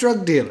 Yes,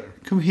 drug dealer.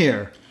 Come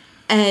here.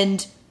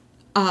 And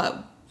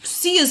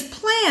Sia's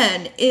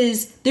plan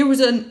is there was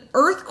an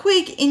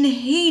earthquake in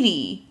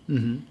Haiti,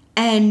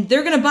 and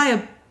they're going to buy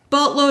a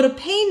buttload of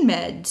pain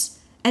meds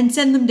and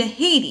send them to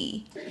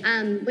Haiti.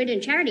 We're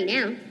doing charity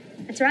now.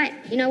 That's right.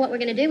 You know what we're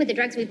going to do with the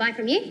drugs we buy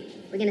from you?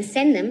 We're going to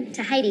send them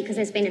to Haiti because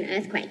there's been an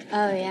earthquake.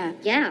 Oh, yeah.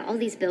 Yeah, all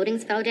these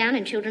buildings fell down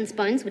and children's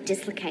bones were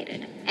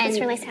dislocated. And that's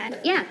really sad.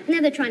 Yeah, now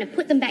they're trying to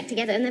put them back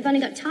together and they've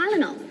only got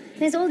Tylenol.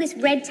 There's all this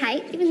red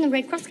tape, even the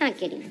Red Cross can't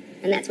get in.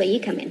 And that's where you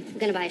come in. We're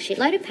going to buy a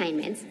shitload of pain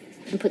meds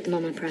and put them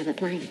on my private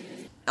plane.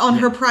 On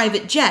her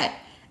private jet.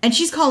 And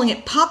she's calling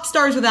it Pop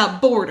Stars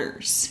Without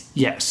Borders.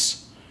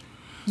 Yes.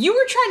 You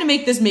were trying to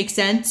make this make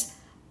sense.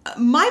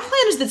 My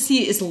plan is that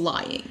Sia is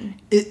lying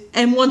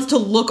and wants to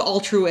look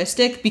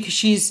altruistic because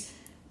she's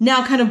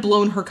now kind of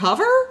blown her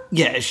cover.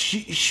 Yeah,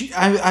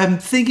 I'm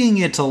thinking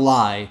it's a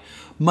lie.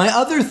 My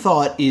other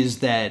thought is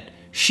that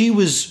she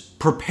was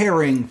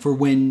preparing for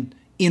when,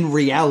 in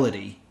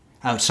reality,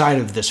 outside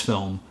of this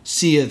film,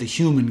 Sia the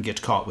human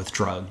gets caught with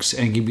drugs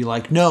and can be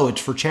like, no,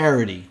 it's for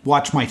charity.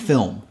 Watch my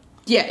film.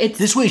 Yeah, it's...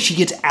 This way she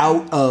gets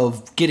out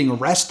of getting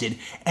arrested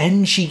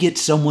and she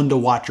gets someone to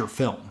watch her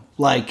film.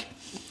 Like...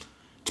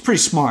 It's pretty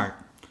smart.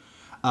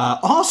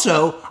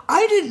 Also,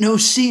 I didn't know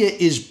Sia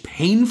is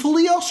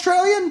painfully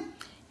Australian.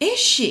 Is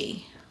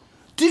she?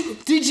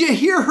 Did you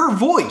hear her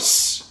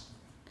voice?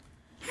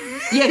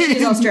 Yeah,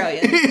 she's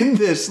Australian. In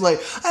this, like,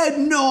 I had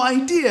no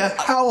idea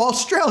how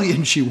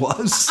Australian she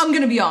was. I'm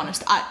gonna be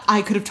honest.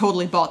 I could have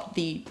totally bought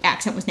the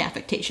accent was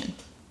affectation.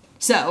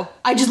 So,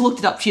 I just looked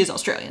it up. She is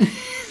Australian.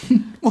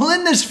 Well,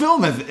 in this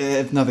film,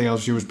 if nothing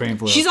else, she was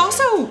painfully She's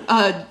Australian.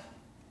 also,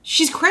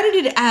 she's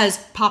credited as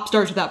Pop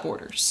Stars Without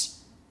Borders.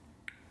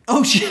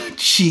 Oh,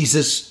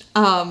 Jesus.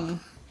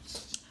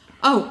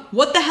 Oh,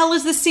 what the hell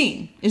is this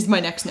scene? Is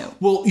my next note.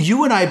 Well,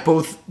 you and I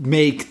both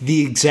make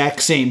the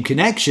exact same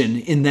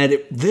connection in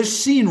that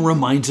this scene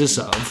reminds us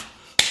of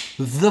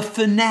The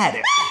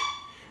Fanatic.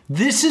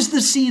 This is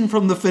the scene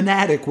from The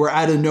Fanatic where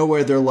out of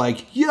nowhere they're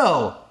like,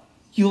 yo,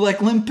 you like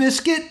Limp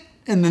Bizkit?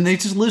 And then they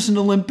just listen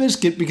to Limp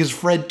Bizkit because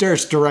Fred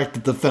Durst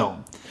directed the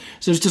film.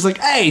 So it's just like,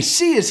 hey,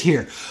 Sia's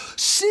here.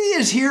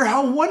 Sia's here.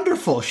 How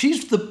wonderful.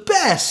 She's the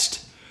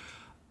best.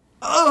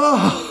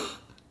 Oh.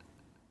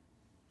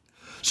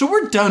 So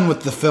we're done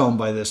with the film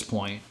by this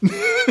point.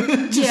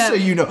 Just so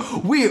you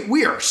know,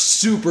 we are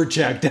super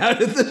checked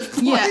out at this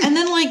point. Yeah, and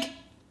then like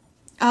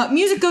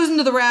music goes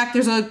into the rack.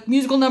 There's a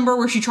musical number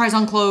where she tries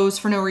on clothes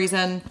for no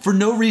reason. For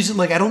no reason.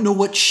 Like, I don't know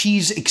what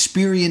she's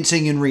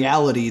experiencing in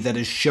reality that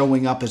is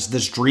showing up as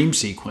this dream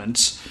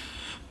sequence.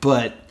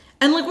 But...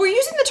 And like, we're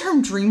using the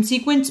term dream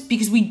sequence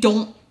because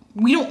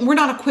we're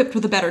not equipped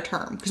with a better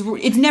term because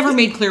it's never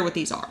made clear what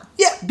these are.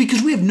 Yeah,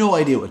 because we have no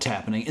idea what's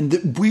happening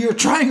and we are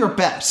trying our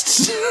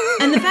best.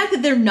 And the fact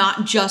that they're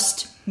not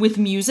just with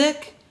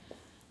music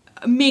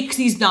makes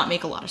these not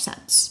make a lot of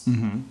sense.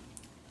 Mm-hmm.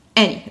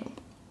 Anywho.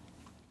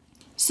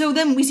 So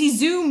then we see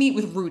Zoo meet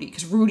with Rudy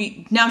because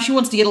Rudy, now she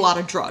wants to get a lot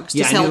of drugs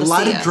to sell to Sia. Yeah, a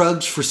lot of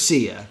drugs for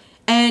Sia.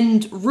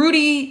 And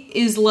Rudy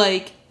is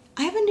like,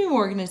 I have a new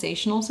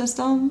organizational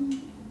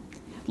system.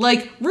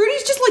 Like,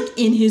 Rudy's just, like,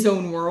 in his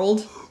own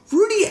world.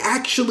 Rudy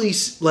actually,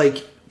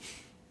 like,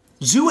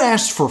 Zoo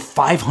asked for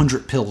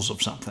 500 pills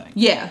of something.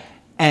 Yeah.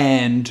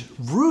 And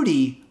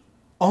Rudy,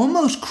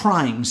 almost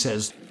crying,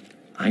 says,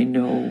 I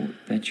know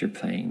that you're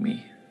playing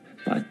me,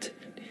 but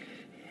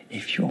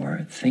if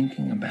you're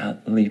thinking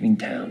about leaving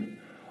town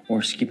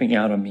or skipping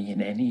out on me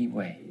in any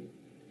way,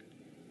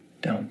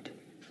 don't.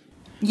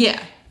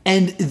 Yeah.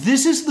 And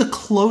this is the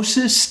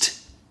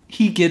closest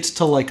he gets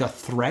to, like, a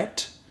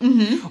threat.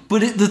 Mm-hmm.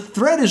 But the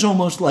threat is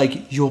almost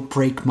like, you'll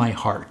break my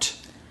heart.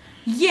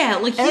 Yeah,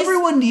 like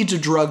everyone needs a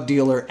drug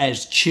dealer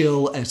as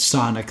chill as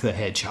Sonic the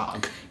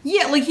Hedgehog.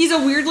 Yeah, like he's a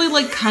weirdly,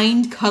 like,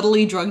 kind,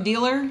 cuddly drug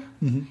dealer.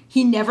 Mm-hmm.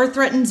 He never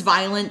threatens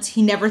violence.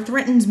 He never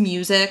threatens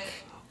music.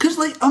 Because,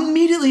 like,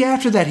 immediately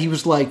after that, he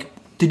was like,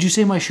 did you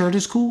say my shirt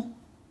is cool?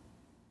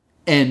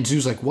 And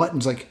Zoo's like, what?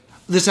 And he's like,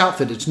 this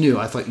outfit, it's new.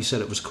 I thought you said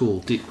it was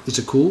cool. Is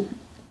it cool?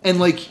 And,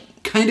 like,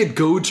 kind of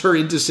goads her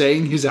into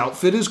saying his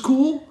outfit is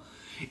cool.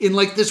 In,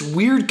 like, this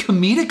weird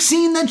comedic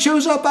scene that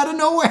shows up out of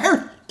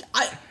nowhere.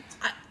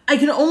 I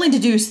can only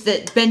deduce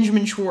that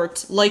Benjamin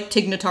Schwartz, like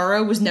Tig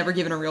Notaro, was never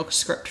given a real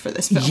script for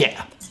this film.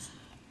 Yeah.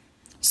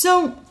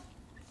 So,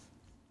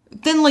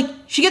 then, like,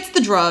 she gets the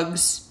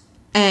drugs,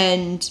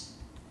 and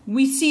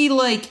we see,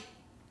 like,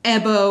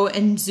 Ebo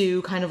and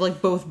Zoo kind of,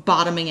 like, both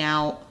bottoming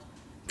out.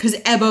 Because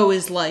Ebo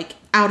is, like,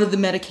 out of the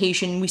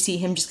medication. We see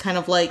him just kind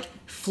of, like,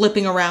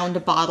 flipping around a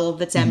bottle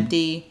that's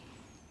empty.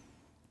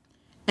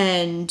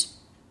 And...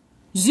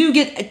 Zoo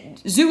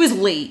is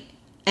late,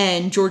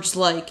 and George's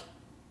like,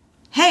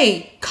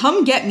 hey,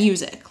 come get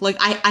music. Like,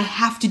 I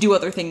have to do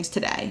other things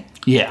today.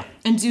 Yeah.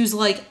 And Zoo's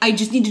like, I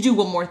just need to do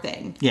one more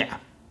thing. Yeah.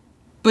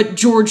 But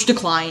George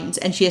declines,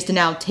 and she has to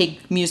now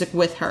take music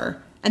with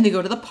her, and they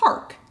go to the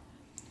park.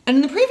 And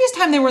in the previous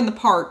time they were in the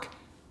park,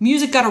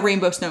 music got a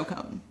rainbow snow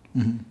cone.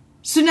 Mm-hmm.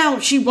 So now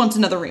she wants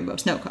another rainbow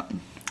snow cone.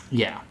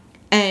 Yeah.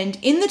 And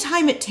in the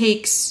time it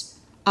takes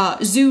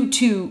Zoo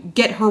to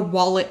get her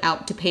wallet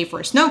out to pay for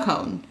a snow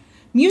cone,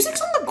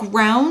 music's on the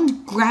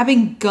ground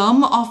grabbing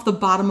gum off the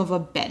bottom of a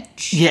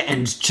bench. Yeah,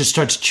 and just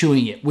starts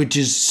chewing it, which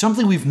is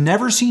something we've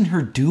never seen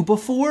her do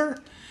before.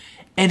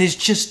 And it's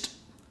just,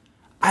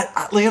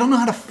 I don't know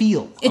how to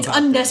feel. It's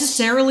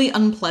unnecessarily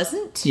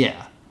unpleasant.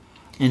 Yeah.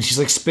 And she's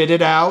like, spit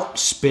it out,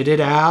 spit it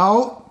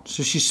out.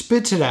 So she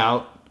spits it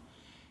out,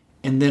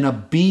 and then a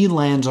bee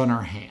lands on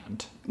her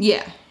hand.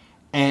 Yeah.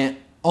 And,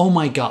 oh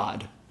my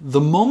God. The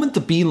moment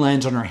the bee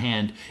lands on her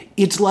hand,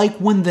 it's like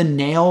when the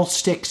nail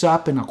sticks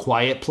up in A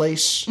Quiet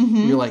Place.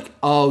 Mm-hmm. You're like,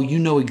 oh, you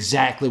know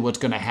exactly what's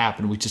going to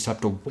happen. We just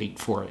have to wait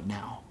for it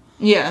now.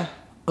 Yeah.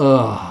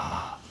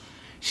 Ugh.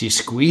 She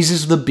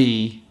squeezes the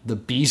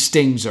bee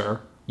stings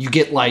her. You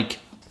get, like,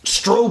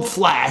 strobe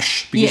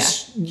flash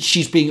because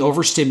she's being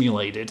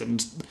overstimulated.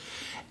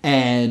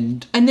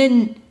 And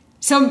then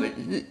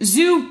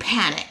Zoo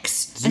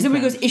panics. And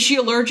somebody goes, is she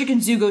allergic?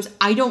 And Zoo goes,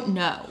 I don't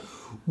know.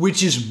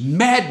 Which is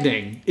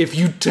maddening if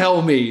you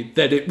tell me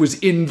that it was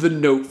in the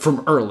note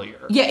from earlier.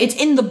 Yeah, it's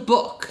in the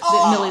book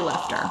that Millie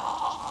left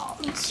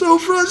her. It's so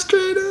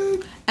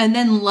frustrating. And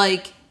then,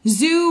 like,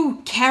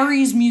 Zoo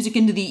carries music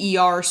into the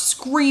ER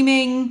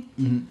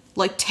screaming,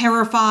 like,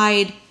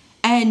 terrified.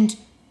 And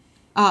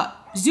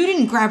Zoo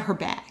didn't grab her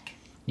bag.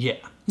 Yeah.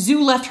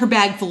 Zoo left her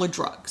bag full of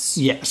drugs.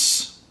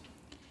 Yes.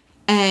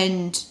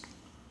 And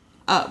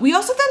we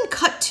also then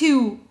cut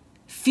to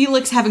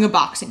Felix having a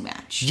boxing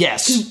match.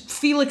 Yes. 'Cause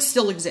Felix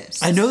still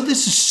exists. I know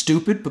this is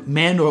stupid, but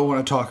man, do I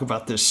want to talk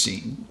about this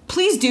scene.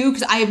 Please do,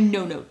 because I have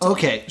no notes.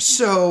 Okay,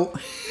 so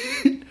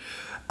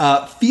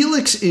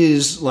Felix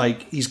is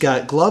like, he's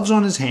got gloves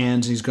on his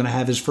hands. He's going to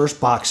have his first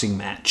boxing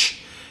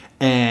match.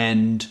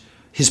 And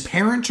his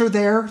parents are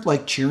there,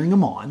 like, cheering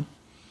him on.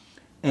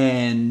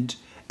 And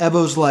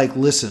Ebo's like,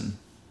 listen,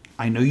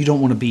 I know you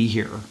don't want to be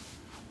here,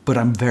 but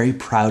I'm very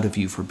proud of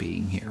you for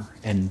being here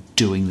and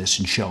doing this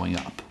and showing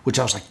up. Which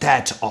I was like,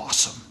 that's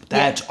awesome.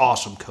 That's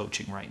awesome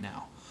coaching right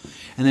now.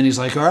 And then he's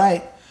like, all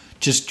right,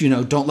 just,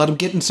 don't let him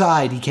get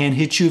inside. He can't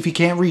hit you if he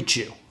can't reach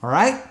you. All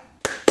right?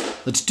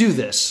 Let's do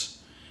this.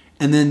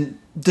 And then,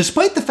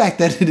 despite the fact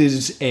that it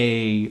is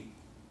a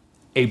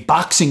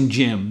boxing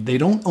gym, they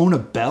don't own a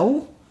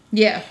bell.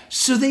 Yeah.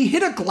 So they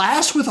hit a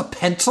glass with a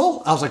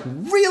pencil. I was like,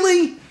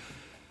 really?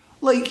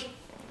 Like,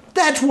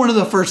 that's one of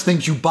the first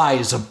things you buy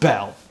is a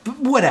bell. But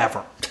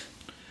whatever.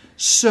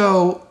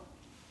 So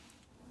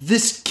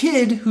this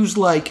kid who's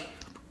like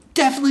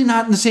definitely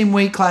not in the same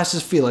weight class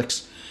as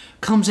Felix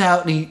comes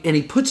out and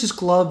he puts his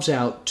gloves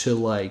out to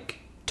like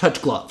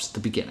touch gloves at the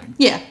beginning.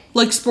 Yeah,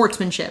 like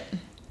sportsmanship.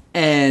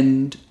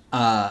 And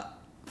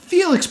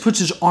Felix puts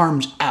his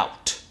arms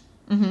out.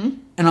 Mm-hmm.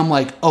 And I'm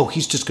like, oh,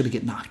 he's just going to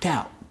get knocked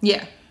out.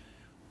 Yeah.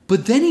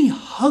 But then he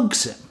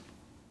hugs him.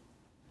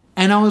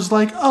 And I was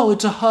like, oh,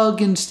 it's a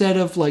hug instead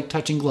of like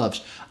touching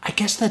gloves. I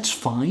guess that's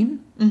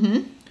fine.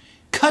 Mm-hmm.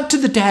 Cut to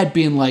the dad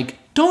being like,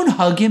 don't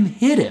hug him,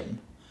 hit him.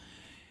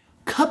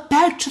 Cut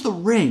back to the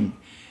ring.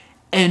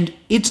 And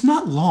it's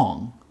not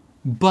long,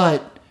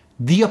 but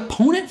the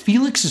opponent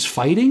Felix is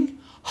fighting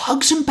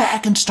hugs him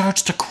back and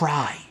starts to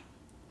cry.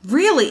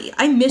 Really?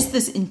 I missed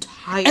this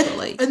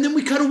entirely. And then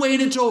we cut away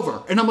and it's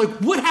over. And I'm like,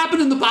 what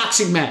happened in the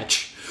boxing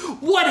match?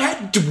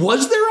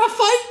 Was there a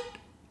fight?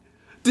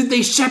 Did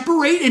they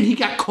separate and he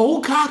got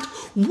cold-cocked?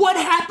 What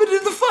happened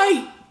in the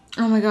fight?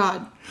 Oh my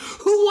god.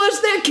 Who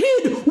was that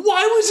kid?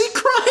 Why was he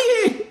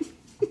crying?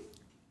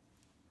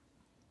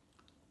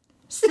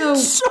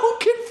 It's so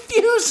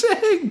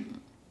confusing.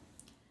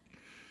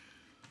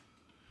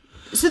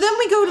 So then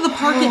we go to the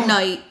park at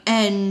night,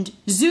 and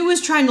Zoo is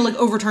trying to, like,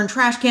 overturn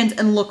trash cans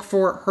and look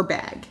for her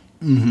bag.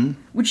 Mm-hmm.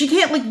 Which she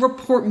can't, like,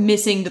 report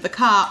missing to the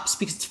cops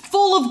because it's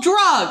full of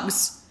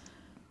drugs.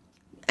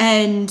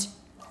 And,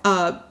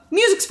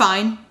 music's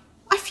fine.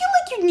 I feel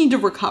like you need to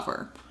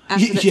recover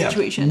after that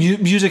situation.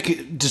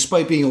 Music,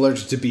 despite being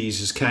allergic to bees,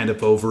 is kind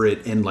of over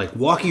it. And, like,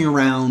 walking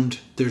around,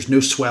 there's no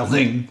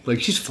swelling.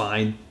 Like, she's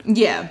fine.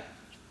 Yeah.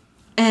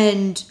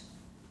 And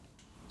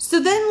so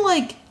then,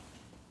 like,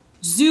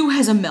 Zoo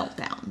has a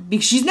meltdown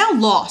because she's now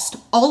lost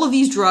all of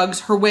these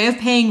drugs, her way of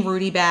paying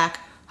Rudy back,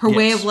 her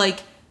way of,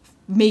 like,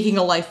 making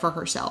a life for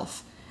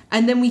herself.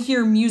 And then we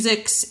hear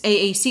Music's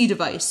AAC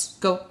device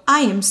go,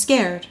 I am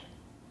scared.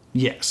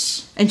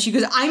 Yes. And she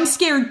goes, I'm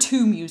scared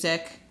too,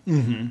 Music.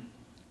 Mm-hmm.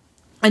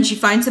 And she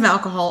finds some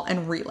alcohol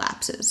and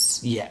relapses.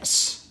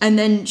 Yes. And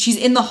then she's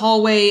in the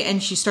hallway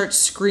and she starts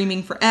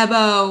screaming for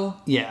Ebo.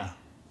 Yeah.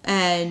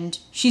 And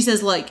she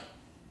says, like,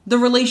 the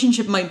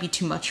relationship might be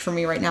too much for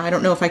me right now. I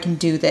don't know if I can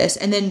do this.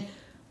 And then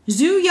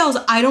Zoo yells,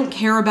 I don't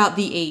care about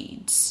the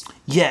AIDS.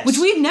 Yes. Which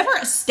we had never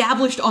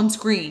established on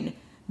screen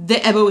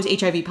that Ebo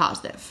is HIV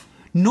positive.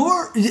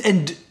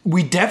 And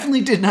we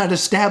definitely did not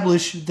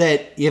establish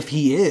that if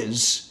he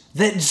is,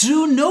 that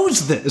Zoo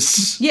knows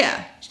this.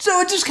 Yeah.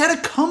 So it just kind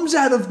of comes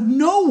out of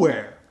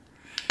nowhere.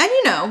 And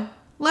you know,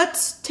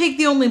 let's take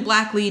the only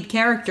black lead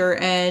character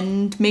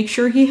and make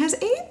sure he has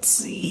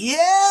AIDS.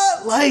 Yeah,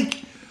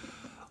 like,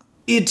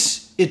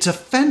 it's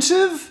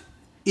offensive,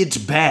 it's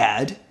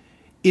bad,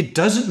 it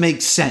doesn't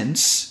make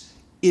sense,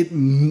 it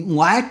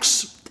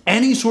lacks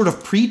any sort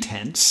of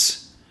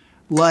pretense.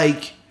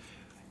 Like,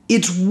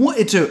 it's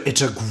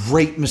a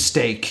great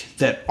mistake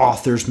that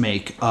authors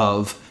make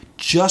of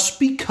just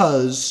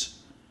because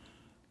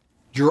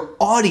your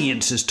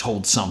audience is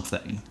told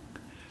something,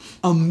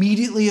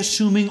 immediately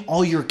assuming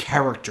all your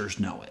characters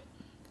know it.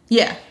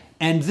 Yeah.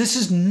 And this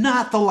is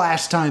not the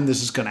last time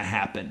this is going to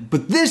happen.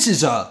 But this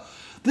is a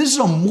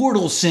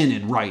mortal sin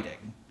in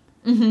writing.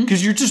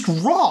 Because you're just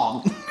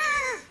wrong.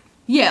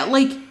 Yeah,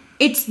 like,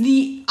 it's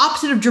the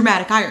opposite of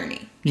dramatic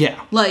irony. Yeah.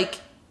 Like,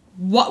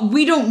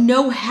 we don't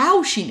know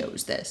how she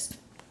knows this.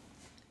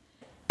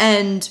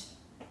 And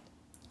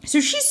so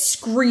she's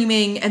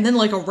screaming, and then,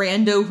 like, a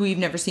rando who you've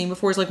never seen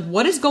before is like,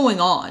 what is going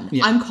on?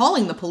 Yeah. I'm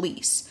calling the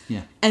police.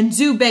 Yeah. And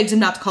Zoo begs him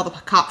not to call the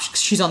cops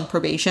because she's on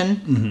probation.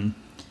 Mm-hmm.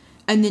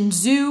 And then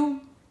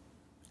Zoo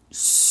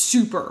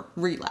super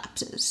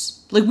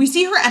relapses. Like, we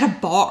see her at a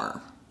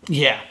bar.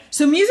 Yeah.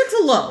 So Music's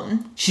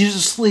alone. She's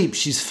asleep.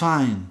 She's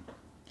fine.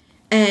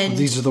 And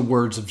these are the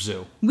words of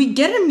Zoo. We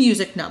get a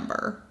music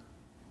number.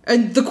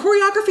 And the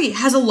choreography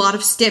has a lot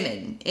of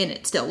stimming in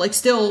it still. Like,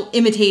 still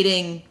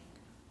imitating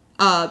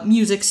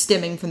music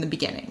stimming from the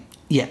beginning.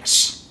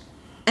 Yes.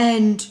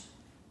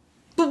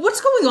 But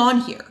what's going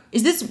on here?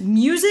 Is this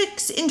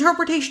Music's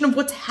interpretation of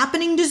what's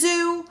happening to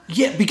Zoo?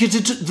 Yeah, because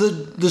it's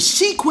the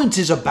sequence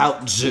is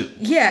about Zoo.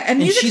 Yeah, and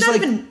Music's she's not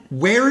like even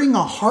wearing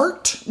a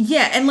heart.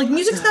 Yeah, and like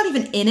Music's not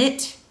even in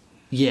it.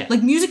 Yeah.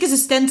 Like, Music is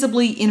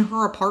ostensibly in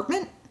her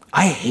apartment.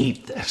 I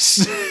hate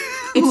this.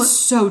 It's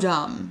so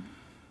dumb.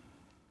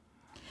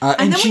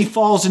 And she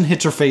falls and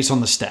hits her face on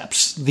the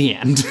steps. The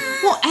end.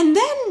 Well, and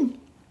then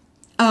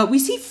we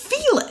see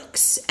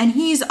Felix, and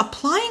he's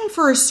applying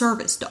for a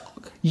service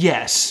dog.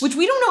 Yes. Which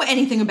we don't know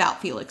anything about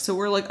Felix, so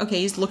we're like, okay,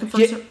 he's looking for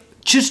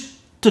just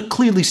to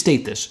clearly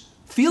state this,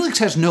 Felix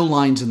has no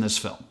lines in this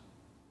film.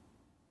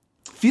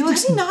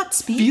 Felix Does he not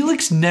speak?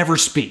 Felix never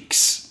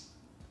speaks.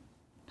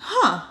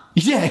 Huh.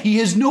 Yeah, he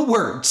has no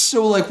words.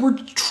 So, like, we're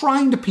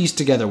trying to piece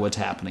together what's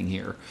happening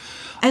here.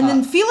 And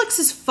then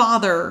Felix's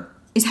father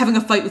is having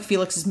a fight with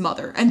Felix's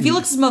mother. And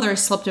Felix's mother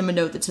has slipped him a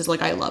note that says,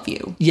 like, I love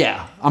you.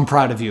 Yeah, I'm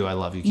proud of you, I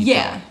love you. Keep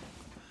going.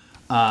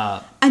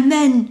 And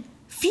then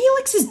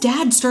Felix's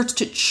dad starts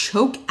to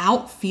choke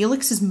out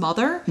Felix's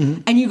mother,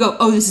 and you go,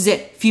 oh, this is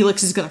it.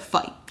 Felix is going to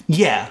fight.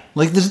 Yeah,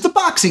 like this is the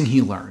boxing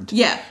he learned.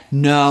 Yeah.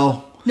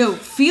 No,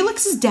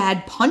 Felix's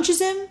dad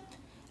punches him,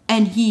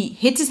 and he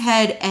hits his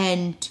head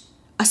and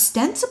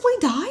ostensibly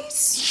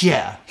dies?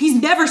 Yeah. He's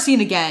never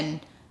seen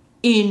again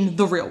in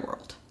the real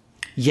world.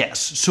 Yes.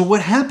 So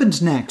what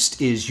happens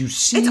next is you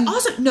see... It's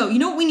also... No, you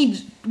know what we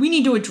need? We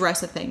need to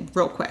address a thing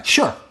real quick.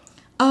 Sure.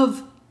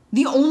 Of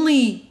the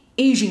only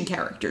Asian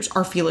characters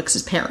are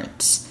Felix's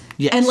parents.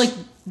 Yes. And, like,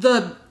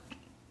 the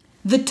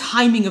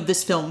timing of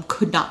this film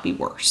could not be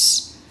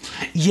worse.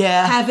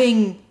 Yeah.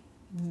 Having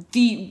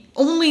the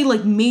only,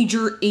 like,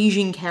 major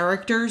Asian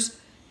characters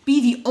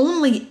be the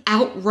only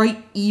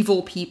outright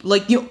evil people.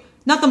 Like, you know,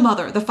 not the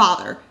mother, the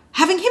father.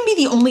 Having him be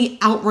the only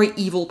outright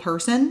evil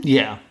person.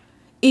 Yeah.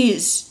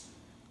 Is...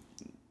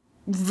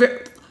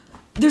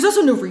 there's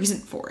also no reason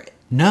for it.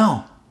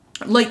 No.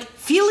 Like,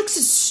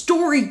 Felix's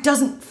story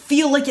doesn't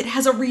feel like it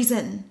has a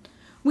reason.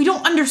 We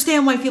don't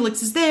understand why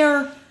Felix is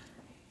there.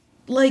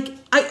 Like,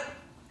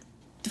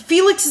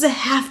 Felix is a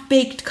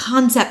half-baked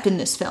concept in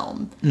this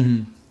film.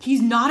 Mm-hmm.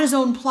 He's not his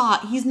own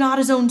plot. He's not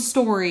his own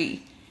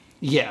story.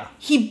 Yeah.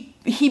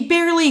 He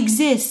barely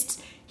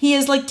exists. He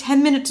has, like,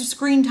 10 minutes of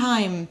screen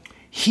time.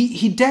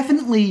 He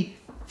definitely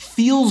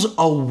feels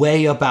a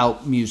way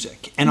about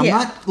music. And I'm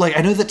not, like,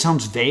 I know that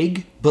sounds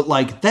vague, but,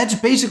 like, that's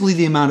basically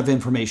the amount of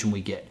information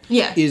we get.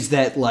 Yeah. Is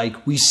that,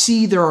 like, we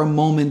see there are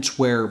moments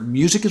where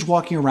music is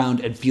walking around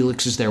and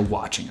Felix is there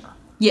watching her.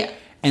 Yeah.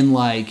 And,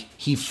 like,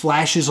 he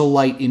flashes a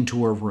light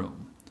into her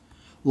room.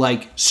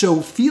 Like, so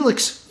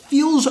Felix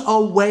feels a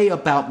way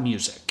about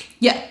music.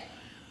 Yeah.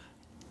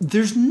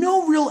 There's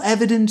no real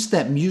evidence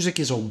that music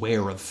is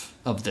aware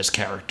of this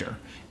character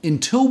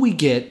until we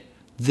get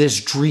this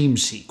dream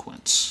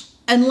sequence.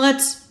 And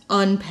let's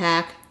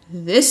unpack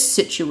this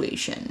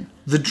situation.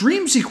 The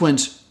dream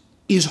sequence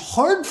is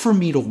hard for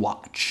me to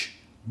watch.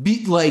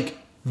 Visually.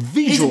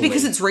 Is it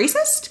because it's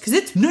racist? Because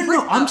it's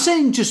No. I'm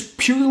saying just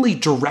purely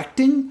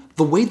directing,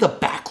 the way the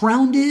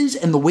background is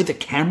and the way the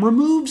camera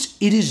moves,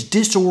 it is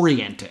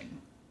disorienting.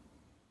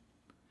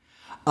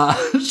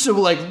 So,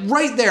 like,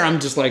 right there, I'm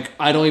just like,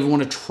 I don't even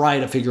want to try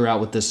to figure out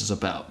what this is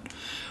about.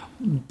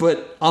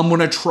 But I'm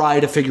going to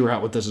try to figure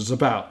out what this is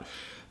about.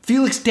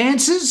 Felix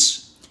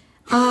dances.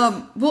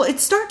 Well, it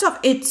starts off,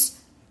 it's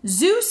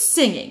Zhu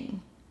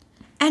singing.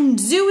 And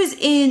Zhu is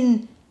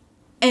in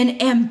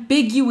an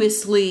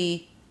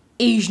ambiguously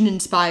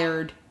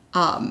Asian-inspired,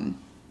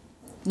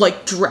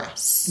 like,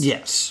 dress.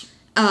 Yes.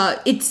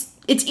 It's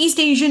East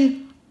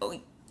Asian.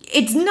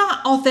 It's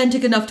not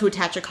authentic enough to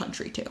attach a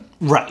country to.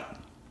 Right.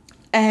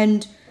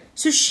 And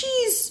so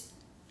she's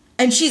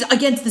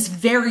against this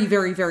very,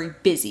 very, very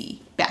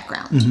busy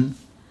background. Mm-hmm.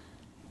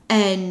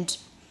 And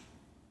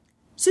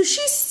so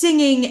she's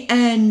singing,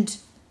 and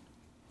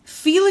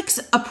Felix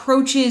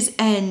approaches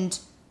and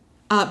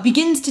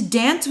begins to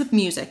dance with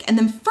music. And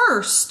then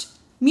first,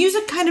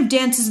 music kind of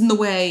dances in the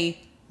way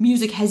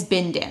music has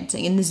been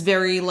dancing, in this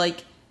very,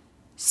 like,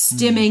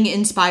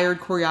 stimming-inspired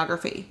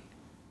choreography.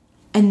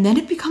 And then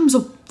it becomes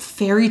a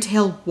fairy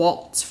tale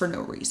waltz for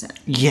no reason.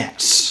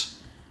 Yes.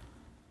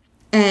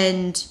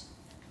 And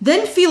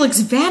then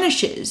Felix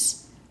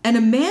vanishes, and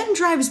a man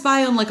drives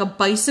by on, like, a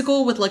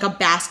bicycle with, like, a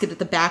basket at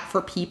the back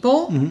for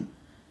people. Mm-hmm.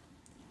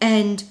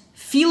 And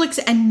Felix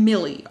and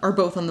Millie are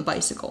both on the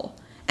bicycle.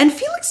 And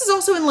Felix is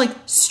also in, like,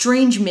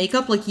 strange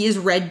makeup, like he has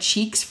red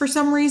cheeks for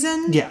some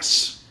reason.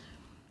 Yes.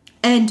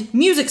 And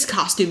Music's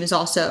costume is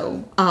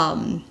also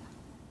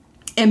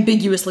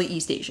ambiguously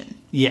East Asian.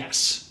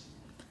 Yes.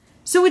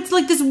 So it's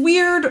like this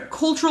weird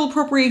cultural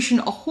appropriation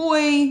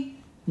ahoy.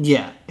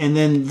 Yeah, and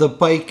then the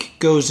bike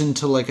goes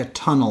into, like, a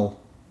tunnel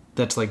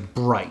that's, like,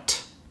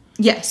 bright.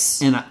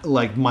 Yes. And,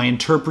 like, my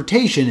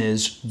interpretation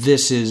is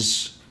this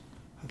is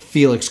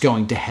Felix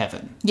going to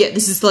heaven. Yeah,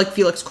 this is, like,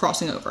 Felix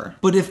crossing over.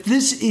 But if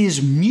this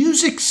is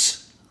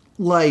music's,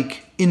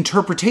 like,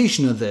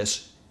 interpretation of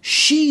this,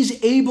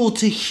 she's able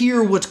to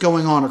hear what's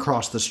going on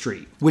across the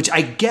street, which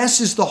I guess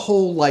is the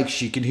whole, like,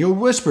 she can hear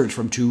whispers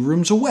from 2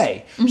 rooms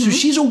away. Mm-hmm. So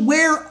she's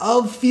aware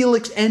of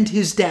Felix and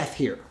his death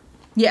here.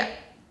 Yeah.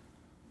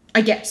 I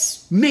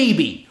guess.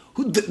 Maybe.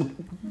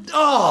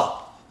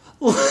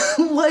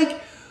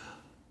 Like,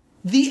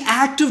 the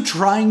act of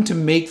trying to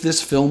make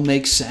this film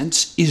make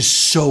sense is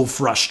so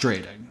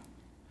frustrating.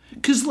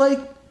 Because, like,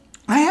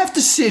 I have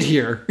to sit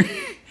here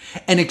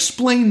and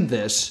explain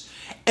this,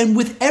 and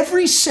with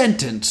every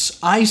sentence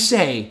I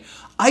say,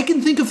 I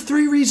can think of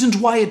 3 reasons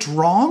why it's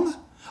wrong,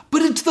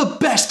 but it's the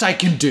best I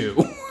can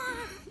do.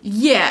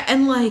 Yeah,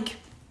 and, like,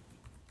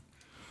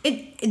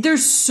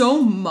 there's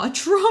so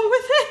much wrong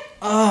with it.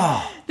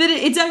 That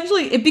it's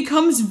actually, it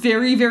becomes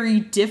very, very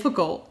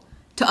difficult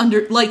to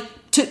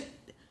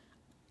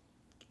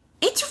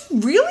it's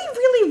really,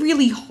 really,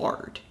 really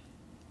hard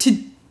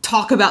to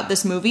talk about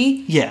this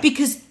movie. Yeah.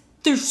 Because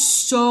there's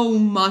so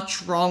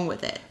much wrong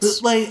with it.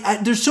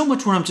 Like, there's so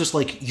much where I'm just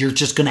like, you're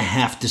just gonna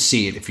have to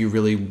see it if you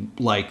really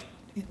like.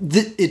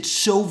 It's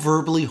so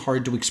verbally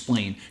hard to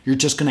explain. You're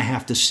just gonna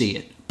have to see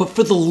it. But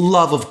for the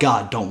love of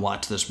God, don't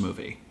watch this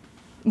movie.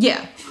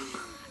 Yeah,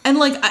 and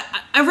like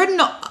I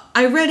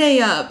read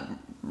a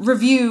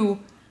review.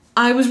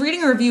 I was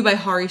reading a review by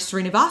Hari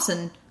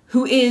Srinivasan,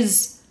 who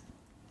is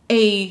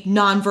a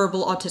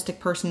nonverbal autistic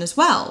person as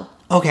well.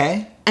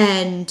 Okay,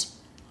 and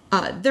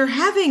they're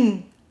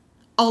having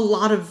a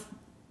lot of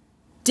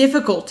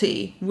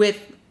difficulty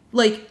with,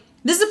 like,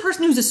 this is a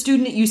person who's a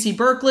student at UC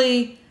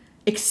Berkeley,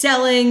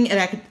 excelling,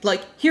 and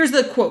like, here's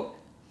the quote,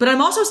 "But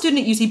I'm also a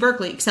student at UC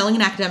Berkeley, excelling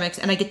in academics,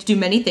 and I get to do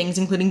many things,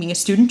 including being a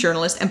student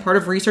journalist and part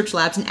of research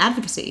labs and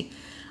advocacy.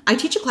 I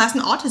teach a class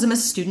in autism as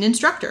a student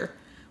instructor,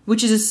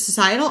 which is a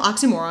societal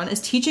oxymoron,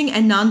 as teaching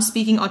and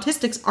non-speaking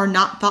autistics are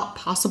not thought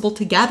possible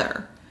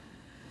together."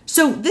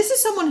 So this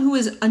is someone who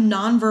is a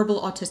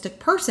nonverbal autistic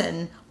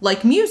person,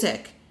 like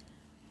music,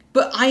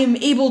 but I am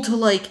able to,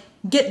 like,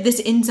 get this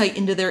insight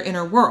into their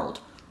inner world.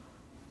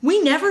 We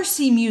never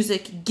see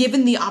music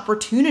given the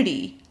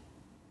opportunity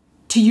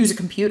to use a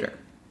computer.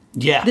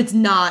 Yeah. That's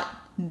not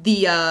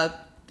the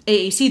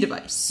AAC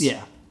device.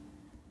 Yeah.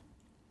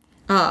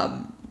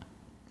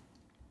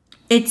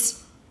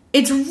 It's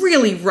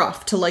really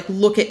rough to, like,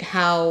 look at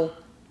how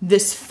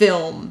this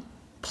film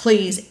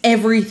plays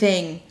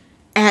everything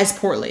as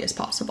poorly as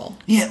possible.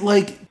 Yeah,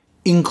 like,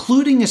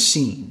 including a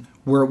scene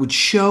where it would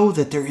show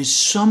that there is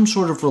some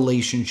sort of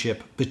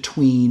relationship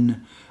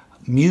between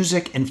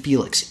music and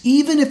Felix,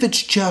 even if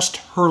it's just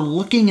her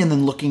looking and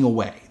then looking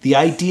away. The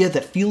idea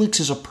that Felix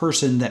is a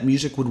person that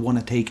music would want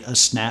to take a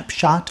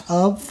snapshot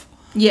of,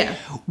 yeah,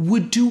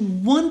 would do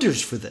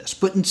wonders for this.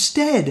 But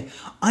instead,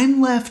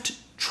 I'm left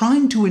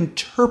trying to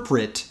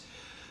interpret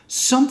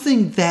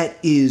something that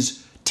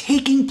is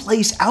taking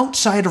place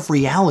outside of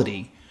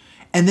reality,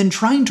 and then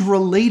trying to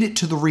relate it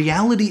to the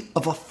reality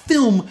of a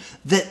film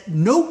that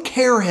no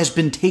care has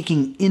been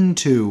taken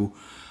into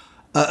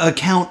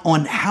account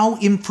on how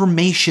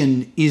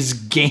information is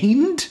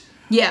gained.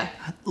 Yeah.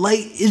 Like,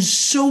 is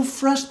so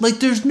frustrating.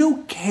 Like, there's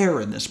no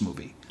care in this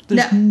movie.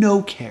 There's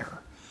no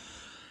care.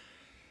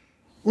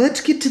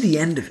 Let's get to the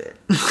end of it.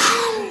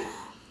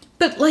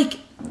 But, like,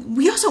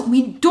 we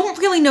don't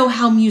really know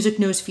how music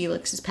knows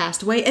Felix has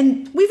passed away,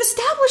 and we've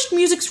established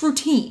music's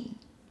routine.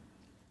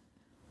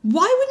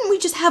 Why wouldn't we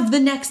just have the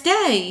next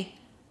day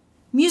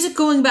music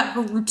going about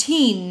her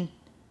routine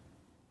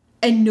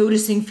and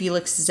noticing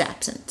Felix's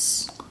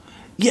absence?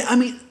 Yeah, I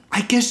mean,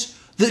 I guess,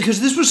 because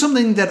this was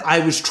something that I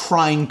was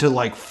trying to,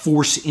 like,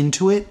 force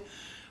into it.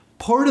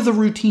 Part of the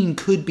routine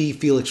could be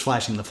Felix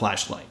flashing the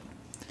flashlight.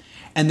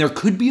 And there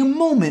could be a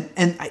moment,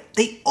 and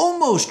they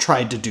almost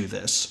tried to do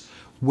this,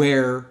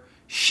 where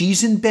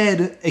she's in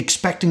bed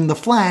expecting the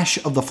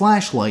flash of the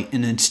flashlight,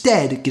 and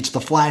instead gets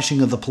the flashing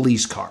of the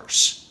police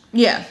cars.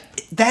 Yeah.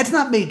 That's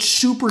not made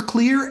super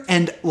clear,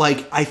 and,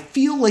 like, I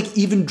feel like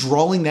even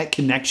drawing that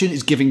connection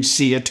is giving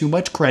Sia too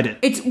much credit.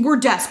 We're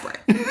desperate.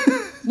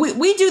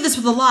 we do this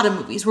with a lot of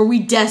movies, where we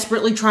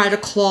desperately try to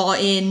claw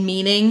in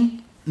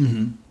meaning.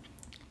 Mm-hmm.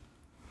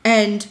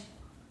 And,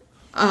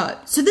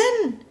 so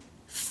then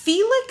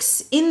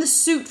Felix, in the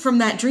suit from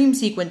that dream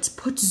sequence,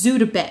 puts Zoo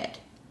to bed.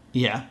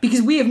 Yeah.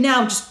 Because we have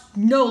now just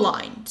no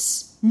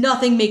lines.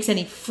 Nothing makes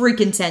any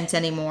freaking sense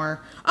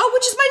anymore. Oh,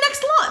 which is my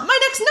next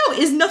note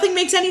is nothing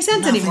makes any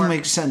sense anymore. Nothing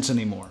makes sense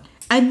anymore.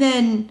 And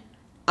then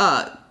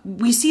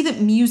we see that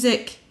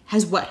music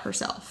has wet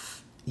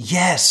herself.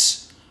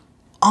 Yes.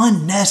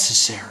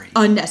 Unnecessary.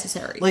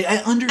 Like, I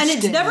understand. And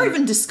it's never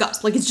even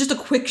discussed. Like, it's just a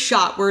quick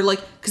shot where,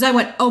 like, because I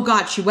went, oh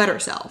God, she wet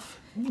herself.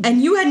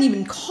 And you hadn't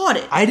even caught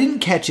it. I didn't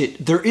catch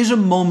it. There is a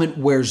moment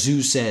where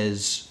Zoo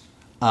says,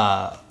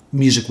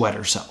 music wet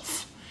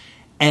herself.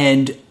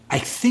 And I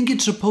think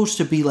it's supposed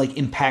to be, like,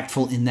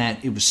 impactful in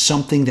that it was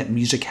something that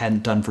music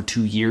hadn't done for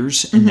 2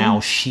 years, and now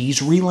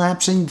she's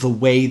relapsing the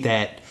way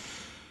that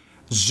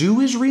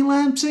Zoo is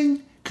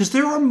relapsing. Because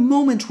there are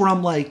moments where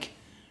I'm like,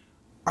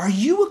 are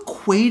you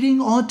equating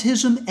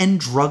autism and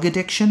drug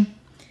addiction?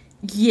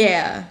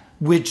 Yeah.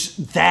 Which,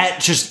 that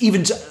just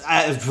even...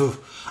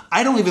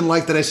 I don't even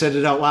like that I said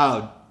it out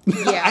loud.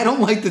 Yeah. I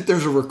don't like that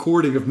there's a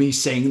recording of me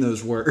saying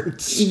those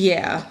words.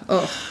 Yeah.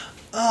 Ugh.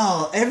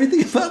 Oh,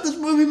 everything about this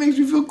movie makes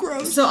me feel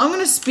gross. So I'm going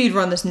to speed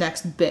run this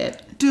next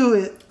bit. Do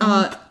it.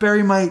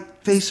 Bury my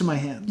face in my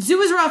hand. Zoo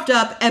is roughed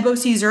up. Ebo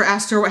sees her,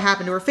 asks her what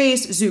happened to her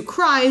face. Zoo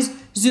cries.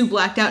 Zoo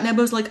blacked out, and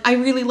Ebo's like, I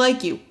really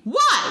like you.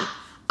 Why?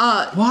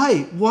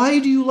 Why? Why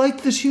do you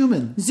like this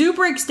human? Zoo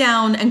breaks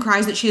down and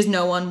cries that she has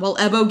no one, while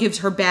Ebo gives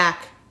her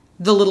back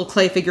the little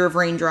clay figure of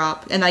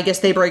Raindrop, and I guess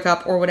they break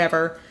up or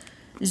whatever.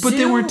 But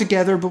they weren't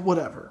together, but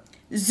whatever.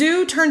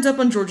 Zoo turns up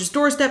on George's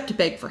doorstep to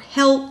beg for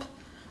help.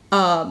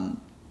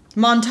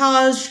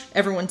 Montage,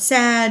 everyone's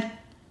sad.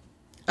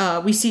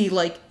 We see,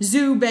 like,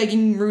 Zoo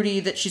begging Rudy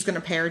that she's going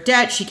to pay her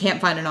debt. She can't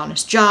find an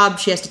honest job.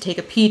 She has to take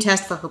a pee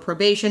test for her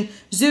probation.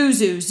 Zoo.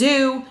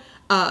 Zoo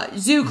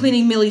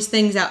cleaning Millie's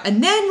things out.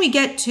 And then we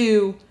get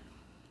to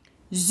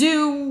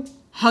Zoo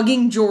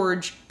hugging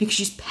George because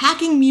she's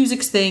packing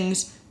Music's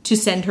things to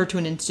send her to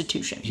an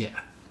institution. Yeah.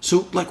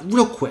 So, like,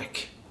 real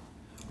quick.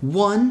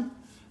 One,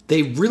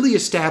 they really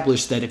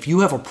established that if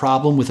you have a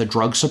problem with a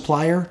drug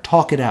supplier,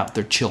 talk it out.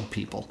 They're chill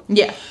people.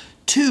 Yeah.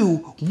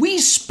 Two, we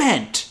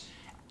spent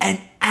an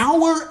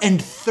hour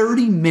and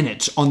 30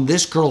 minutes on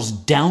this girl's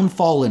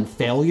downfall and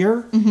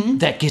failure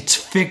that gets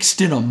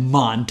fixed in a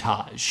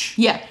montage.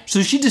 Yeah.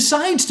 So she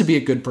decides to be a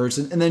good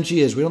person, and then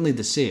she is. We don't need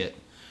to see it.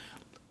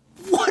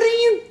 What are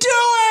you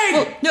doing?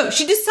 Well, no,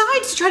 she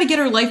decides to try to get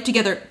her life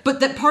together, but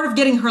that part of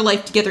getting her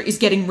life together is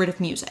getting rid of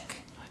music.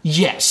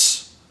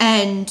 Yes.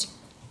 And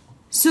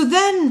so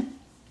then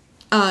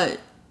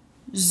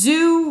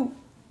Zoo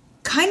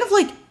kind of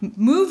like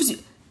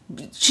moves.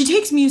 She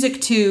takes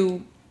music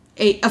to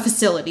a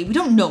facility. We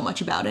don't know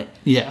much about it.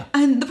 Yeah.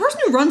 And the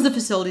person who runs the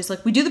facility is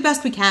like, we do the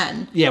best we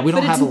can. Yeah, we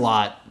don't have a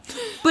lot.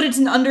 But it's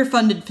an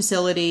underfunded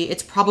facility.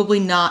 It's probably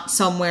not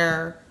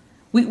somewhere...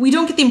 We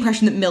don't get the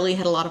impression that Millie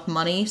had a lot of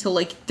money. So,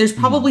 like, there's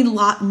probably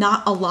not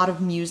a lot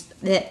of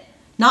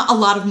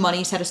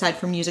money set aside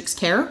for Music's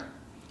care.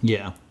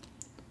 Yeah.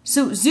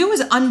 So Zoo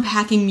is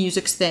unpacking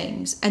Music's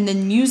things, and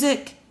then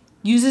Music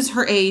uses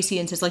her AAC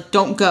and says, like,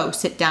 don't go,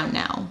 sit down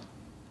now.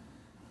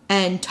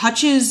 And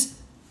touches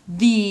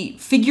the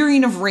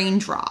figurine of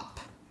Raindrop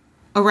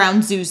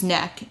around Zoo's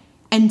neck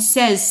and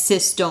says,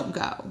 sis, don't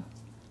go.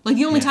 Like,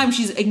 the only time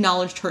she's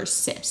acknowledged her is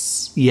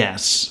sis.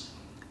 Yes.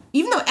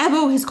 Even though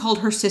Ebo has called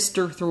her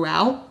sister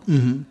throughout,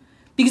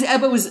 because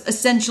Ebo is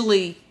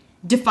essentially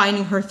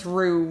defining her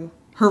through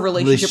her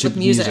relationship with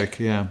music.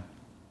 Yeah.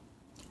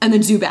 And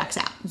then Zoo backs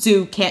out.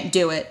 Zoo can't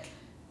do it.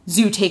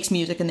 Zoo takes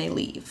Music and they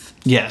leave.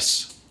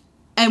 Yes.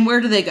 And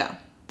where do they go?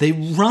 They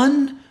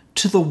run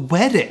to the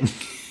wedding.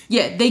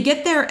 Yeah, they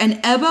get there and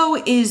Ebo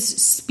is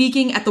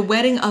speaking at the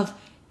wedding of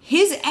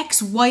his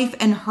ex-wife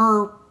and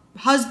her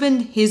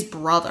husband, his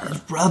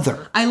brother.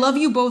 I love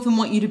you both and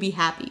want you to be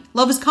happy.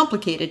 Love is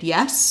complicated,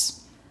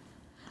 yes?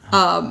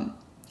 And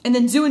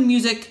then Zoo and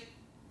Music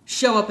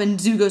show up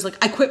and Zoo goes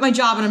like, I quit my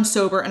job and I'm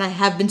sober and I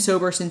have been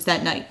sober since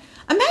that night.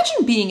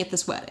 Imagine being at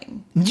this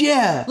wedding.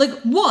 Yeah. Like,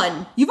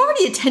 one, you've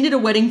already attended a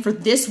wedding for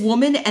this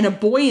woman and a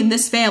boy in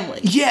this family.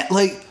 Yeah,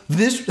 like,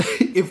 this,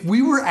 if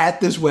we were at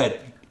this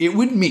wedding, it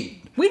would mean...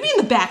 We'd be in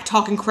the back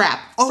talking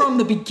crap from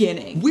the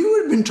beginning. We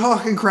would have been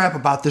talking crap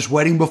about this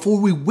wedding before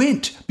we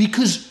went,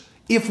 because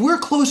if we're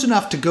close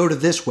enough to go to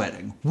this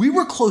wedding, we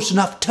were close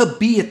enough to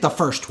be at the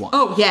first one.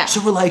 Oh, yeah.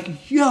 So we're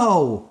like,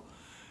 yo,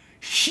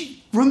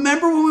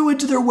 remember when we went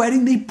to their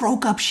wedding? They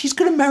broke up. She's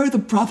going to marry the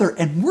brother,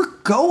 and we're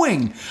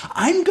going.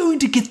 I'm going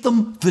to get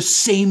them the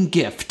same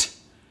gift.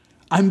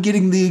 I'm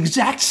getting the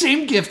exact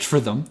same gift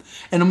for them,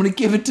 and I'm going to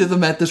give it to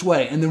them at this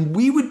wedding. And then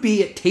we would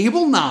be at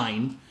table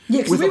 9.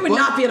 Yeah, because we would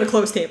not be at a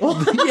closed table.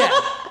 Yeah,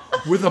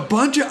 with a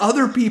bunch of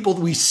other people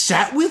that we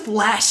sat with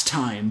last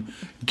time,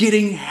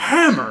 getting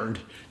hammered,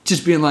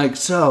 just being like,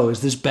 so,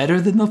 is this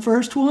better than the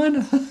first one?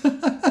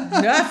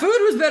 Nah, food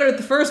was better at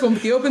the first one,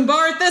 but the open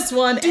bar at this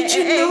one. Did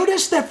you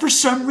notice that for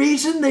some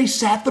reason they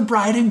sat the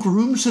bride and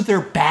groom so their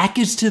back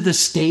is to the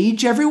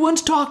stage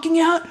everyone's talking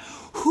out?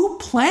 Who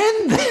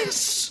planned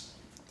this?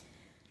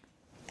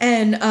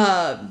 And,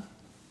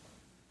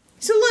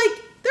 so,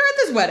 like, they're at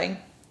this wedding,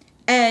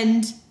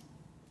 and...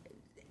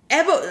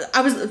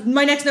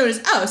 my next note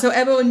is, so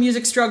Ebo and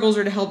Music struggles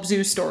are to help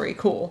Zoo's story.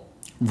 Cool.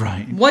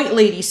 Right. White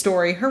lady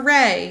story.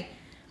 Hooray.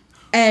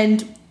 And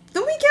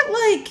then we get,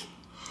 like,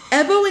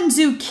 Ebo and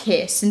Zoo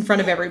kiss in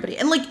front of everybody.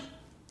 And, like,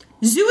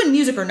 Zoo and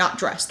Music are not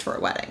dressed for a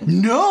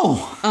wedding.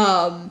 No.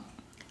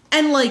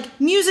 And,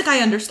 like, Music I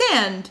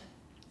understand,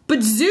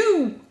 but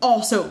Zoo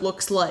also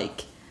looks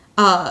like,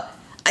 the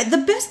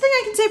best thing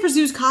I can say for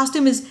Zoo's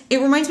costume is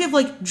it reminds me of,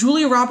 like,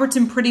 Julia Roberts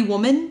in Pretty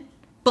Woman,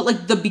 but,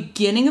 like, the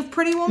beginning of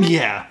Pretty Woman.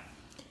 Yeah.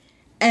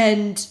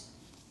 And,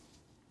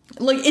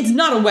 like, it's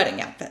not a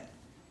wedding outfit.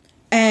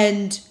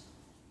 And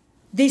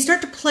they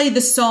start to play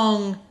the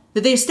song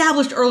that they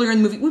established earlier in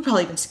the movie. We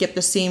probably even skipped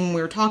the scene when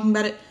we were talking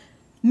about it.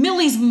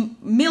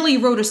 Millie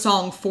wrote a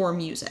song for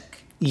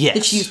Music. Yes.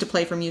 That she used to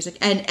play for Music.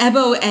 And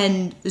Ebo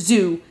and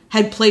Zoo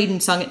had played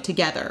and sung it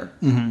together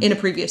in a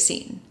previous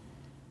scene.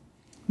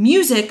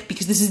 Music,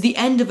 because this is the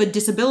end of a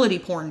disability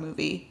porn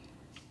movie,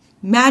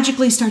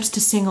 magically starts to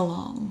sing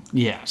along.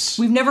 Yes.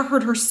 We've never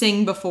heard her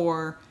sing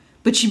before,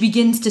 but she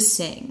begins to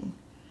sing.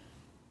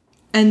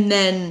 And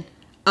then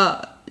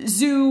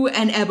Zoo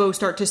and Ebo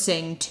start to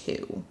sing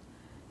too.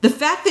 The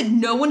fact that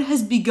no one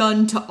has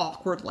begun to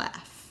awkward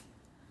laugh,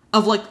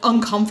 of like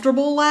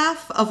uncomfortable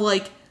laugh, of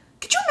like,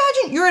 could you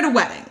imagine you're at a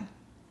wedding?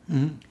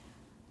 Mm-hmm.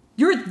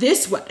 You're at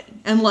this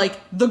wedding, and like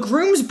the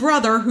groom's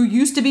brother, who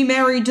used to be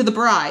married to the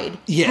bride,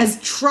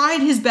 has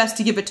tried his best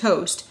to give a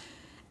toast.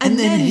 And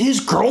then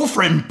his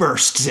girlfriend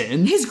bursts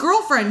in. His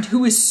girlfriend,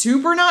 who is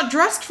super not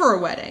dressed for a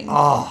wedding.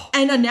 Oh.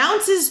 And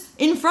announces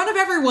in front of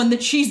everyone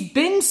that she's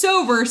been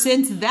sober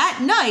since that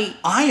night.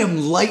 I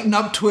am lighting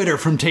up Twitter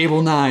from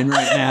Table 9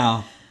 right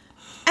now.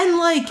 And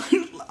like...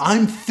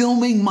 I'm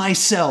filming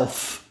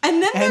myself.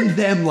 And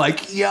them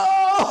like, yo!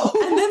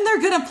 And then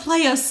they're gonna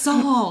play a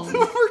song.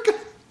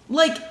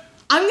 Like,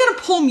 I'm gonna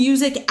pull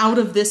Music out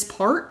of this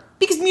part,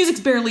 because Music's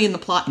barely in the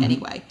plot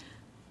anyway.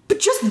 But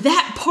just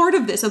that part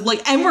of this, of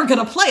like, and we're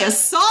gonna play a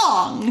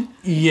song.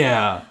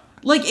 Yeah.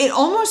 Like, it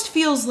almost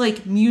feels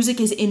like music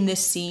is in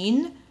this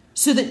scene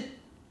so that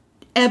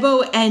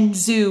Ebo and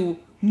Zoo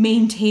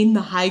maintain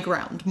the high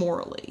ground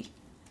morally.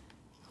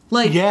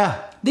 Like,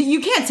 yeah. That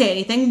you can't say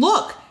anything.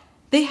 Look,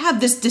 they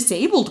have this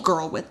disabled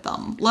girl with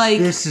them. Like,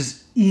 this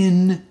is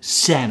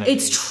insanity.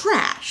 It's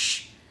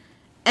trash.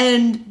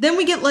 And then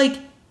we get, like,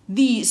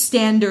 the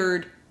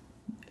standard,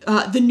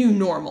 the new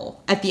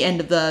normal at the end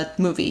of the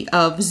movie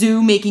of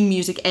Zoo making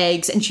music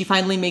eggs, and she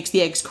finally makes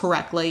the eggs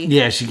correctly.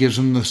 Yeah, she gives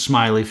him the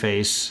smiley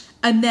face.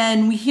 And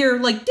then we hear,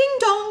 like, ding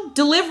dong,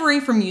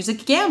 delivery from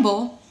Music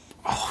Gamble.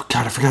 Oh,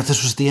 God, I forgot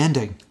this was the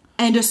ending.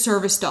 And a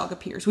service dog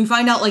appears. We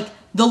find out, like,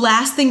 the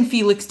last thing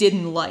Felix did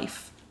in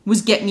life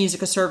was get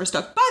Music a service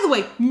dog. By the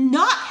way,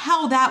 not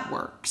how that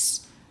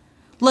works.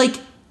 Like,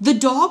 the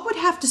dog would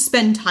have to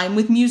spend time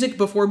with Music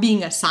before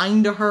being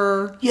assigned to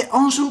her. Yeah,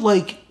 also,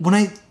 like,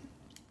 when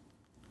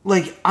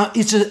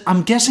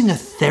I'm guessing a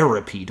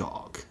therapy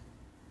dog.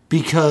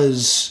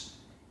 Because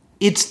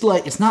it's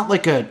not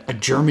like a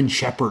German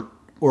Shepherd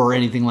or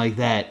anything like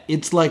that.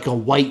 It's like a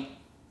white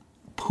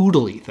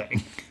poodly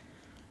thing.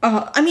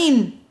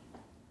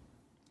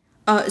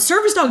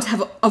 Service dogs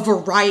have a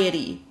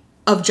variety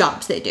of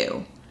jobs they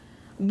do.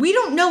 We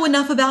don't know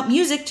enough about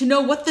Music to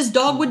know what this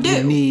dog would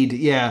do.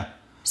 Yeah.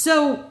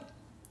 So,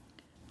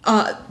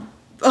 and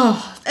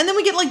then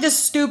we get, like, this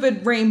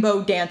stupid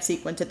rainbow dance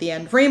sequence at the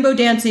end. Rainbow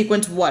dance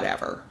sequence,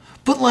 whatever.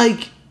 But,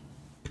 like,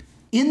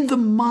 in the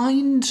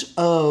minds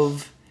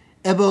of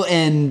Ebo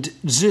and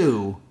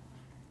Zoo,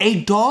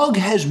 a dog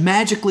has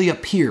magically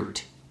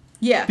appeared.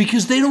 Yeah.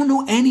 Because they don't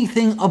know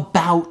anything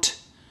about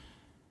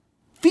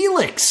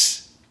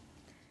Felix.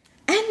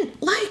 And,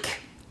 like,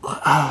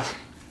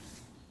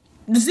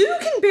 Zoo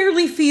can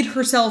barely feed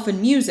herself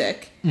and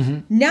Music.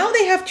 Mm-hmm. Now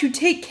they have to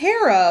take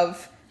care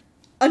of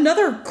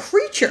another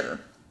creature.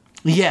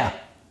 Yeah.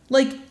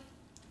 Like,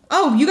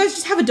 oh, you guys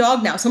just have a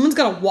dog now. Someone's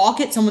got to walk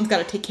it. Someone's got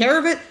to take care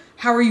of it.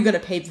 How are you going to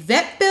pay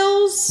vet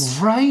bills?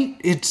 Right?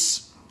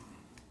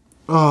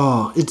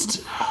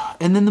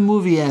 And then the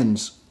movie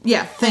ends.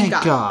 Yeah, thank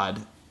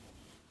God.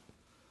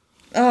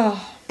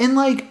 Oh. And,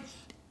 like,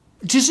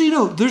 just so you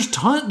know, there's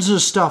tons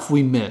of stuff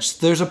we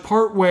missed. There's a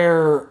part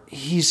where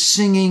he's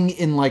singing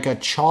in, like, a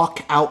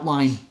chalk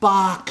outline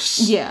box.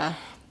 Yeah.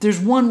 There's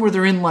one where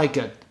they're in, like,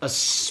 a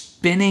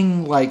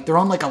spinning, like, they're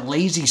on, like, a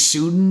Lazy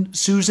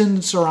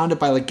Susan surrounded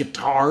by, like,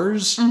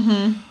 guitars.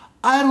 Mm-hmm.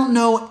 I don't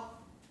know.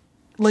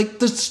 Like,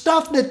 the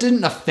stuff that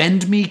didn't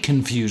offend me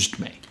confused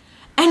me.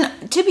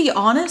 And to be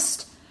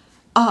honest,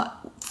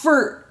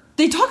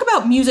 they talk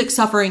about Music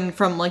suffering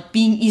from, like,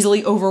 being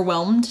easily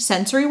overwhelmed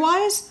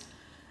sensory-wise.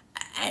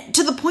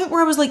 To the point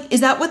where I was like,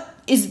 is that what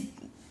is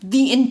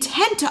the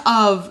intent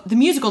of the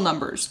musical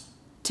numbers?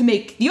 To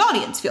make the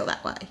audience feel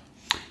that way?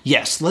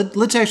 Yes,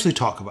 let's actually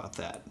talk about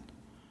that.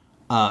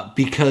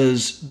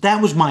 Because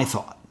that was my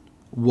thought,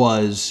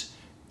 was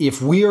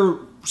if we're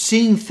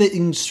seeing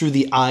things through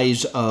the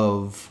eyes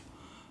of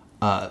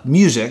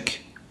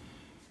Music,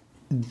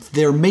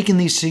 they're making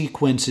these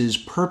sequences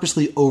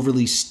purposely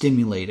overly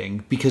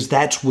stimulating because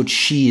that's what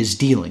she is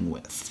dealing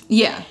with.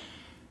 Yeah.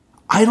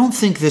 I don't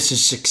think this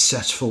is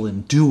successful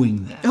in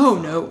doing that. Oh,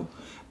 no.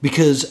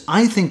 Because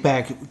I think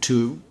back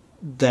to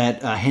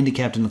that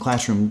Handicapped in the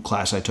Classroom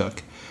class I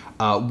took.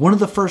 One of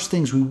the first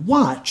things we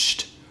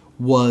watched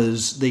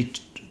was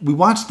we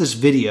watched this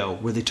video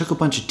where they took a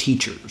bunch of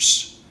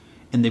teachers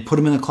and they put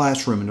them in a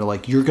classroom and they're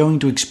like, you're going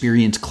to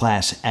experience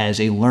class as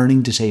a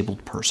learning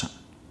disabled person.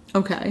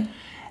 Okay.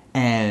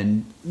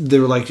 And they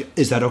were like,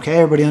 is that okay?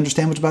 Everybody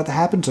understand what's about to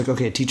happen? It's like,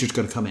 okay, a teacher's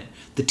going to come in.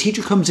 The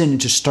teacher comes in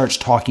and just starts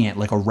talking at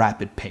like a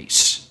rapid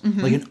pace,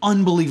 like an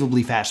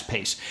unbelievably fast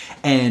pace.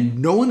 And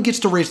no one gets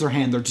to raise their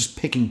hand. They're just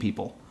picking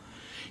people.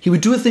 He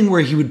would do a thing where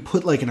he would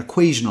put like an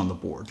equation on the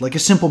board, like a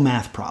simple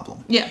math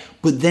problem. Yeah.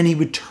 But then he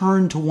would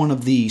turn to one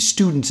of the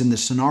students in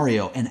this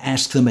scenario and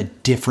ask them a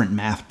different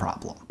math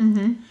problem.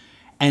 Mm-hmm.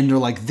 And they're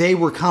like, they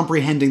were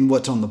comprehending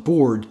what's on the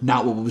board,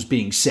 not what was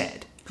being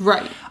said.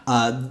 Right.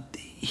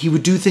 He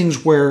would do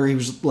things where he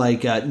was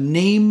like,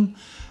 name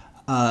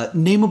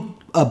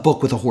a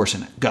book with a horse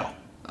in it. Go.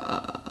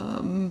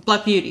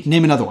 Black Beauty.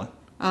 Name another one.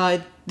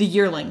 The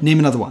Yearling. Name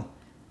another one.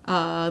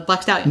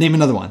 Black Stallion. Name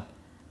another one.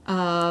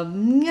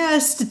 Yeah,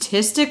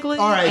 statistically.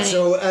 All right,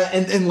 so,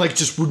 and like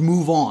just would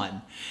move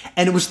on.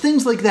 And it was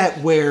things like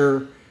that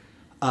where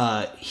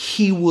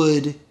he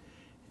would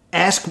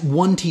ask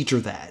one teacher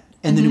that,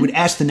 and then he would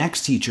ask the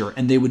next teacher,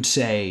 and they would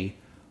say,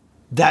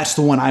 that's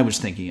the one I was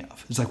thinking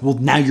of. It's like, well,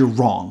 now you're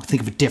wrong.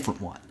 Think of a different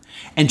one.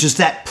 And just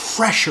that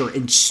pressure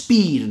and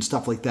speed and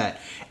stuff like that.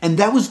 And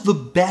that was the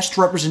best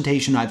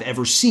representation I've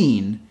ever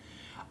seen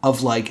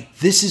of like,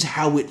 this is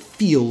how it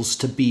feels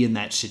to be in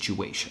that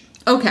situation.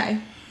 Okay.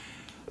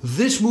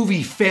 This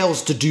movie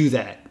fails to do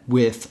that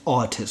with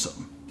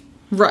autism.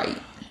 Right.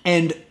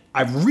 And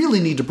I really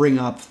need to bring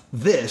up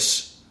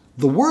this.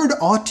 The word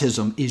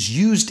autism is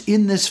used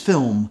in this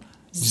film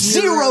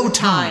zero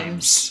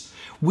times,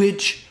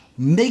 which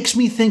makes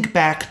me think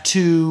back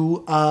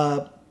to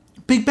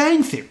Big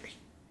Bang Theory.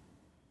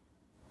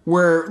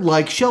 Where,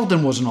 like,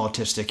 Sheldon wasn't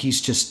autistic.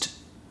 He's just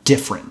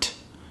different.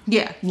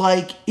 Yeah.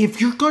 Like,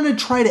 if you're going to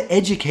try to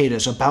educate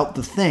us about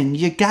the thing,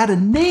 you gotta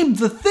name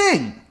the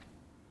thing.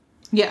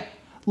 Yeah.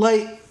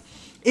 Like,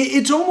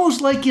 it's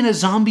almost like in a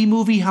zombie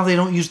movie how they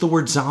don't use the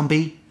word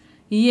zombie.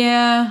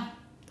 Yeah.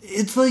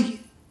 It's like,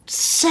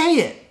 say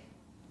it.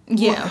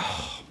 Yeah.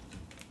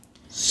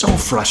 So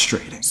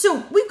frustrating.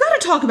 So, we've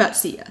got to talk about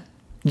Sia.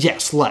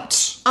 Yes,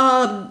 let's.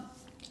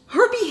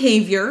 Her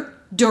behavior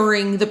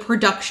during the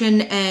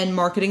production and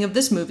marketing of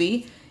this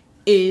movie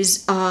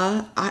is,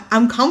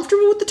 I'm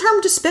comfortable with the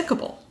term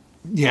despicable.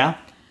 Yeah.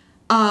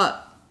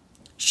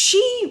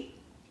 She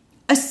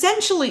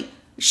essentially,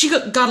 she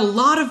got a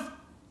lot of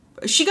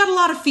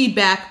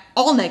feedback,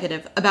 all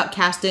negative, about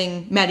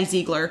casting Maddie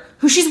Ziegler,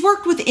 who she's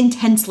worked with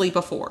intensely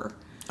before.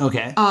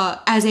 Okay.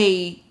 As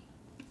an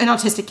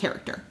autistic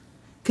character.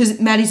 Because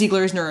Maddie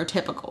Ziegler is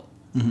neurotypical.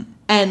 Mm-hmm.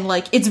 And,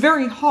 like, it's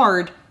very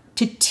hard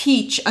to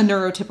teach a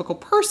neurotypical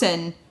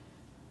person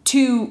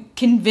to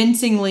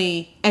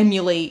convincingly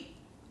emulate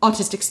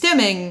autistic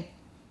stimming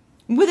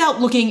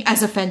without looking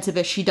as offensive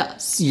as she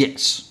does.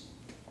 Yes.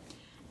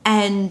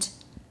 And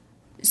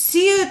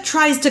Sia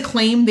tries to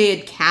claim they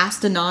had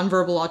cast a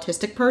nonverbal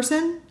autistic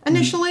person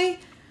initially.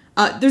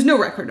 Mm-hmm. There's no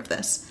record of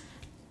this.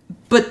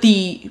 But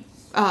the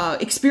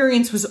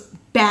experience was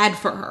bad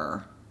for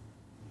her.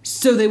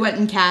 So they went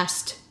and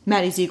cast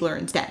Maddie Ziegler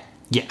instead.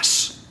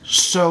 Yes.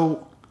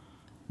 So,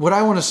 what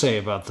I want to say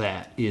about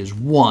that is,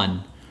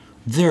 one,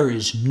 there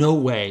is no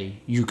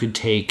way you could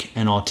take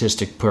an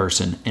autistic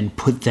person and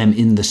put them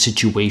in the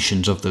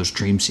situations of those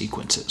dream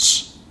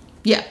sequences.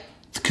 Yeah.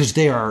 Because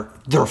they're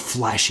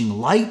flashing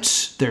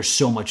lights, there's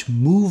so much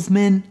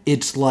movement,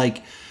 it's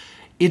like,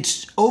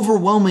 it's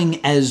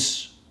overwhelming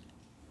as,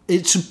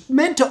 it's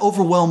meant to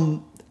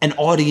overwhelm an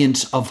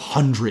audience of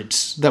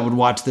hundreds that would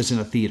watch this in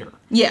a theater.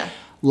 Yeah.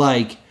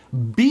 Like,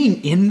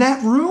 being in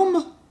that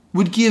room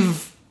would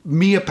give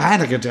me a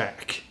panic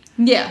attack.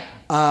 Yeah.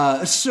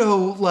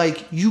 So,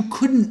 like, you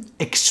couldn't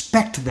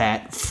expect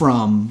that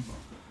from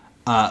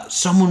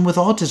someone with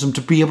autism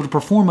to be able to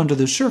perform under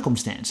those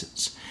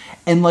circumstances.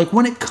 And, like,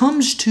 when it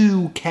comes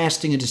to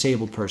casting a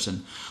disabled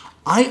person,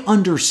 I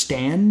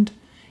understand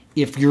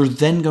if you're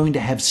then going to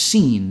have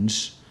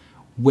scenes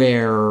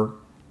where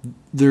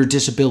their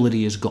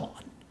disability is gone.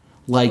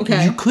 Like,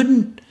 you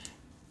couldn't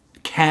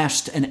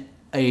cast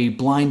a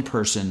blind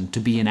person to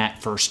be an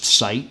At First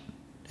Sight.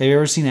 Have you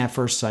ever seen At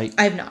First Sight?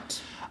 I have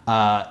not.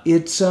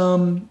 It's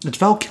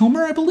Val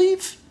Kilmer, I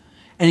believe,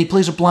 and he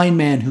plays a blind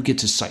man who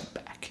gets his sight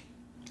back.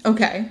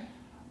 Okay.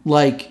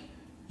 Like,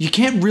 you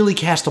can't really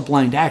cast a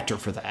blind actor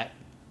for that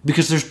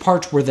because there's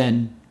parts where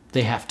then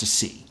they have to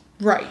see.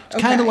 Right.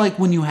 It's kind of like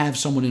when you have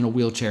someone in a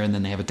wheelchair and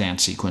then they have a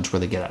dance sequence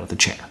where they get out of the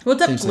chair.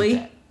 What's up,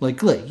 Glee? Like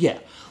Glee, yeah.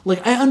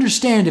 Like, I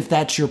understand if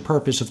that's your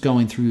purpose of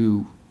going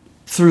through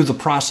the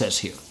process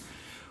here,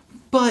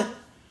 but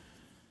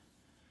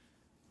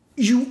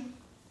you're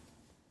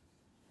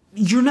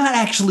not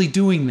actually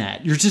doing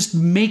that. You're just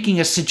making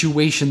a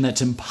situation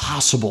that's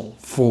impossible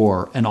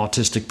for an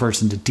autistic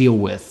person to deal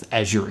with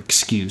as your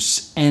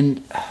excuse.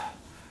 And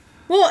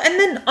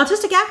then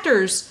autistic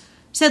actors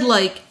said,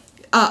 like,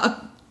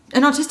 an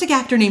autistic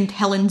actor named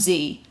Helen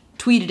Z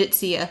tweeted at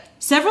Sia,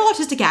 "Several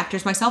autistic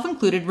actors, myself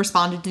included,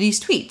 responded to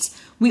these tweets.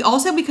 We all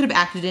said we could have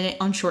acted in it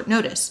on short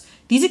notice.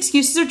 These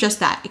excuses are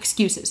just that,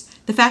 excuses.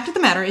 The fact of the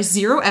matter is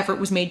zero effort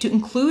was made to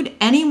include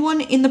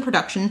anyone in the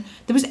production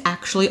that was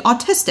actually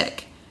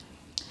autistic."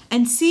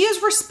 And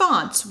Sia's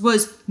response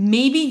was,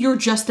 "Maybe you're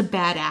just a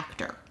bad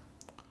actor."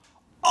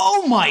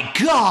 Oh my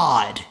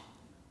God!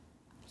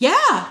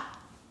 Yeah.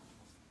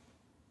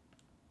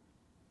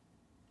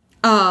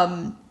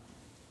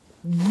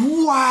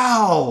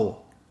 Wow.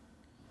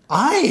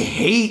 I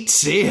hate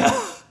Sia.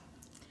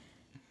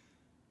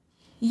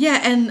 Yeah,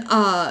 and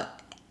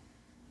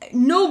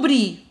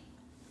nobody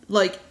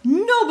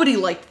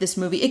liked this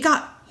movie. It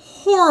got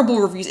horrible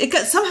reviews. It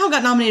somehow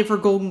got nominated for a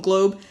Golden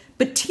Globe,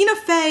 but Tina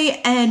Fey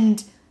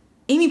and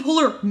Amy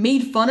Poehler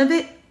made fun of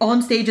it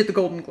on stage at the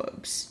Golden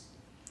Globes.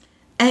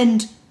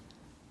 And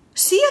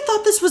Sia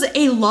thought this was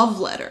a love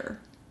letter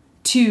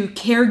to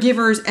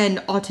caregivers and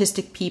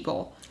autistic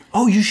people.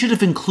 Oh, you should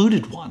have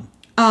included one.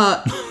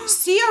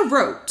 Sia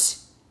wrote,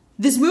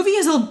 "This movie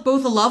is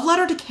both a love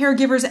letter to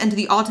caregivers and to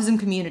the autism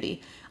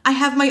community. I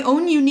have my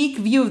own unique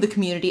view of the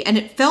community, and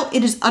it felt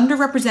it is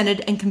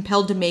underrepresented and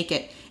compelled to make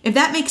it. If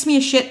that makes me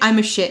a shit, I'm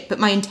a shit, but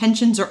my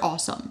intentions are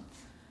awesome."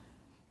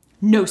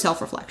 No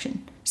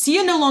self-reflection.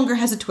 Sia no longer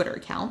has a Twitter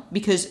account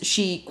because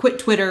she quit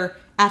Twitter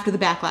after the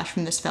backlash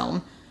from this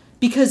film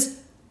because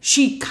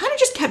she kind of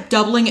just kept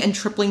doubling and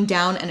tripling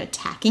down and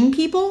attacking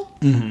people.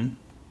 Mm-hmm.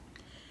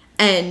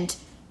 And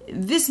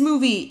this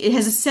movie, it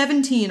has a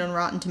 17 on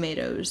Rotten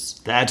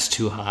Tomatoes. That's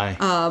too high.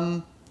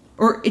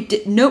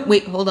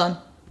 Wait, hold on.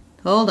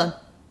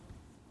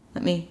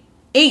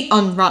 8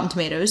 on Rotten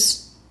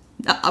Tomatoes.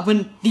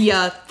 When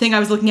the thing I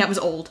was looking at was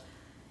old.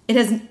 It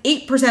has an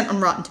 8% on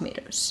Rotten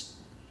Tomatoes.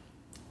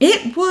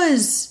 It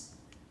was,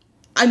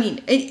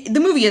 the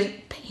movie is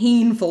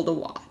painful to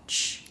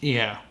watch.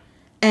 Yeah.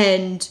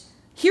 And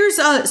Here's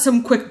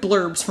some quick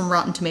blurbs from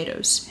Rotten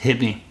Tomatoes.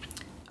 Hit me.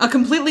 A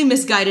completely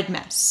misguided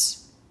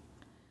mess.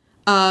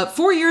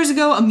 4 years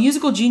ago, a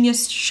musical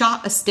genius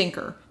shot a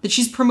stinker. That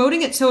she's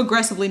promoting it so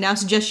aggressively now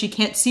suggests she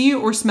can't see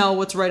or smell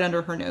what's right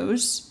under her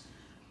nose.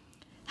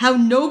 How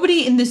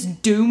nobody in this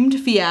doomed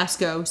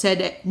fiasco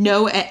said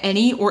no at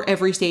any or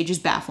every stage is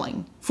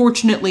baffling.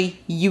 Fortunately,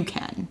 you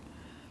can.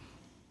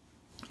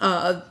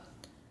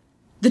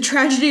 The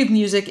tragedy of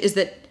music is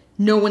that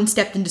no one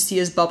stepped in to see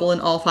his bubble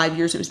in all 5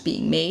 years it was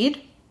being made.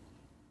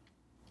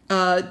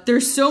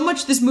 There's so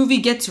much this movie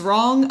gets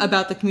wrong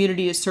about the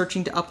community is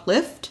searching to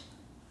uplift.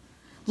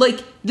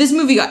 Like, this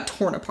movie got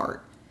torn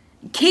apart.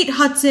 Kate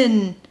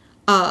Hudson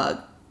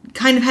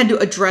kind of had to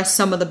address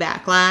some of the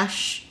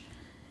backlash.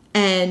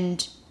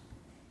 And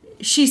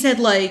she said,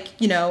 like,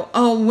 you know,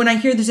 oh, when I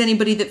hear there's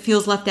anybody that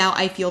feels left out,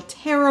 I feel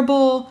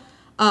terrible.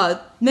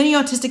 Many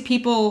autistic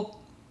people...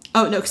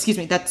 Oh, no, excuse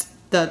me, that's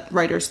the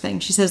writer's thing.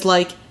 She says,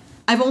 like,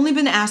 I've only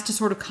been asked to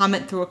sort of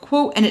comment through a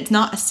quote, and it's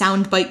not a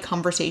soundbite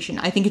conversation.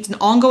 I think it's an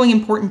ongoing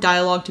important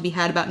dialogue to be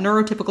had about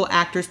neurotypical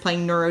actors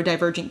playing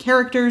neurodivergent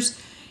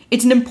characters.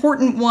 It's an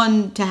important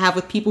one to have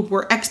with people who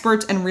are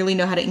experts and really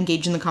know how to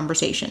engage in the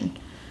conversation.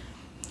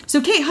 So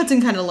Kate Hudson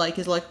kind of like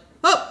is like,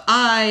 oh,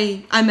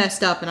 I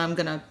messed up and I'm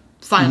gonna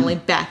finally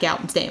back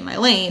out and stay in my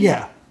lane.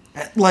 Yeah.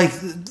 Like,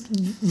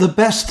 the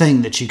best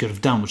thing that she could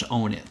have done was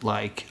own it.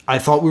 Like, I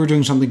thought we were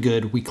doing something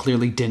good. We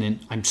clearly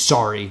didn't. I'm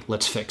sorry.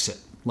 Let's fix it.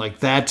 Like,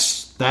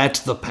 that's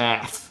the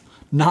path.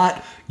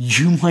 Not,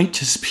 you might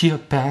just be a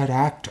bad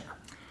actor.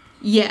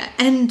 Yeah,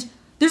 and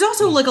there's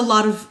also, like, a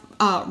lot of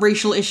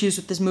racial issues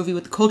with this movie,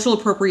 with the cultural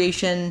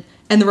appropriation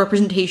and the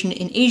representation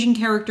in Asian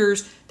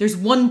characters. There's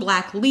one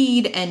black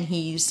lead, and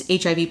he's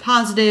HIV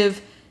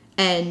positive,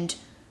 and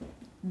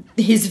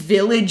his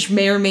village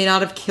may or may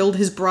not have killed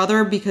his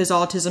brother because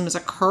autism is a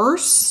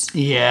curse.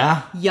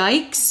 Yeah.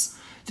 Yikes.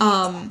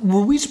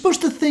 Were we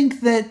supposed to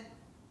think that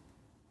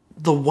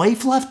the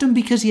wife left him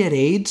because he had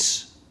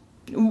AIDS?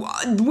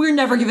 We're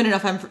never given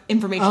enough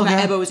information about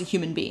Ebo as a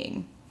human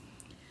being.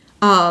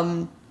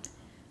 And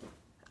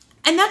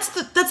that's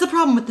the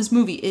problem with this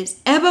movie,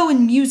 is Ebo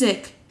and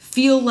music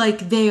feel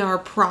like they are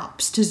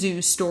props to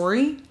Zoo's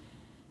story.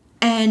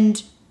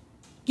 And,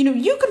 you know,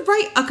 you could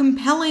write a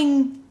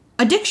compelling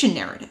addiction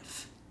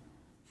narrative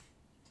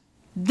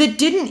that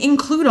didn't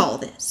include all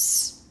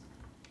this.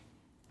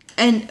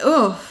 And,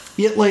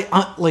 Yeah,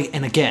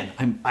 and again,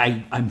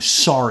 I'm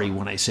sorry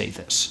when I say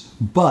this,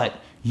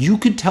 but you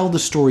could tell the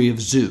story of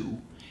Zoo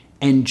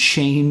and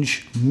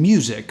change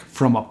music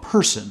from a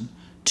person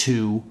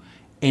to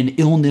an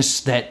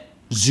illness that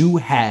Zoo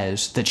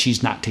has that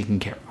she's not taking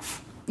care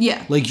of.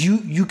 Yeah. Like,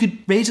 you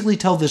could basically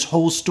tell this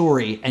whole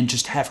story and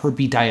just have her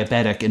be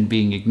diabetic and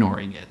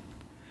ignoring it.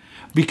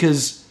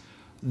 Because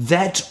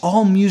that's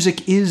all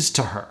music is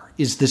to her,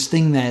 is this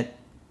thing that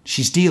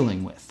she's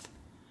dealing with.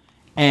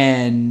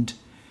 And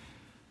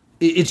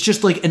it's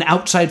just like an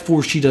outside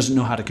force she doesn't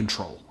know how to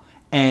control.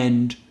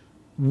 And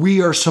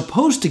we are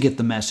supposed to get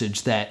the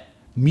message that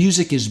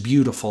music is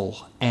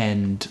beautiful,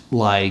 and,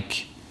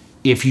 like,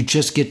 if you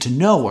just get to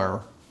know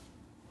her,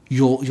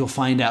 you'll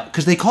find out.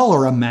 Because they call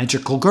her a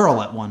magical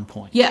girl at one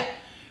point. Yeah.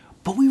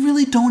 But we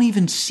really don't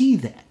even see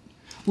that.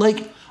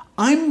 Like,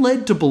 I'm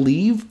led to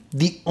believe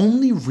the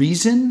only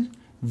reason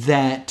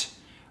that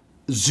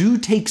Zoo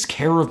takes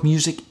care of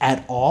music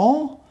at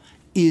all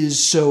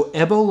is so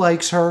Ebo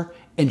likes her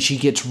and she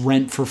gets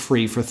rent for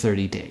free for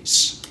 30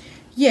 days.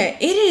 Yeah,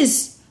 it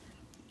is.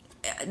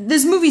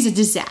 This movie's a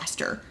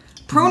disaster.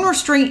 Prone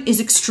restraint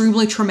is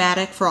extremely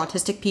traumatic for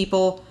autistic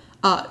people.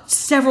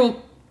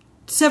 Several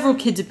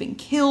kids have been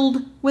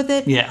killed with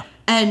it. Yeah.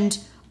 And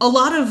a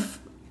lot of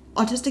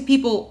autistic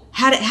people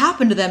had it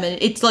happen to them,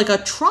 and it's like a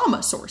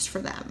trauma source for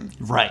them.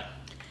 Right.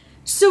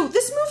 So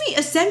this movie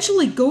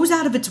essentially goes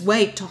out of its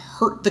way to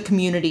hurt the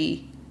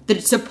community that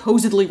it's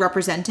supposedly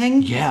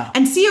representing. Yeah.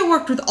 And Sia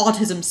worked with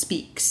Autism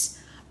Speaks.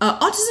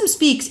 Autism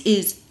Speaks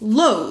is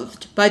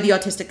loathed by the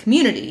autistic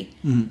community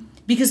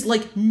because,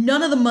 like,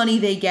 none of the money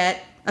they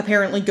get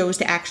apparently goes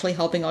to actually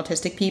helping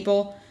autistic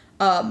people.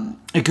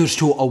 It goes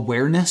to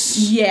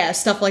awareness? Yeah,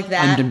 stuff like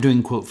that. I'm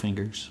doing quote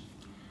fingers.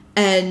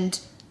 And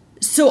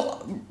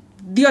so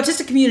the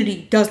autistic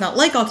community does not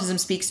like Autism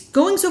Speaks,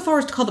 going so far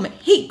as to call them a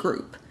hate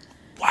group.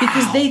 Wow.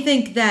 Because they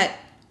think that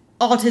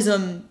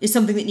autism is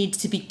something that needs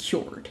to be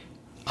cured.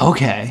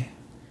 Okay.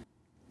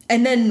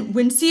 And then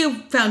when Sia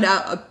found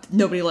out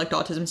nobody liked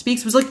Autism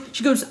Speaks,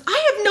 she goes,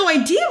 I have no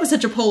idea it was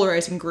such a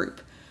polarizing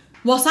group.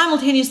 While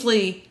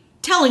simultaneously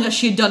telling us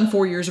she had done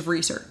 4 years of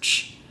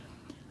research.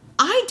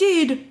 I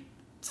did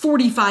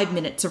 45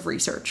 minutes of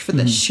research for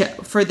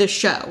this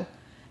show.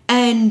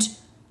 And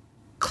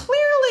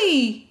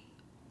clearly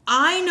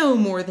I know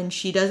more than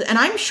she does, and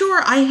I'm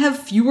sure I have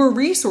fewer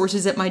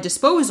resources at my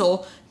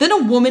disposal than a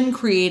woman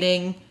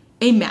creating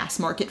a mass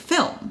market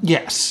film.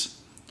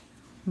 Yes.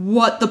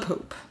 What the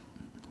poop?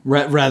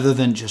 Rather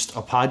than just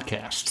a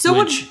podcast,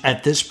 which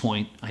at this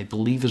point I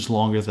believe is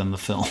longer than the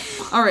film.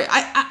 All right,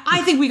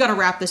 I think we got to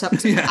wrap this up.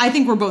 Yeah. I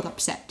think we're both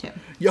upset, Tim.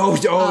 Yeah,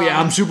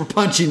 I'm super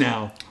punchy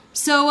now.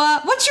 So,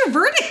 what's your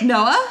verdict,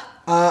 Noah?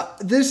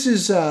 This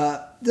is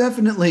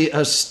definitely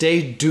a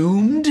stay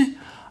doomed.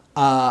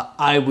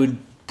 I would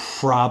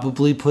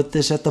probably put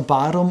this at the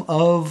bottom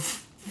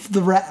of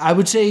I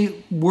would say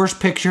worst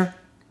picture.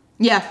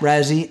 Yeah.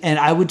 Razzie, and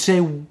I would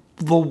say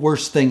the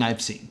worst thing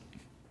I've seen.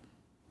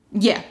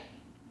 Yeah.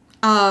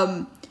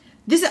 I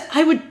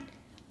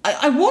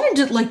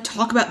wanted to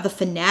talk about The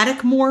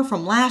Fanatic more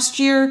from last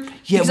year.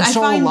 Yeah, we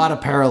saw a lot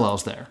of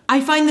parallels there.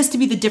 I find this to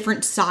be the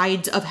different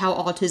sides of how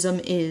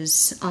autism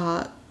is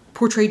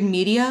portrayed in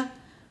media.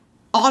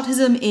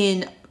 Autism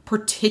in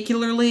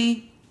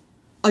particularly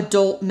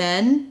adult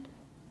men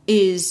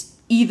is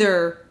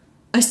either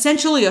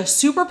essentially a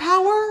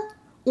superpower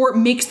or it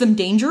makes them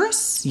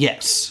dangerous.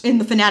 Yes. In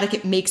The Fanatic,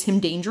 it makes him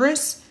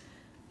dangerous.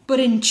 But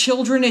in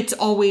children, it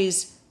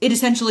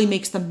essentially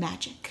makes them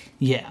magic.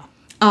 Yeah.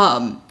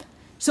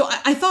 So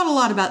I thought a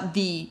lot about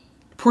the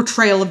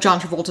portrayal of John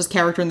Travolta's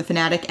character in The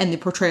Fanatic and the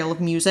portrayal of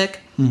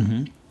music.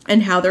 Mm-hmm.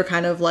 And how they're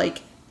kind of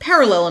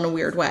parallel in a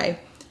weird way.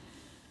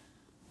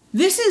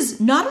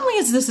 Not only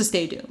is this a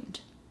Stay Doomed,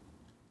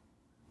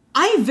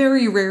 I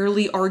very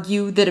rarely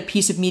argue that a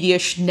piece of media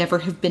should never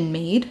have been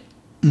made.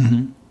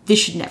 Mm-hmm. This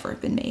should never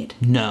have been made.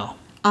 No.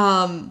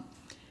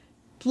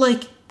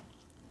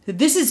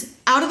 This is,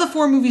 out of the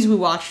 4 movies we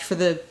watched for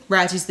the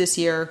Razzies this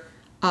year,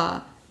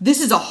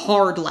 this is a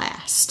hard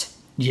last.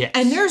 Yes.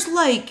 And there's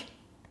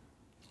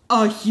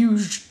a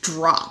huge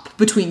drop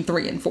between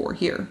 3 and 4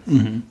 here.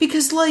 Mm-hmm.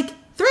 Because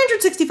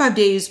 365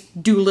 Days,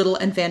 Doolittle,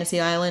 and Fantasy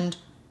Island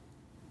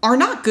are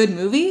not good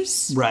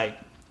movies. Right.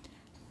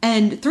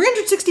 And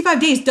 365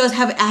 Days does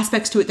have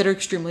aspects to it that are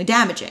extremely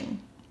damaging,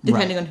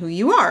 depending on who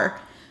you are.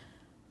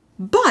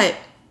 But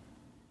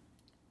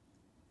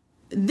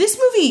this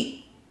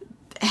movie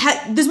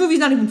is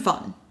not even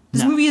fun.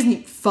 This movie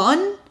isn't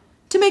fun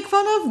to make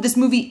fun of. This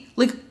movie,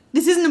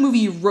 this isn't a movie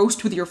you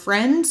roast with your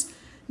friends.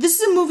 This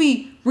is a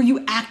movie where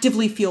you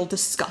actively feel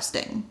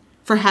disgusting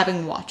for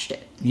having watched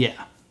it.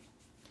 Yeah.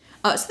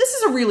 So this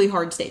is a really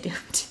hard Stay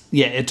Doomed.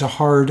 Yeah, it's a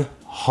hard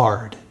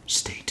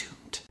Stay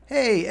Doomed.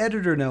 Hey,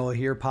 Editor Noah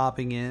here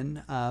popping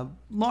in.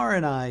 Laura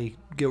and I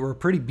were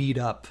pretty beat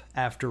up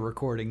after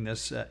recording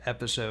this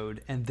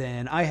episode, and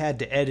then I had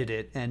to edit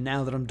it, and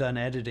now that I'm done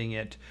editing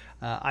it,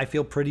 I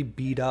feel pretty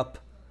beat up.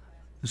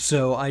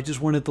 So I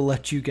just wanted to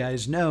let you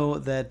guys know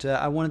that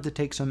I wanted to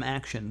take some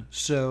action.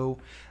 So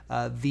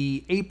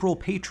the April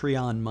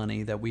Patreon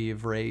money that we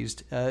have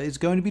raised is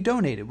going to be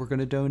donated. We're going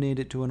to donate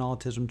it to an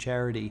autism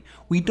charity.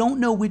 We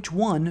don't know which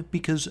one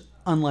because,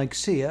 unlike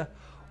Sia,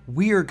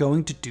 we are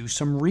going to do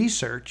some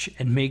research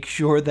and make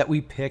sure that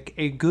we pick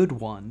a good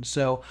one.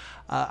 So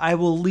I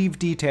will leave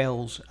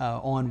details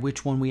on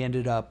which one we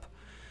ended up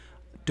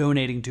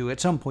donating to at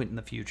some point in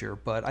the future,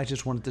 but I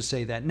just wanted to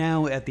say that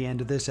now at the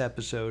end of this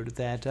episode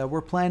that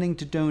we're planning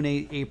to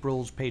donate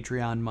April's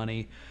Patreon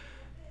money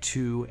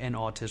to an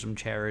autism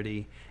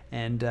charity,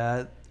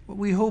 and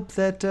we hope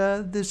that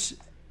this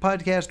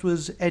podcast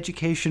was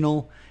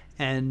educational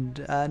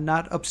and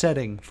not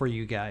upsetting for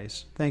you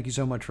guys. Thank you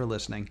so much for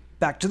listening.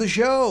 Back to the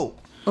show!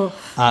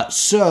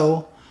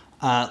 So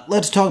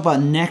let's talk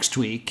about next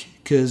week,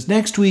 because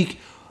next week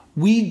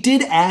we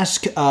did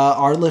ask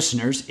our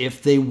listeners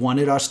if they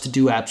wanted us to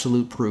do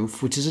Absolute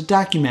Proof, which is a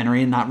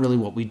documentary and not really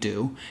what we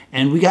do.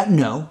 And we got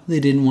no, they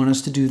didn't want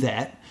us to do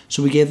that.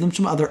 So we gave them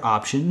some other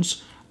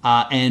options.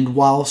 And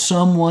while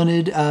some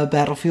wanted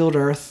Battlefield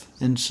Earth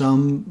and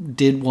some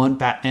did want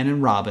Batman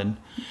and Robin,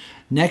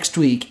 next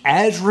week,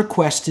 as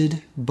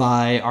requested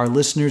by our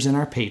listeners and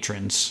our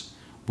patrons,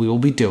 we will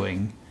be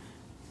doing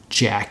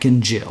Jack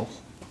and Jill.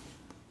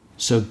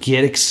 So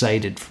get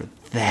excited for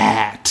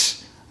that.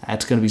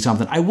 That's going to be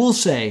something. I will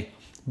say,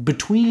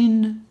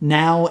 between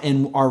now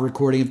and our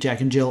recording of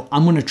Jack and Jill,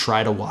 I'm going to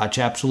try to watch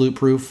Absolute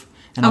Proof.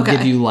 And I'll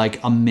give you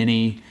a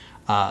mini,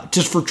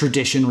 just for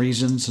tradition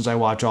reasons, since I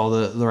watch all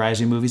the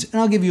Razzie movies.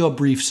 And I'll give you a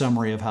brief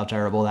summary of how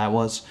terrible that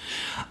was.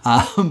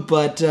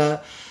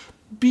 But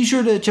be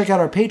sure to check out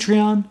our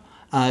Patreon.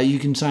 You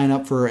can sign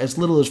up for as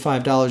little as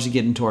 $5 to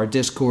get into our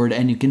Discord,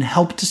 and you can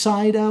help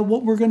decide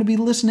what we're going to be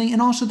listening.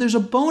 And also, there's a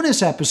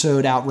bonus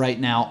episode out right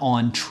now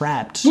on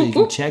Trapped, so you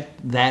can check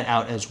that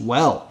out as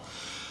well.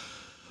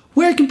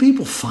 Where can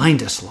people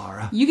find us,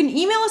 Laura? You can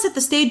email us at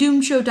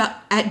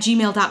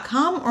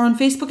thestaydoomedshow@gmail.com or on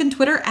Facebook and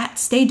Twitter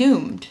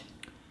 @StayDoomed.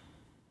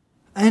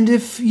 And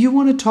if you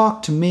want to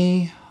talk to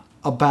me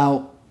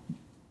about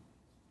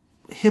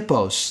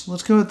hippos,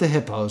 let's go with the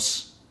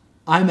hippos.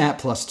 I'm at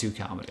 +2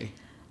 Comedy.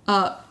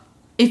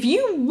 If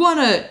you want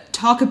to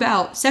talk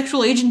about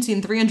sexual agency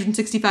in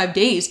 365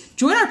 days,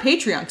 join our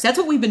Patreon, because that's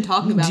what we've been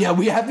talking about. Yeah,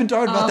 we have been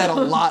talking about that a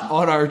lot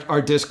on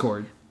our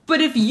Discord. But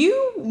if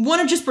you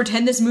want to just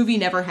pretend this movie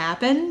never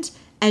happened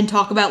and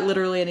talk about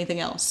literally anything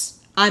else,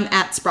 I'm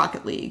at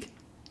Sprocket League.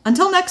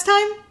 Until next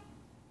time,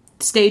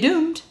 stay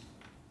doomed.